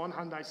 on the one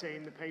hand, I say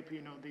in the paper,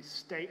 you know, the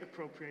state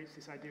appropriates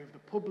this idea of the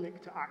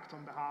public to act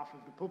on behalf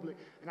of the public,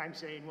 and I'm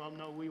saying, well,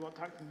 no, we want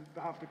to act on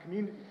behalf of the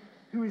community.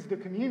 Who is the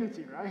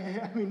community,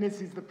 right? I mean, this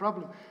is the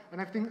problem.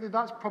 And I think that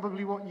that's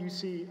probably what you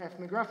see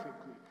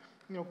ethnographically.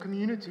 you know,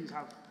 communities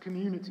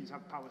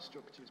have power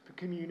structures,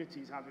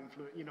 communities have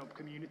influence, you know,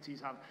 communities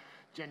have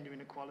gender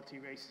inequality,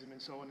 racism,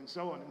 and so on and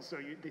so on. And so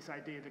this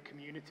idea that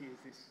community is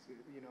this,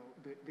 you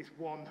know, this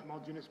one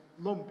homogenous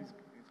lump is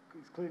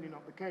clearly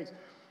not the case.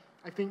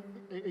 I think,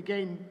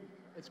 again,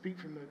 I speak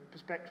from the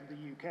perspective of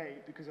the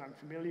UK because I'm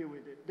familiar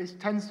with it. This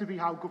tends to be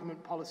how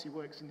government policy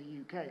works in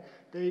the UK.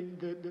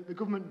 The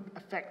government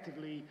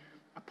effectively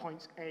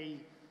appoints a,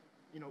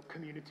 you know,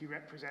 community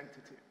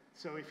representative.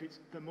 So if it's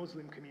the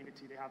Muslim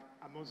community, they have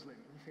a Muslim.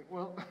 And you think,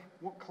 well,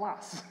 what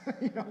class?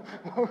 You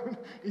know,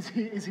 is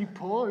he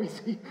poor?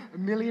 Is he a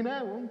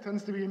millionaire? Well, he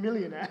tends to be a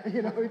millionaire.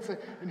 You know,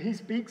 and he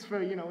speaks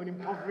for, you know, an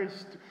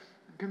impoverished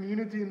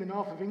community in the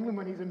north of England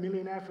when he's a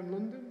millionaire from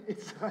London.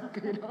 It's like,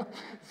 you know,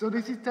 so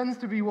this tends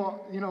to be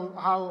what, you know,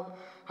 how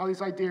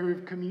this idea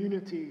of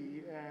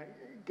community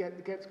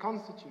gets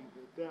constituted.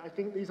 I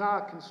think these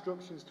are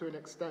constructions to an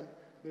extent.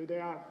 They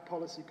are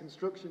policy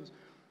constructions.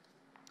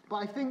 But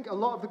I think a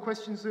lot of the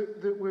questions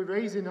that we're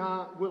raising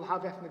will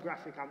have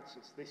ethnographic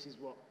answers. This is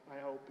what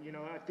I hope. You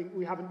know, I think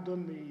we haven't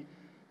done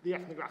the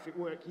ethnographic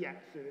work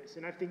yet for this.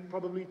 And I think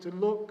probably to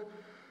look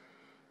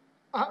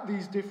at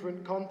these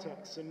different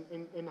contexts and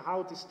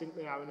how distinct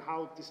they are and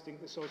how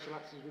distinct the social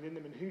actors within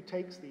them and who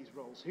takes these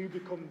roles, who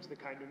becomes the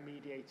kind of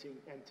mediating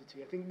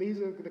entity. I think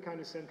these are the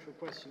kind of central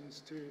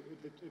questions to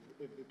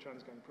the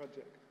TRANSGANG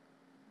project.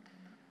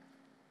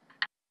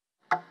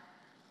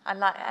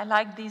 I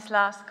like these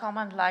last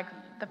comment, like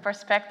the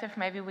perspective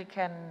maybe we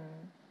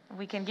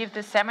can give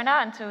this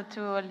seminar and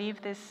to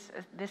leave this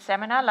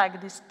seminar, like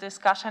this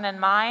discussion in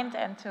mind,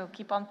 and to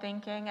keep on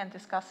thinking and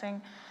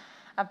discussing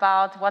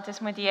about what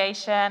is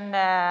mediation,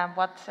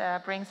 what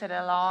brings it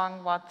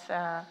along,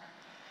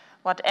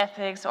 what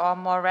ethics or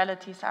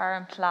moralities are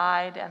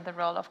implied, and the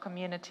role of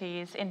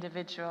communities,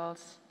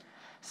 individuals.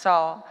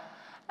 So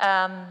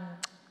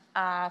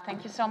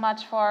thank you so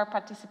much for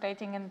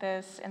participating in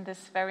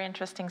this very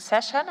interesting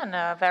session and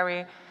a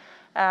very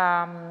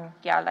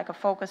like a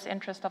focused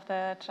interest of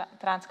the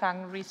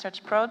TRANSGANG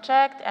research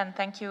project. And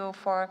thank you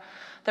for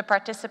the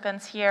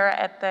participants here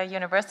at the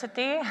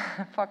university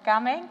for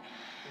coming.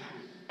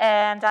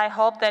 And I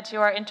hope that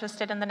you are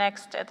interested in the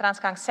next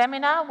TRANSGANG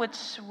seminar,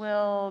 which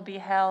will be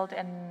held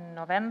in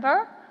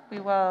November.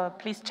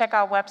 Please check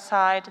our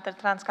website, the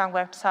TRANSGANG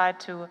website,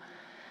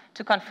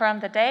 to confirm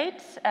the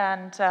dates.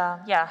 And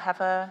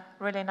have a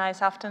really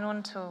nice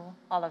afternoon to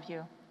all of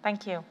you.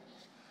 Thank you.